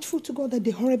even grateful to God that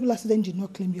the horrible accident did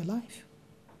not claim your life.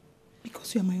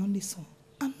 Because you are my only son.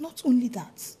 And not only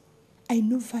that, I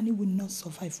know Vanny will not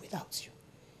survive without you.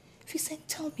 Vincent,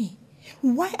 tell me,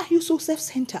 why are you so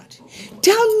self-centered?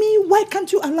 Tell me, why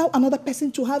can't you allow another person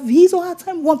to have his or her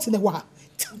time once in a while?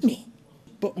 Tell me.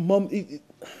 But Mom, the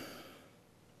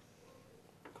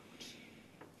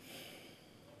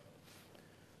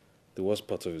worst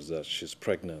part of it is that she's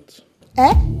pregnant.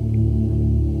 Eh?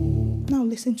 Now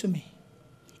listen to me.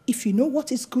 If you know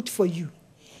what is good for you,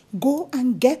 go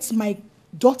and get my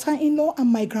daughter-in-law and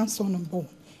my grandson on board.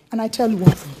 And I tell you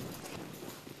one thing.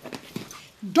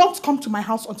 Don't come to my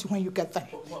house until when you get there.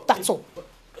 That's all.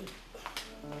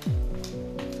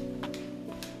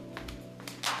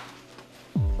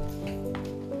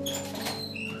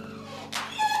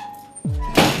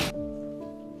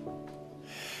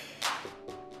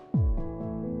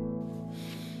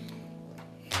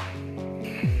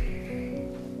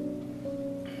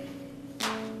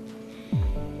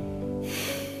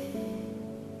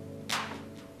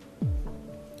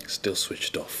 Still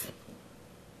switched off.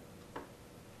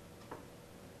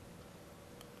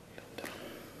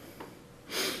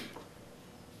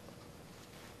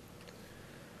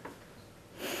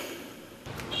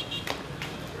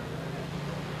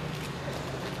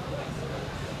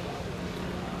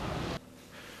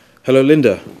 Hello,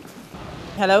 Linda.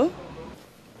 Hello?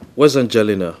 Where's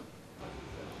Angelina?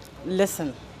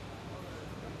 Listen.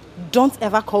 Don't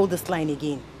ever call this line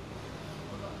again.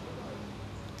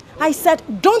 I said,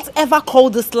 don't ever call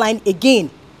this line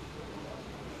again.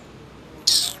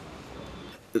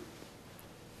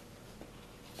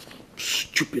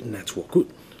 Stupid network. Good.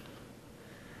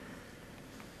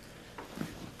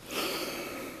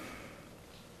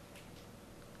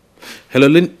 Hello,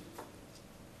 Lynn.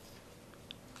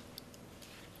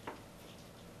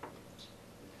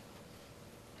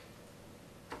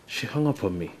 She hung up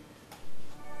on me.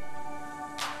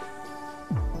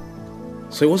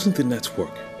 So it wasn't the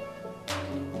network.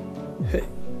 Hey.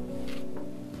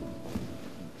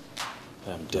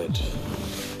 I'm dead.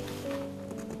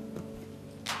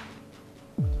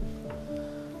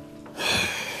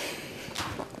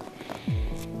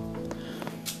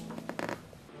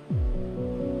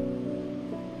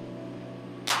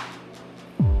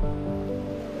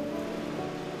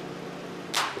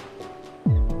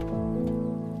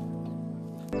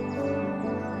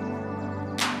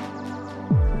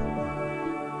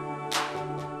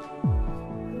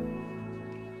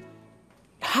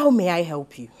 How may I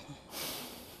help you?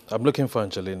 I'm looking for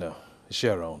Angelina. Is she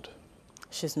around?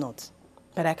 She's not,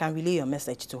 but I can relay your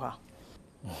message to her.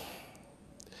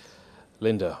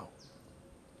 Linda,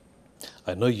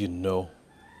 I know you know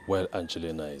where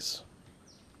Angelina is.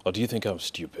 Or do you think I'm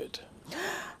stupid?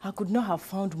 I could not have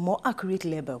found more accurate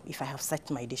label if I have set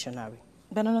my dictionary.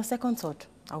 But on a second thought,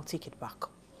 I'll take it back.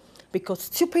 Because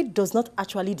stupid does not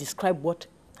actually describe what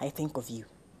I think of you.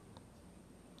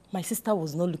 My sister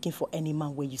was not looking for any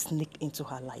man when you sneaked into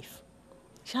her life.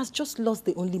 She has just lost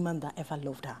the only man that ever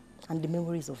loved her, and the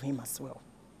memories of him as well.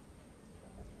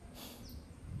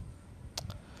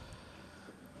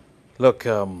 Look,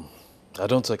 I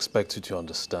don't expect you to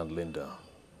understand, Linda,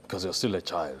 because you're still a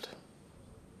child.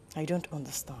 I don't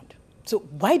understand. So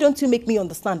why don't you make me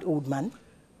understand, old man?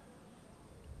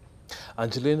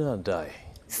 Angelina and I...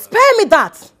 Spare me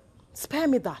that! Spare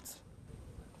me that.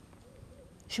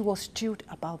 She was thrilled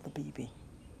about the baby.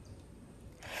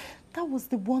 That was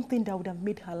the one thing that would have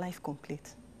made her life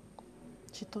complete.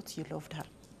 She thought you loved her,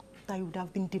 that you would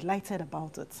have been delighted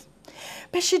about it.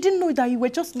 But she didn't know that you were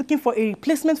just looking for a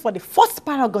replacement for the first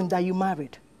paragon that you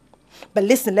married. But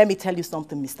listen, let me tell you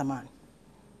something, Mr. Man.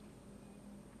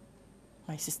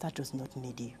 My sister does not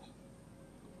need you.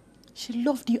 She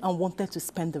loved you and wanted to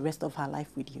spend the rest of her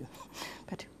life with you.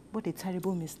 But what a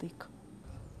terrible mistake.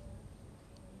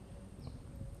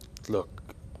 Look,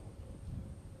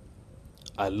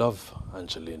 I love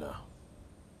Angelina,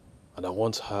 and I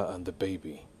want her and the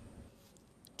baby.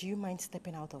 Do you mind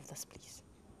stepping out of this, please?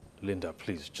 Linda,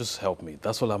 please, just help me.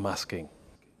 That's all I'm asking.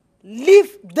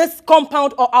 Leave this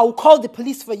compound or I'll call the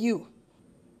police for you.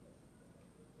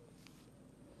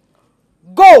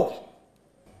 Go!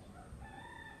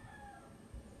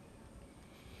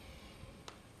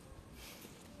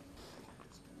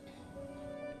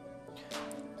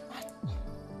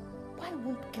 Why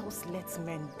won't girls let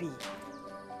men be?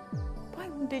 Why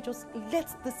won't they just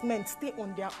let these men stay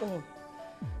on their own?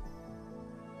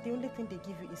 The only thing they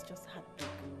give you is just heartbreak.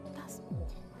 That's all.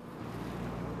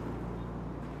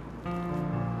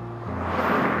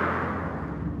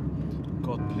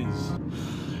 God, please.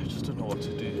 I just don't know what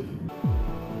to do.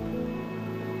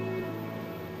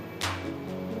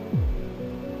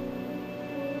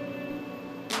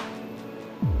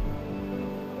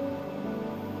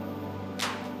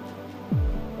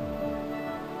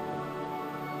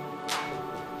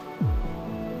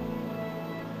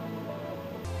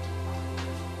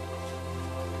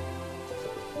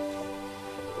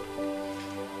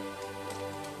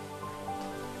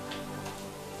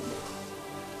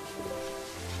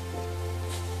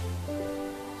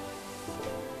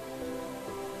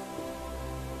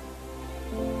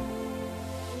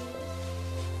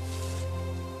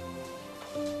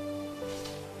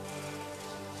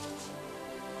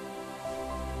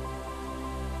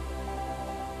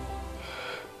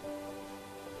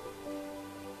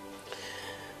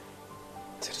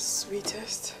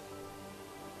 Sweetest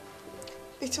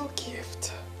little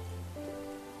gift,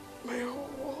 my whole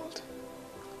world.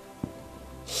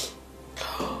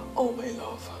 Oh, my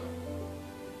love,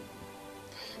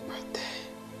 your birthday.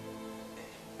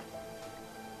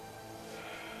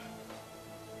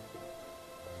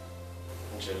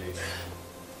 Angelina.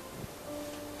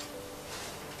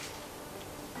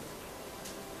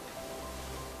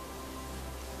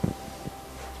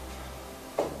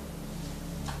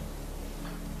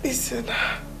 Listen,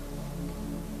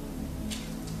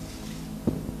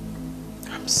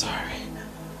 I'm sorry.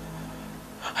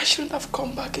 I shouldn't have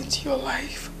come back into your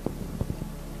life.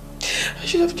 I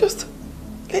should have just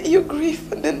let you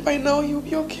grieve and then by now you'll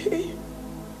be okay.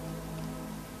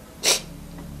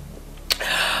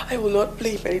 I will not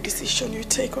blame any decision you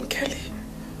take on Kelly.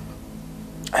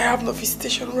 I have no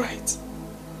visitation rights.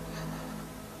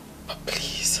 But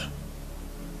please,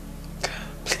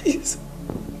 please,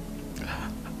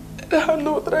 let her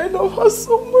know that I love her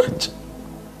so much.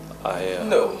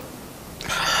 No.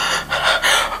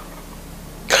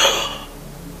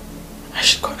 I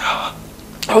should go now.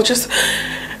 I'll just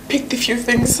pick the few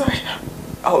things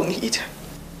I'll need.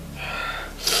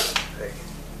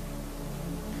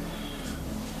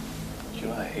 You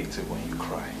know I hate it when you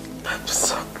cry. I'm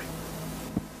sorry.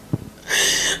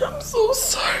 I'm so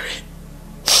sorry.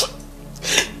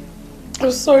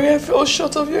 I'm sorry I fell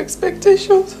short of your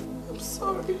expectations. I'm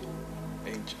sorry.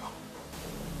 Angel.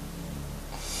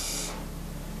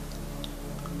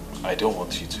 I don't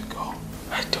want you to go.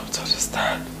 I don't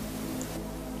understand.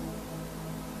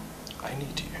 I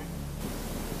need you.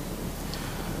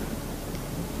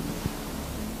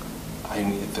 I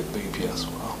need the baby as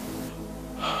well.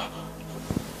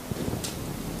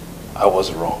 I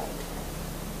was wrong.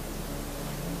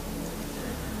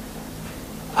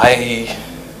 I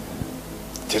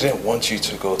didn't want you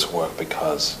to go to work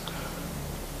because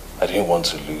I didn't want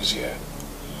to lose you.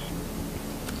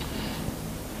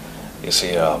 You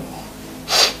see,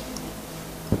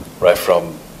 right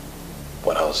from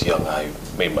when I was young, I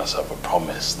made myself a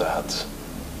promise that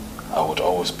I would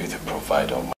always be the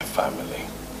provider of my family.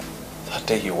 That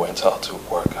day you went out to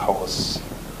work, I was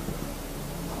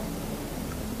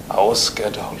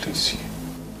scared I'll lose you.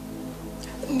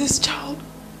 And this child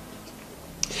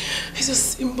is a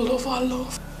symbol of our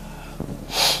love.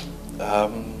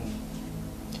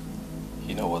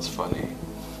 You know what's funny?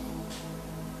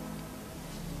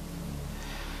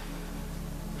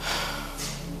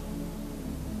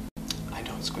 I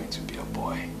know it's going to be a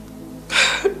boy.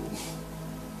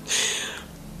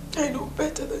 I know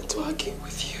better than to argue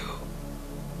with you.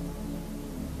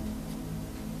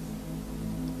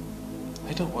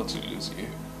 I don't want to lose you.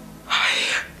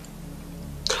 I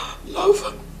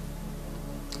love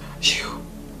you.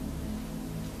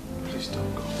 Please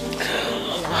don't go.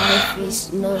 Life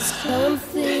is not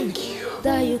something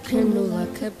that you can know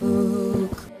like a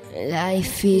book.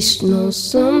 Life is not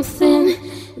something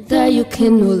that you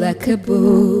can know like a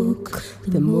book.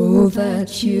 The more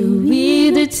that you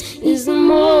read it, is the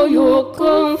more you're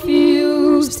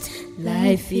confused.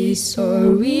 Life is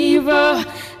a river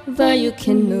that you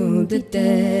can know the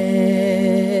depth.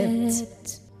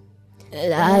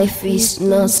 Life is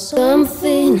not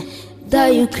something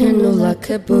that you can know like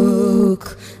a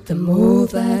book. The more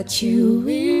that you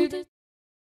read